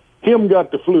 Him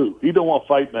got the flu. He don't want to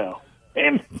fight now.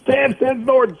 And then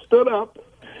Nord stood up,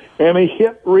 and he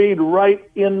hit Reed right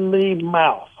in the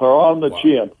mouth or on the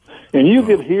chin. And you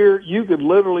could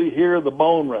literally hear the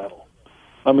bone rattle.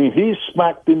 I mean, he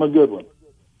smacked him a good one.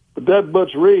 But that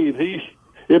Butch Reed,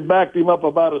 it backed him up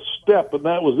about a step, and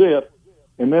that was it.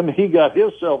 And then he got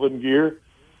himself in gear,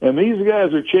 and these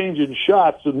guys are changing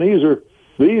shots, and these are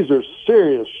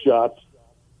serious shots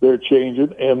they're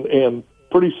changing, and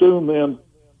pretty soon then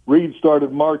Reed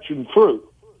started marching through.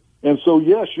 And so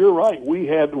yes, you're right. We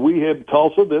had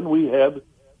Tulsa, then we had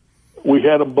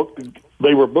them booked.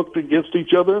 They were booked against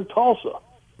each other in Tulsa.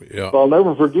 Yeah. So I'll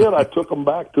never forget. I took them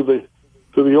back to the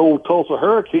old Tulsa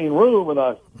Hurricane room, and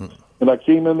I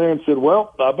came in there and said,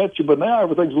 well, I bet you, but now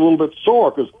everything's a little bit sore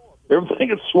because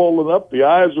everything is swollen up. The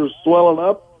eyes are swelling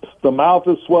up. The mouth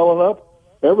is swelling up.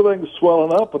 Everything's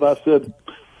swelling up. And I said,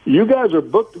 you guys are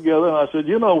booked together. And I said,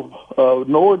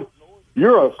 Nord,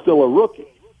 you're still a rookie.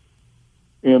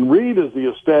 And Reed is the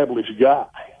established guy.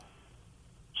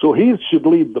 So he should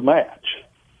lead the match.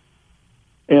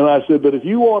 And I said, but if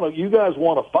you guys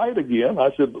want to fight again,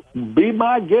 I said, be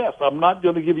my guest. I'm not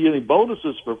going to give you any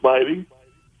bonuses for fighting,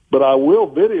 but I will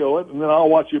video it, and then I'll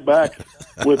watch it back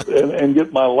and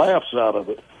get my laughs out of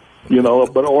it,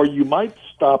 or you might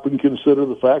stop and consider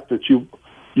the fact that you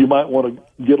might want to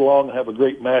get along and have a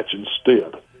great match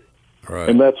instead. Right.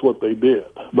 And that's what they did.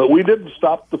 But we didn't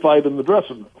stop the fight in the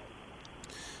dressing room.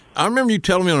 I remember you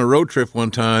telling me on a road trip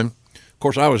one time, of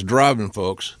course I was driving,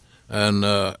 folks,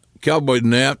 and Cowboy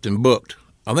napped and booked.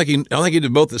 I think he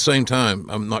did both at the same time.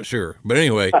 I'm not sure. But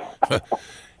anyway,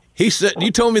 he said,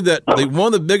 you told me that one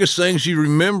of the biggest things you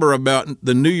remember about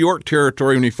the New York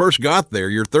territory when you first got there,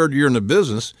 your third year in the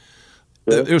business,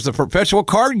 it was a perpetual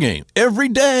card game. Every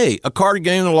day, a card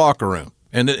game in the locker room.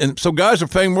 And so guys are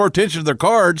paying more attention to their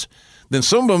cards than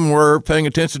some of them were paying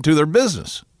attention to their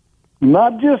business.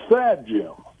 Not just that,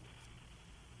 Jim.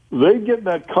 They get in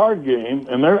that card game,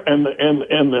 and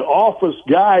the office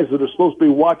guys that are supposed to be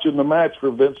watching the match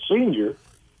for Vince Sr.,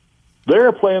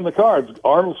 they're playing the cards.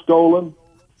 Arnold Skolin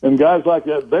and guys like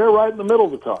that, they're right in the middle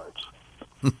of the cards.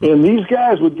 And these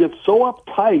guys would get so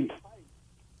uptight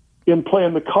in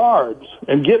playing the cards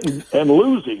and getting and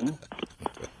losing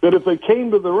that if they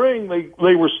came to the ring,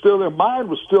 they were still, their mind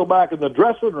was still back in the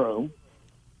dressing room,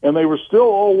 and they were still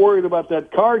all worried about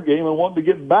that card game and wanting to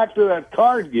get back to that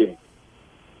card game.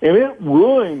 And it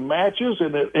ruined matches,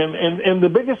 and the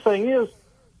biggest thing is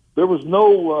there was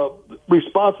no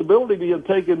responsibility being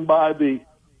taken by the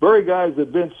very guys that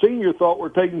Vince Sr. thought were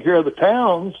taking care of the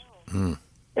towns,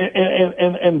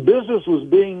 and business was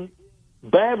being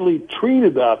badly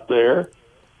treated out there.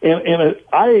 And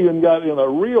I even got in a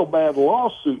real bad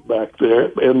lawsuit back there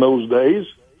in those days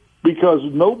because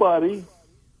nobody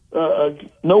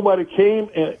came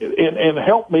and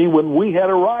helped me when we had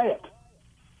a riot.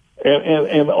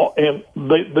 And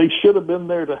they should have been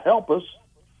there to help us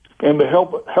and to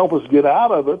help us get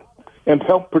out of it and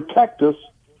help protect us,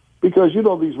 because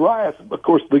these riots, of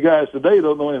course, the guys today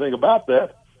don't know anything about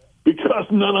that because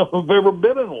none of them have ever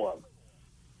been in one.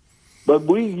 But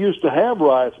we used to have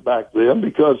riots back then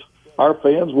because our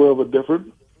fans were of a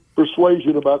different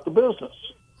persuasion about the business.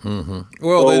 Mm-hmm.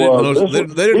 Well,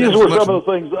 these were some of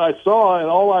the things I saw, and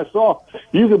all I saw,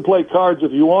 you can play cards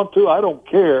if you want to, I don't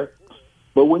care.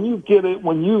 But when you get it,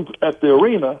 at the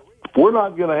arena, we're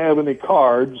not going to have any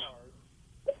cards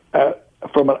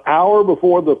from an hour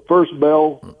before the first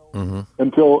bell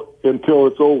until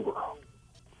it's over.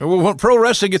 Well, when pro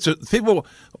wrestling gets people,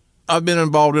 I've been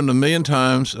involved in it 1 million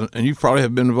times, and you probably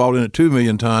have been involved in it 2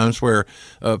 million times, where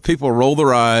people roll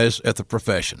their eyes at the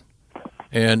profession.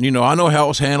 And, I know how it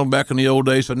was handled back in the old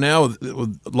days, but now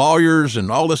with lawyers and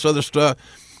all this other stuff,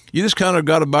 you just kind of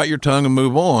got to bite your tongue and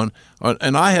move on.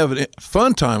 And I have a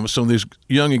fun time with some of these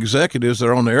young executives that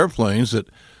are on the airplanes that,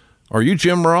 are you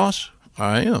Jim Ross?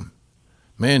 I am.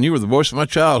 Man, you were the voice of my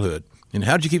childhood. And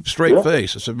how'd you keep a straight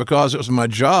face? I said, because it was my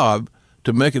job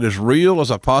to make it as real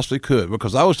as I possibly could.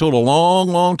 Because I was told a long,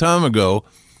 long time ago,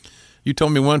 you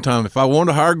told me one time, if I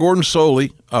wanted to hire Gordon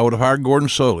Solie, I would have hired Gordon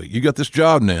Solie. You got this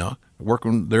job now,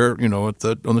 working there, on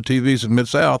the TVs in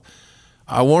Mid-South.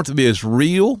 I want it to be as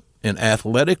real and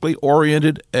athletically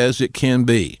oriented as it can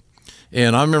be.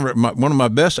 And I remember one of my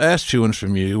best ass chewings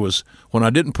from you was when I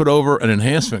didn't put over an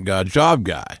enhancement guy, job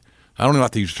guy. I don't know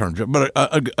what to use the term, but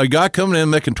a guy coming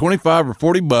in making $25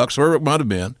 or $40, wherever it might have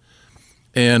been,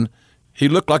 and he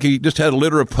looked like he just had a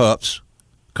litter of pups,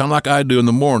 kind of like I do in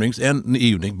the mornings and in the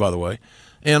evening, by the way.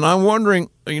 And I'm wondering,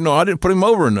 I didn't put him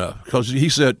over enough because you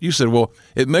said, well,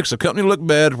 it makes the company look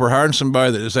bad if we're hiring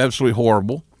somebody that is absolutely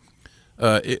horrible.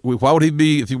 Why would he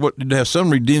be, if he didn't have some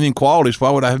redeeming qualities,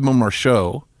 why would I have him on our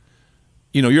show?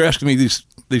 You're asking me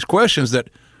these questions that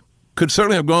could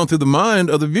certainly have gone through the mind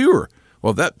of the viewer.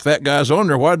 Well, if that fat guy's on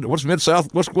there, what's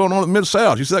Mid-South? What's going on at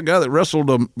Mid-South? You see that guy that wrestled,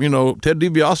 Ted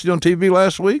DiBiase on TV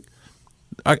last week?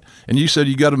 And you said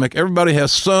you got to make everybody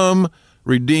have some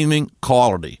redeeming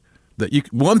quality.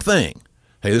 One thing.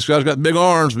 Hey, this guy's got big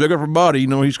arms, big upper body.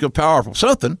 He's got powerful.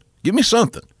 Something. Give me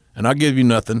something. And I give you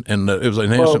nothing. And it was an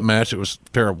enhancement match. It was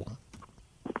terrible.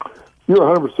 You're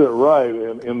 100% right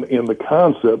in the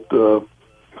concept.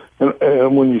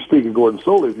 And when you speak of Gordon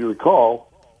Solie, if you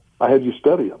recall, I had you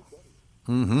study him.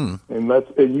 Mm-hmm.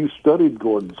 And you studied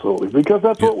Gordon Solie because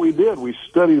that's what we did. We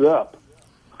studied up.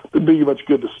 It didn't do you much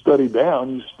good to study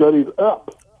down. You studied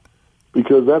up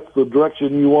because that's the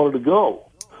direction you wanted to go.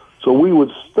 So we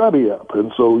would study up,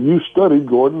 and so you studied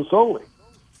Gordon Solie,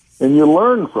 and you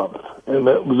learned from it, and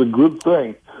that was a good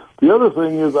thing. The other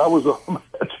thing is, I was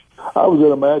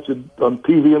in a match on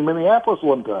TV in Minneapolis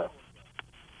one time,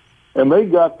 and they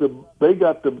got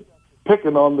to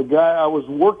picking on the guy I was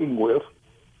working with,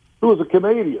 who was a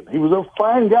Canadian. He was a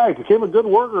fine guy, became a good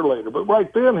worker later, but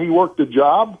right then he worked a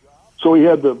job, so he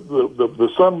had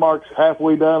the sun marks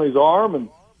halfway down his arm, and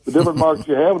the different marks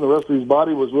you have, and the rest of his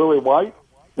body was really white,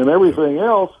 and everything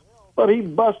else. But he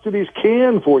busted his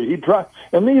can for you. He tried,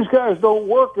 and these guys don't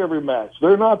work every match.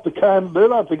 They're not the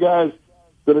guys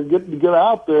that are getting to get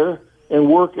out there and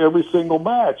work every single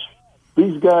match.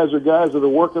 These guys are guys that are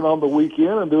working on the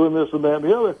weekend and doing this and that and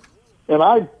the other. And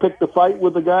I picked a fight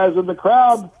with the guys in the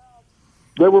crowd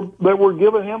that were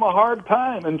giving him a hard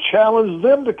time and challenged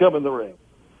them to come in the ring.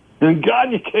 And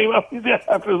Gagne came up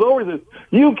after it was over and said,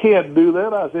 "You can't do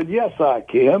that." I said, "Yes, I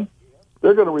can.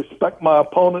 They're going to respect my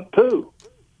opponent too,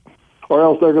 or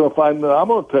else they're going to find that I'm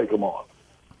going to take them on."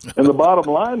 And the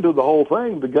bottom line to the whole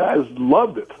thing, the guys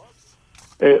loved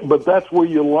it. But that's where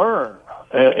you learn,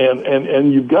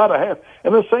 and you've got to have.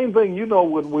 And the same thing,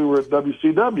 when we were at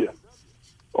WCW,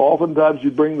 oftentimes you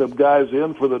bring the guys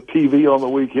in for the TV on the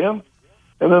weekend,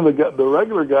 and then the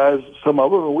regular guys, some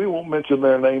of them, and we won't mention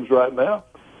their names right now,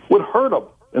 would hurt them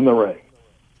in the ring.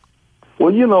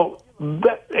 Well,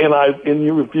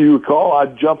 if you recall, I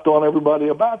jumped on everybody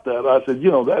about that. I said,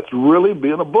 that's really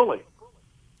being a bully.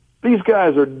 These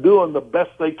guys are doing the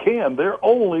best they can. They're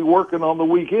only working on the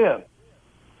weekend,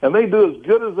 and they do as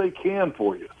good as they can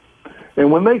for you.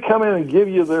 And when they come in and give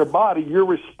you their body, you're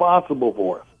responsible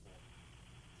for it.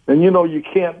 And, you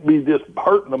can't be just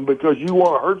hurting them because you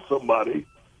want to hurt somebody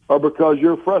or because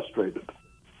you're frustrated.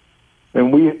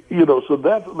 And so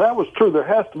that was true. There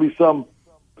has to be some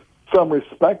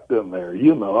respect in there,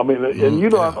 and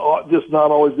just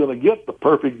not always going to get the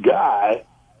perfect guy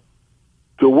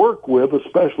to work with,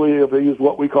 especially if he's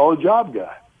what we call a job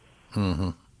guy.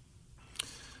 Mm-hmm.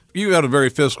 You got a very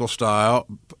physical style,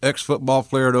 ex-football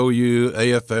player at OU,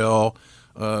 AFL.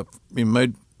 You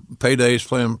made paydays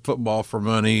playing football for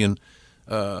money and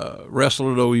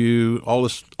wrestled at OU, all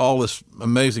this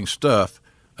amazing stuff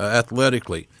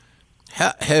athletically.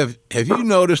 Have you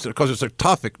noticed, because it's a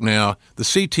topic now, the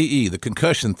CTE, the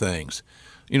concussion things?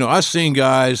 I've seen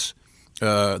guys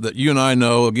that you and I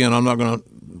know, again, I'm not going to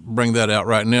bring that out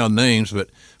right now, names, but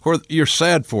where you're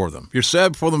sad for them. You're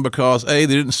sad for them because, A,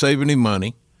 they didn't save any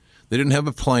money. They didn't have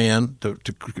a plan to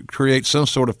create some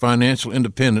sort of financial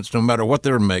independence no matter what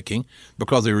they were making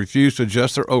because they refused to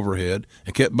adjust their overhead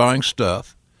and kept buying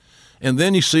stuff. And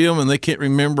then you see them and they can't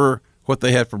remember what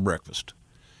they had for breakfast.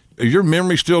 Is your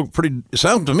memory still pretty – it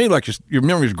sounds to me like your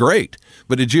memory's great,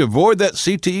 but did you avoid that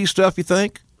CTE stuff, you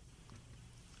think?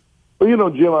 Well,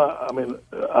 Jim,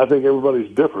 I think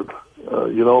everybody's different,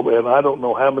 and I don't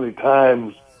know how many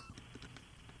times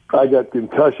I got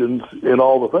concussions in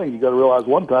all the things. You got to realize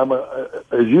one time,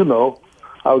 as you know,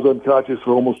 I was unconscious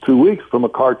for almost 2 weeks from a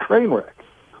car train wreck.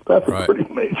 That's a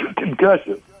pretty major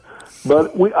concussion.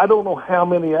 But I don't know how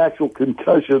many actual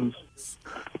concussions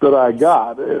that I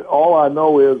got. All I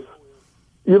know is,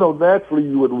 naturally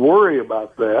you would worry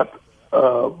about that,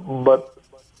 but,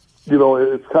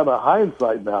 it's kind of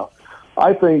hindsight now.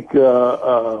 I think they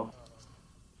are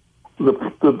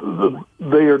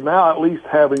now at least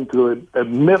having to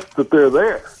admit that they're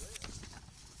there.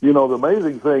 The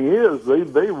amazing thing is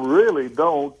they really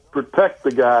don't protect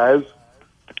the guys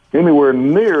anywhere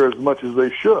near as much as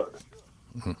they should.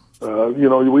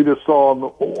 Mm-hmm. We just saw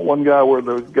one guy where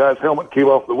the guy's helmet came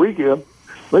off the weekend.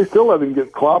 They still let him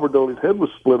get clobbered till his head was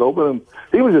split open, and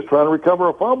he was just trying to recover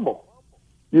a fumble.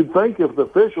 You'd think if the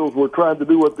officials were trying to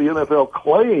do what the NFL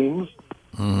claims,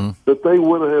 mm-hmm. that they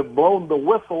would have blown the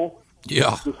whistle to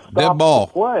stop dead ball.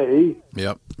 The play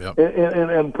Yep.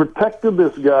 And protected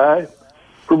this guy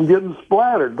from getting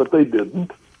splattered, but they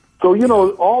didn't. So,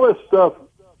 all this stuff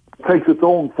takes its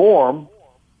own form,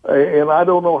 and I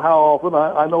don't know how often.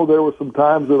 I know there were some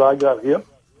times that I got hit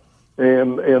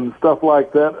and stuff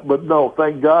like that, but no,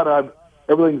 thank God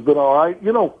everything's been all right.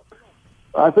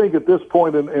 I think at this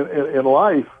point in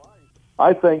life,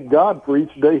 I thank God for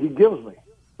each day he gives me.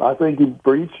 I think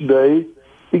for each day,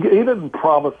 he didn't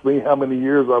promise me how many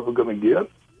years I was going to get.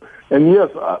 And yes,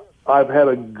 I've had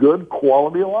a good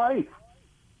quality of life.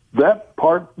 That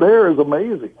part there is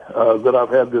amazing, that I've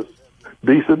had this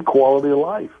decent quality of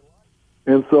life.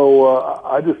 And so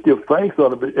I just give thanks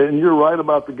on it. And you're right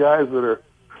about the guys that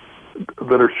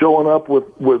are showing up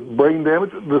with brain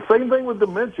damage. The same thing with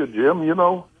dementia, Jim.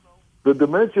 The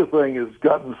dementia thing has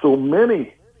gotten so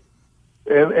many.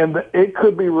 And it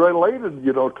could be related,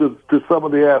 to some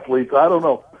of the athletes. I don't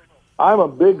know. I'm a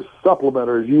big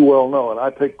supplementer, as you well know, and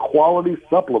I take quality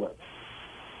supplements.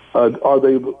 Are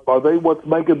they what's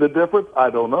making the difference? I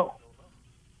don't know,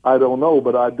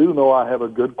 but I do know I have a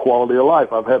good quality of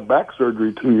life. I've had back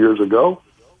surgery 2 years ago,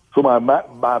 so my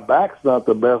back's not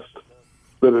the best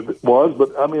that it was.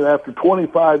 But after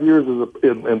 25 years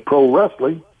in pro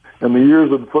wrestling and the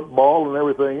years in football and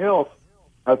everything else,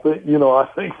 I'm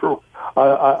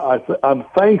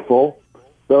thankful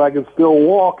that I can still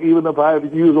walk, even if I have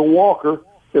to use a walker,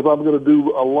 if I'm going to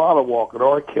do a lot of walking,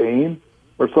 or a cane,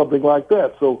 or something like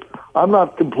that. So I'm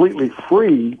not completely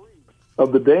free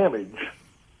of the damage,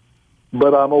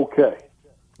 but I'm okay.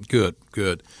 Good.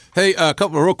 Hey, a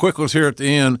couple of real quick ones here at the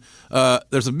end.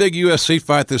 There's a big UFC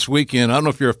fight this weekend. I don't know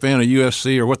if you're a fan of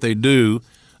UFC or what they do,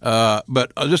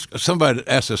 but just somebody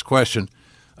asked this question.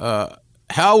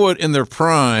 How would, in their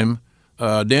prime,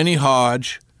 Danny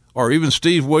Hodge or even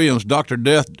Steve Williams, Dr.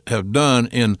 Death, have done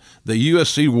in the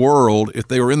UFC world if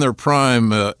they were in their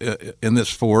prime in this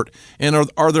sport? And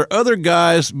are there other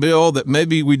guys, Bill, that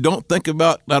maybe we don't think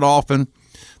about that often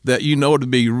that to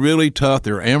be really tough?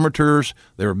 They're amateurs,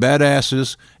 they're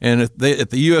badasses, and if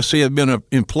the UFC had been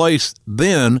in place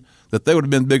then, that they would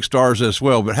have been big stars as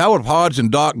well. But how would Hodge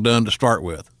and Doc done to start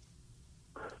with?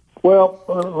 Well,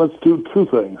 let's do two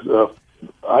things.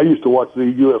 I used to watch the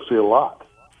UFC a lot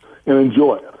and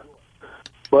enjoy it.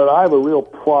 But I have a real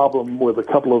problem with a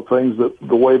couple of things that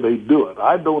the way they do it.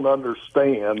 I don't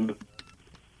understand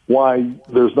why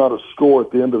there's not a score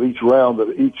at the end of each round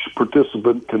that each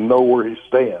participant can know where he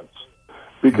stands.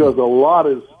 Because a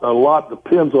lot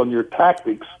depends on your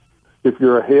tactics if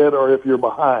you're ahead or if you're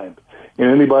behind. And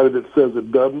anybody that says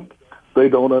it doesn't, they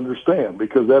don't understand,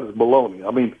 because that is baloney.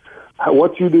 I mean,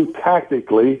 what you do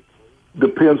tactically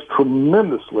depends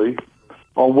tremendously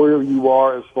on where you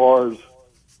are as far as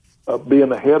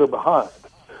being ahead or behind.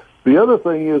 The other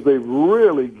thing is they've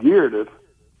really geared it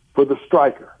for the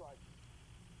striker.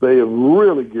 They have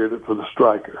really geared it for the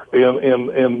striker.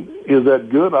 And is that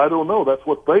good? I don't know. That's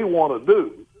what they want to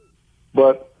do.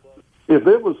 But if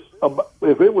it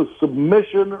was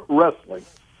submission wrestling,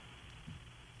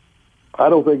 I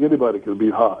don't think anybody could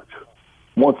beat Hodge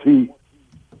once he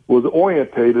was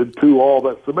orientated to all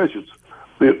that submissions.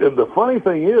 The funny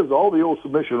thing is, all the old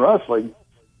submission wrestling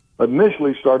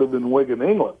initially started in Wigan,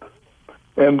 England,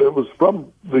 and it was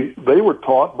they were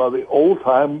taught by the old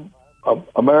time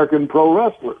American pro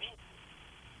wrestlers,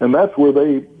 and that's where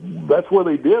they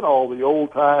did all the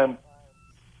old time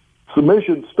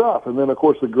submission stuff. And then of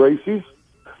course the Gracies,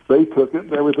 they took it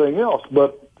and everything else.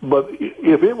 But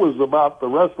if it was about the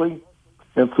wrestling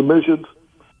and submissions,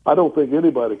 I don't think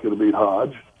anybody could have beat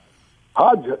Hodge.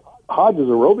 Hodge's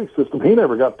aerobic system, he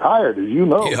never got tired, as you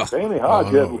know. Yeah. Danny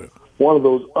Hodge had one of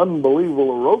those unbelievable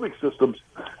aerobic systems,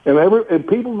 and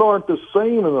people aren't the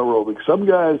same in aerobics. Some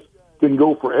guys can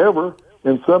go forever,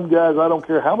 and some guys, I don't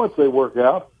care how much they work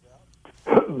out,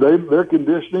 their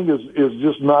conditioning is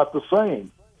just not the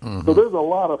same. Mm-hmm. So there's a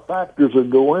lot of factors that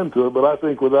go into it, but I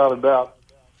think without a doubt,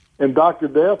 and Dr.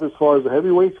 Death, as far as the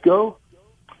heavyweights go,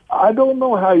 I don't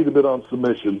know how he'd have been on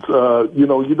submissions. You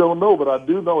don't know, but I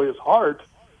do know his heart,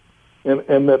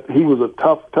 and that he was a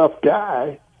tough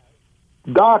guy.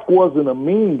 Doc wasn't a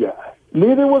mean guy.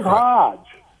 Neither was Hodge.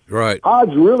 Right.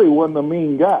 Hodge really wasn't a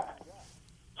mean guy.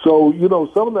 So,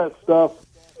 some of that stuff,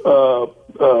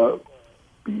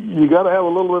 you got to have a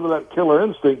little bit of that killer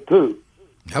instinct, too.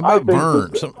 How about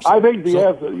Byrne? I think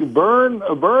Byrne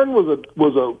was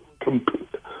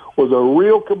a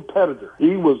real competitor.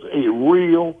 He was a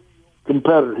real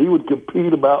competitor. He would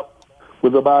compete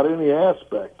with about any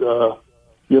aspect, and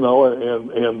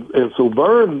so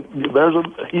Byrne,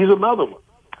 he's another one.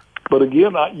 But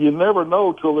again, you never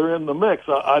know till they're in the mix.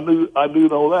 I do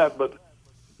know that, but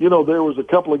there was a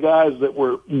couple of guys that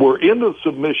were into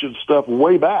submission stuff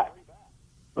way back.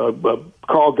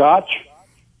 Carl Gotch,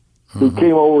 who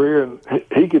came over here, and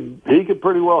he could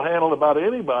pretty well handle about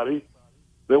anybody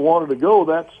that wanted to go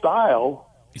that style.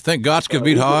 You think Gotch could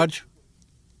beat Hodge?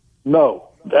 No,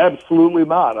 absolutely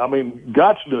not. I mean,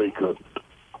 Gotch knew he couldn't.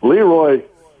 Leroy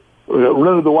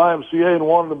rented the YMCA and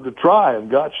wanted him to try, and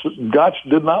Gotch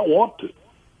did not want to.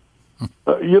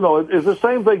 It's the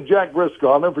same thing Jack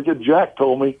Briscoe. I'll never forget, Jack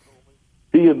told me,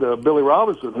 he and Billy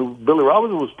Robinson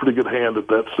was a pretty good hand at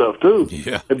that stuff too,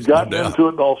 had gotten into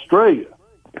it in Australia.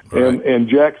 Right. And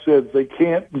Jack said they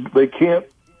can't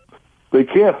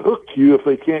hook you if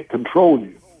they can't control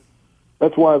you.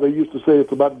 That's why they used to say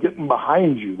it's about getting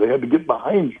behind you. They had to get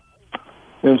behind you.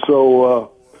 And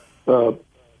so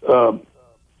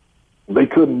they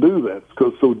couldn't do that.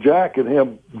 So Jack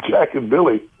and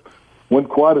Billy went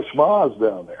quite a schmoz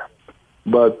down there.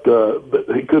 But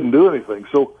he couldn't do anything.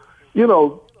 So,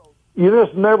 you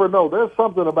just never know. There's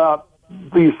something about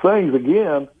these things,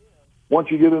 again, once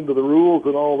you get into the rules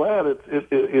and all that,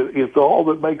 it's all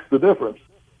that makes the difference.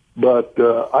 But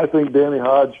I think Danny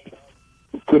Hodge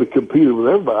could have competed with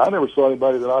everybody. I never saw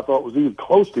anybody that I thought was even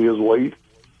close to his weight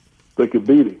that could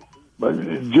beat him. But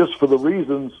just for the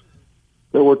reasons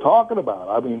that we're talking about.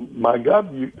 I mean, my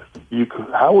God, you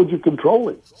how would you control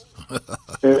him?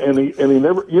 and he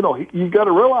never, you got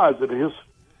to realize that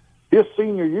his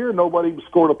senior year, nobody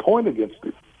scored a point against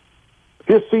him.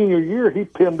 His senior year, he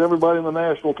pinned everybody in the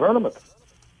national tournament.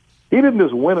 He didn't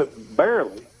just win it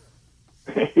barely.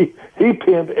 He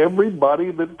pinned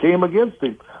everybody that came against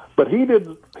him. But he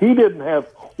didn't have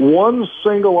one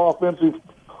single offensive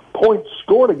point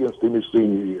scored against him his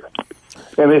senior year.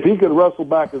 And if he could wrestle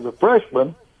back as a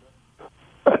freshman,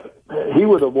 he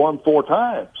would have won 4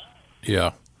 times.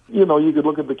 Yeah. You could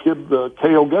look at the kid,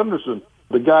 Cale Gunderson,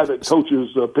 the guy that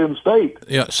coaches Penn State.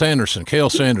 Yeah, Cale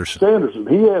Sanderson.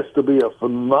 He has to be a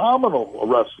phenomenal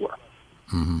wrestler.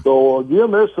 Mm-hmm. So,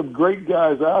 again, there's some great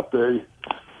guys out there.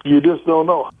 You just don't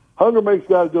know. Hunger makes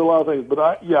guys do a lot of things, but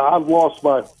I've lost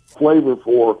my flavor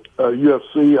for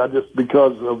UFC.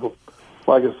 Because of,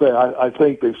 like I say, I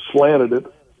think they've slanted it.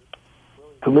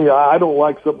 To me, I don't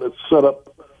like something that's set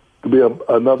up to be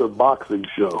another boxing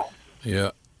show.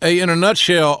 Yeah. Hey, in a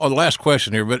nutshell, the last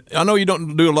question here, but I know you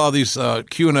don't do a lot of these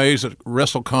Q&As at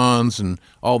WrestleCons and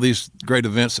all these great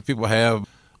events that people have,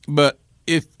 but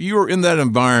if you were in that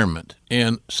environment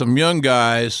and some young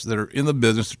guys that are in the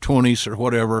business, their 20s or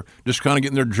whatever, just kind of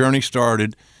getting their journey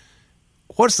started,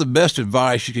 what's the best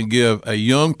advice you can give a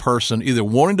young person either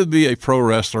wanting to be a pro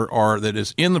wrestler or that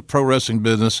is in the pro wrestling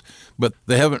business, but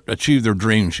they haven't achieved their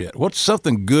dreams yet? What's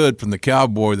something good from the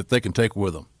Cowboy that they can take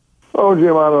with them? Oh,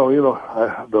 Jim, I don't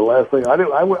know. The last thing I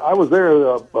was there.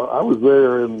 I was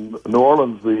there in New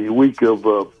Orleans the week of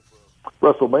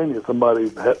WrestleMania. Somebody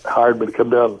had hired me to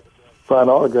come down and sign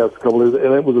autographs a couple of days,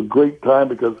 and it was a great time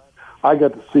because I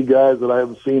got to see guys that I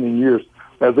haven't seen in years.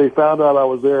 As they found out I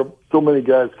was there, so many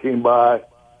guys came by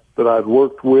that I'd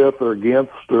worked with or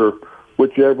against or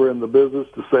whichever in the business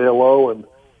to say hello, and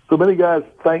so many guys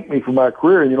thanked me for my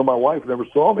career. And my wife never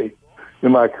saw me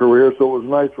in my career, so it was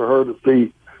nice for her to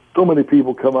see so many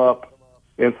people come up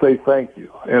and say thank you.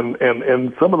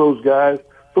 And some of those guys,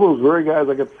 some of those very guys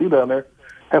I got to see down there,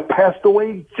 have passed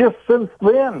away just since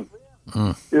then.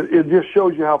 It just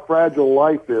shows you how fragile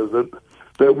life is. That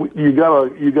you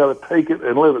gotta take it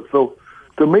and live it. So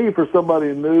to me, for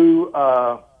somebody new,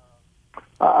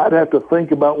 I'd have to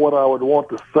think about what I would want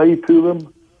to say to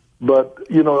them. But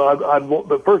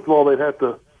but first of all, they'd have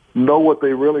to know what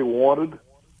they really wanted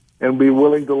and be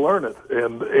willing to learn it.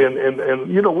 And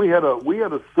we had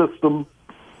a system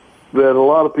that a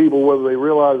lot of people, whether they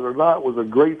realize it or not, was a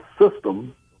great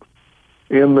system.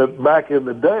 In that back in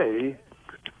the day,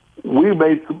 we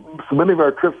made so many of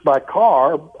our trips by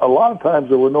car. A lot of times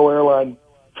there were no airline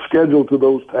scheduled to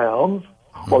those towns,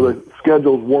 or the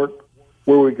schedules weren't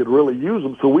where we could really use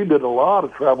them. So we did a lot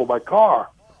of travel by car.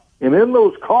 And in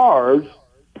those cars,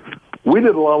 we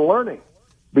did a lot of learning,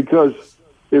 because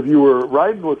if you were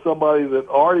riding with somebody that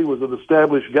already was an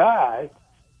established guy,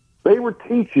 they were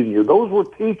teaching you. Those were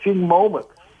teaching moments.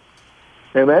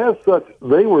 And as such,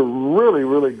 they were really,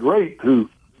 really great to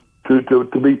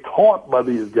be taught by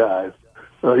these guys.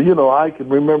 I can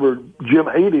remember Jim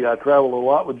Haiti. I traveled a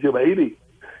lot with Jim Haiti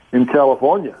in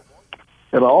California.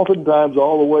 And oftentimes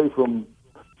all the way from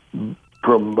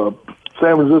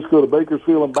San Francisco to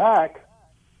Bakersfield and back,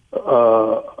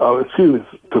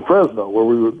 to Fresno, where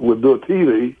we would do a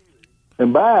TV,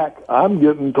 and back, I'm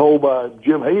getting told by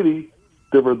Jim Haiti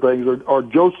different things, or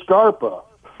Joe Scarpa,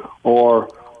 or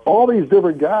all these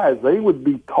different guys. They would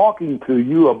be talking to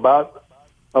you about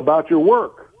your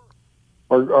work.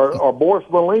 Or Boris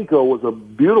Malenko was a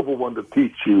beautiful one to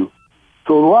teach you.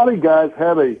 So a lot of guys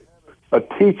had a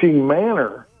teaching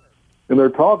manner, and they're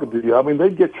talking to you. I mean,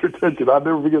 they'd get your attention. I'll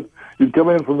never forget, you'd come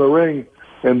in from the ring,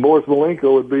 and Boris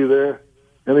Malenko would be there,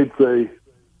 and he'd say,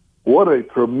 "What a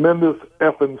tremendous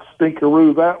effing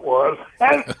stinkeroo that was."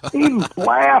 And he'd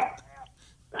laugh.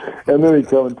 And then he'd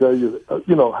come and tell you,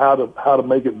 how to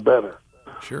make it better.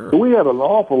 Sure. So we had an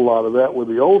awful lot of that with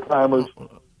the old-timers,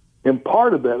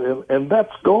 imparted that, and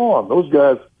that's gone. Those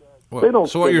guys, they don't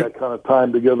spend that kind of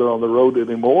time together on the road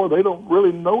anymore. They don't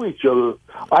really know each other,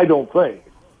 I don't think.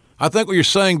 I think what you're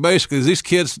saying basically is these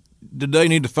kids today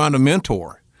need to find a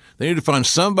mentor. They need to find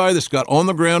somebody that's got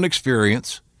on-the-ground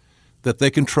experience that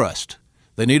they can trust.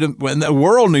 They need and the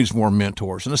world needs more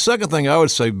mentors. And the second thing I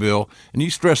would say, Bill, and you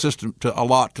stress this to a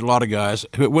lot of guys,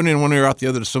 it went in one ear out the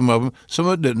other to some of them, some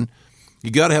of it didn't,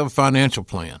 you got to have a financial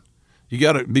plan. You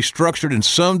got to be structured in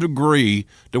some degree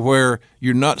to where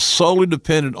you're not solely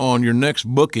dependent on your next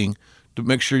booking to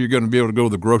make sure you're going to be able to go to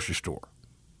the grocery store.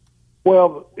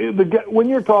 Well, when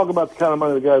you're talking about the kind of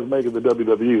money the guys make in the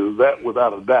WWE, that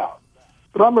without a doubt.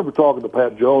 But I remember talking to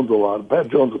Pat Jones a lot. Pat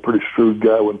Jones is a pretty shrewd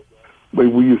guy when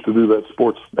we used to do that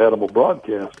sports animal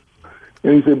broadcast.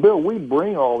 And he said, "Bill, we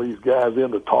bring all these guys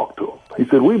in to talk to them." He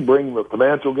said, "We bring the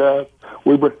financial guys.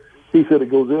 He said, "It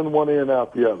goes in one ear and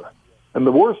out the other. And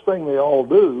the worst thing they all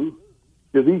do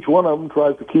is each one of them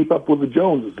tries to keep up with the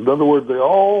Joneses." In other words, they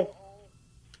all,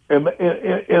 and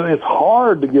it's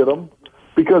hard to get them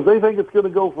because they think it's going to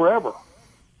go forever.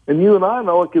 And you and I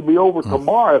know it could be over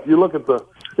tomorrow. If you look at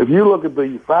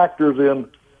the factors in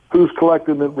who's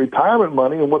collecting the retirement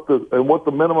money and what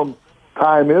the minimum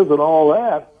time is and all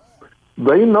that,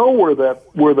 they know where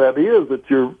that is,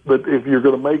 that if you're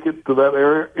going to make it to that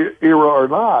era or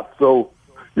not. So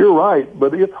you're right,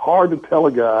 but it's hard to tell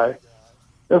a guy,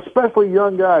 especially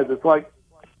young guys. It's like,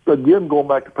 again, going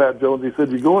back to Pat Jones, he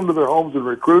said, you go into their homes and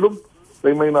recruit them.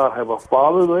 They may not have a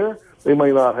father there. They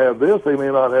may not have this. They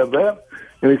may not have that.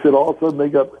 And he said all of a sudden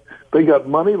they got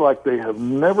money like they have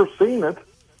never seen it,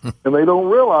 and they don't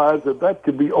realize that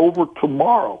could be over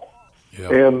tomorrow.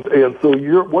 Yep. And so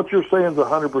what you're saying is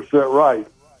 100% right.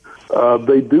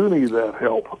 They do need that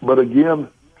help. But again,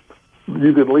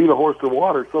 you can lead a horse to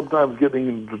water. Sometimes getting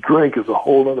him to drink is a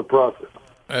whole other process.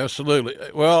 Absolutely.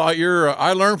 Well,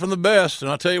 I learned from the best,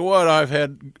 and I'll tell you what, I've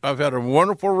had a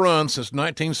wonderful run since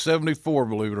 1974,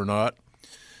 believe it or not.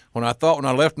 When I when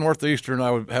I left Northeastern,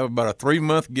 I would have about a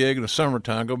 3-month gig in the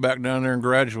summertime, go back down there and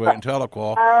graduate in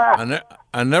Tahlequah.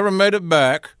 I never made it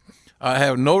back. I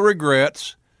have no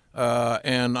regrets,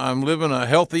 and I'm living a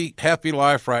healthy, happy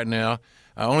life right now.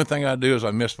 The only thing I do is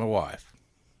I miss my wife.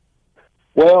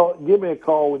 Well, give me a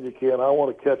call when you can. I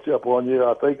want to catch up on you.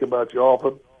 I think about you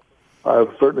often.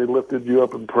 I've certainly lifted you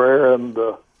up in prayer, and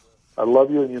I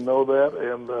love you, and you know that,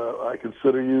 and I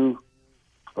consider you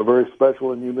a very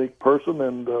special and unique person,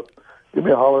 and give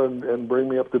me a holler and bring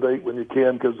me up to date when you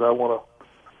can, because I want to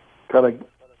kind of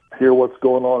hear what's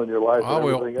going on in your life and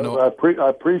everything. No. I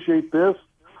appreciate this.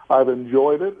 I've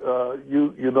enjoyed it.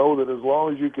 You know that as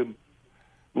long as you can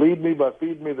lead me by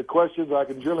feeding me the questions, I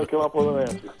can generally come up with an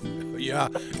answer. Yeah,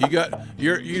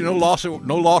 you no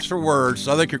loss for words.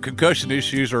 I think your concussion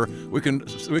issues we can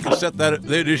set that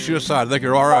issue aside. I think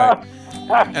you're all right.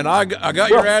 And I got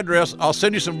your address. I'll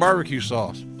send you some barbecue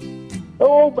sauce.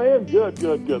 Oh man, good.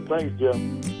 Thanks,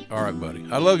 Jim. All right, buddy.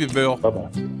 I love you, Bill. Bye-bye.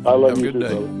 I love you Have a good too,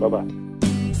 day. brother.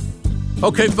 Bye-bye.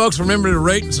 Okay, folks, remember to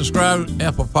rate and subscribe to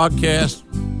Apple Podcasts,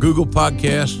 Google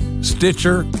Podcasts,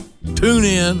 Stitcher,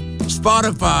 TuneIn,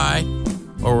 Spotify,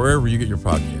 or wherever you get your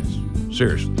podcasts.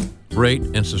 Seriously, rate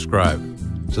and subscribe.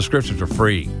 Subscriptions are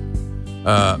free.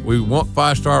 We want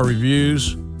 5-star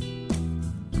reviews.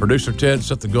 Producer Ted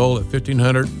set the goal at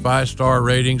 1,500 5-star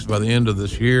ratings by the end of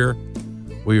this year.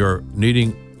 We are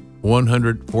needing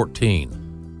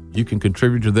 114. You can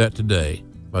contribute to that today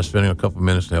by spending a couple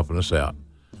minutes and helping us out.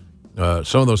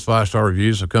 Some of those 5-star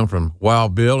reviews have come from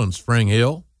Wild Bill in Spring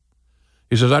Hill.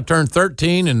 He says, I turned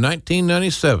 13 in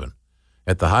 1997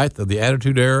 at the height of the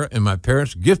Attitude Era, and my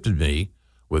parents gifted me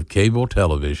with cable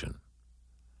television.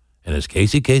 And as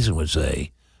Casey Kasem would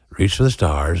say, reach for the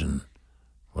stars and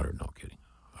whatever. No, I'm kidding.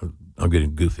 I'm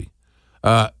getting goofy.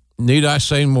 Need I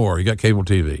say more? You got cable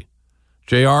TV.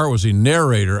 JR was the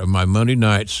narrator of my Monday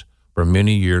nights for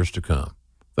many years to come.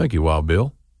 Thank you, Wild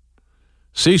Bill.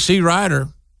 C.C. Ryder.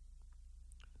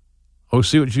 Oh,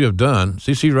 see what you have done.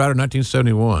 C.C. Ryder,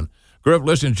 1971. Grew up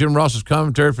listening to Jim Ross's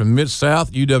commentary from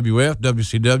Mid-South, UWF,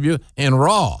 WCW, and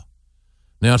Raw.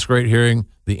 Now it's great hearing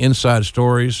the inside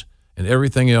stories and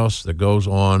everything else that goes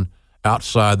on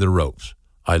outside the ropes.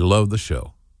 I love the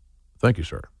show. Thank you,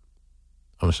 sir.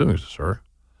 I'm assuming it's a sir.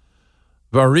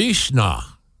 Varishna.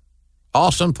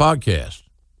 Awesome podcast.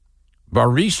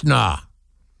 Varishna.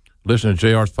 Listening to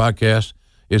JR's podcast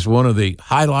is one of the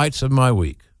highlights of my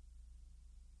week.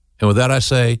 And with that, I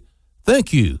say,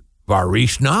 thank you,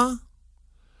 Varishna.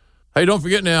 Hey, don't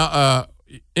forget now,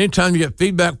 anytime you get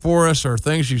feedback for us or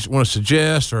things you want to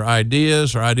suggest or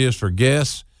ideas for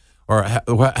guests, or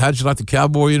how'd you like the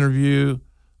cowboy interview,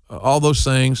 all those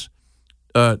things,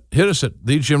 hit us at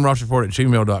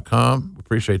thejimrossreport@gmail.com.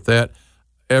 Appreciate that.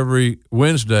 Every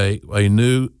Wednesday, a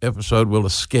new episode will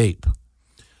escape.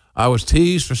 I was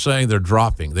teased for saying they're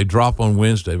dropping. They drop on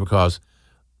Wednesday because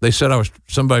they said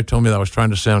somebody told me that I was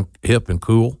trying to sound hip and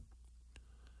cool.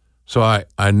 So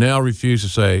I now refuse to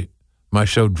say my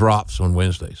show drops on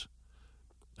Wednesdays.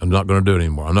 I'm not going to do it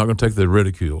anymore. I'm not going to take the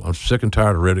ridicule. I'm sick and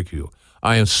tired of ridicule.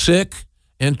 I am sick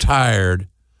and tired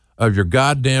of your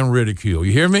goddamn ridicule.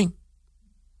 You hear me?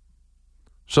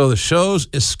 So the shows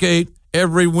escape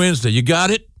every Wednesday. You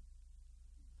got it?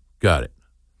 Got it.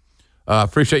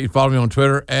 Appreciate you following me on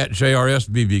Twitter at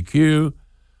JRSBBQ.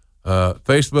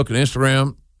 Facebook and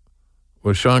Instagram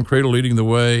with Sean Cradle leading the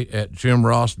way at Jim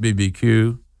Ross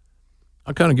BBQ.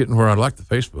 I'm kind of getting where I like the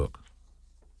Facebook.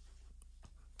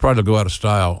 Probably go out of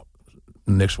style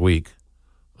next week,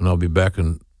 and I'll be back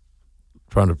and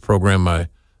trying to program my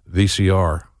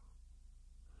VCR.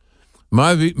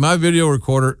 My video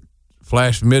recorder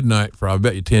flashed midnight for, I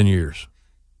bet you, 10 years.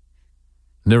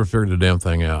 Never figured the damn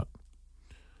thing out.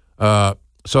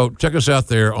 So check us out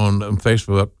there on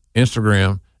Facebook,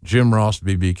 Instagram, Jim Ross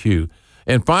BBQ.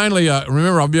 And finally,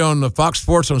 remember, I'll be on the Fox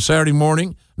Sports on Saturday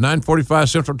morning, 9:45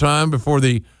 Central Time, before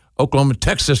the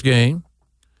Oklahoma-Texas game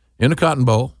in the Cotton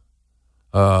Bowl.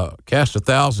 Cast of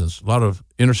thousands, a lot of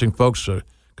interesting folks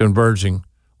converging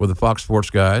with the Fox Sports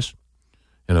guys.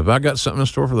 And have I got something in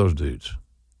store for those dudes?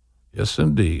 Yes,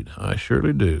 indeed. I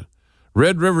surely do.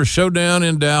 Red River Showdown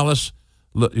in Dallas.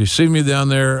 Look, you see me down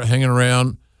there hanging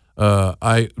around.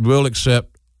 I will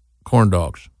accept corn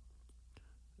dogs.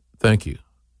 Thank you.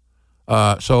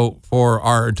 So for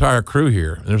our entire crew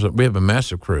here, we have a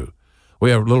massive crew.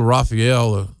 We have little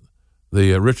Raphael,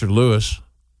 the Richard Lewis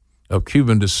of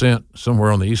Cuban descent,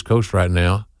 somewhere on the East Coast right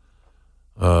now.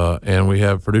 And we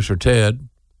have producer Ted.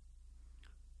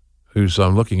 who's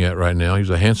I'm looking at right now. He's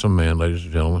a handsome man, ladies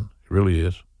and gentlemen. He really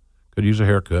is. Could use a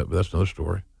haircut, but that's another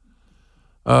story.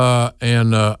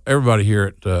 And everybody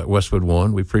here at Westwood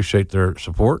One, we appreciate their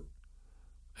support,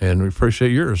 and we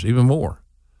appreciate yours even more.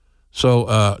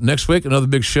 So next week, another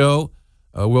big show.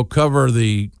 We'll cover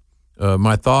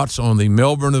my thoughts on the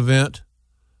Melbourne event,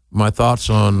 my thoughts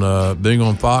on being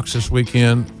on Fox this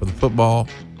weekend for the football,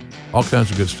 all kinds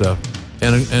of good stuff,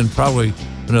 and probably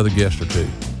another guest or two.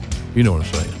 You know what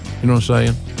I'm saying. You know what I'm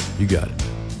saying? You got it.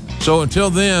 So until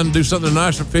then, do something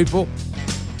nice for people.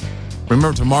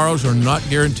 Remember, tomorrows are not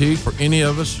guaranteed for any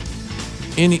of us.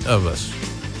 Any of us.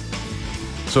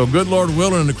 So good Lord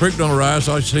willing and the creek don't rise,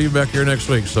 I'll see you back here next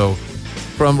week. So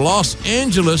from Los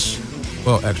Angeles,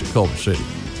 well, actually Culver City,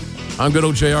 I'm good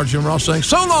old JR Jim Ross saying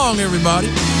so long, everybody.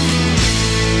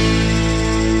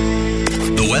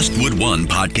 The Westwood One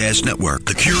Podcast Network,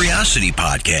 the Curiosity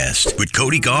Podcast with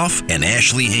Cody Goff and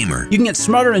Ashley Hamer. You can get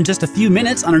smarter in just a few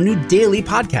minutes on our new daily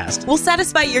podcast. We'll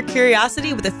satisfy your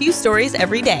curiosity with a few stories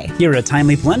every day. Hear a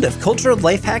timely blend of culture,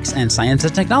 life hacks, and science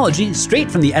and technology straight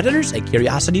from the editors at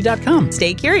Curiosity.com.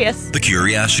 Stay curious. The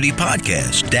Curiosity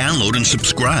Podcast. Download and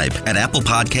subscribe at Apple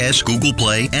Podcasts, Google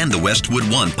Play, and the Westwood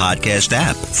One Podcast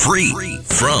app. Free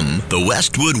from the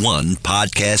Westwood One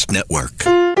Podcast Network.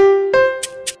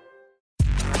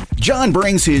 John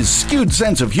brings his skewed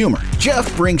sense of humor.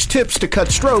 Jeff brings tips to cut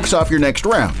strokes off your next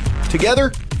round.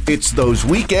 Together, it's those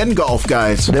weekend golf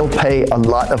guys. They'll pay a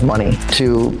lot of money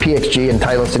to PXG and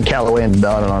Titleist and Callaway and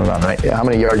on and on and on, right? How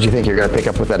many yards do you think you're going to pick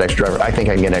up with that extra driver? I think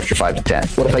I can get an extra 5 to 10.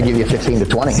 What if I give you 15 to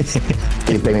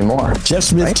 20? You pay me more. Jeff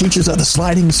Smith teaches on the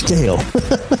sliding scale.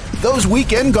 Those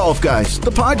Weekend Golf Guys, the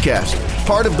podcast,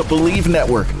 part of the Believe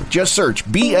Network. Just search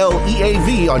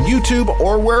BLEAV on YouTube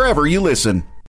or wherever you listen.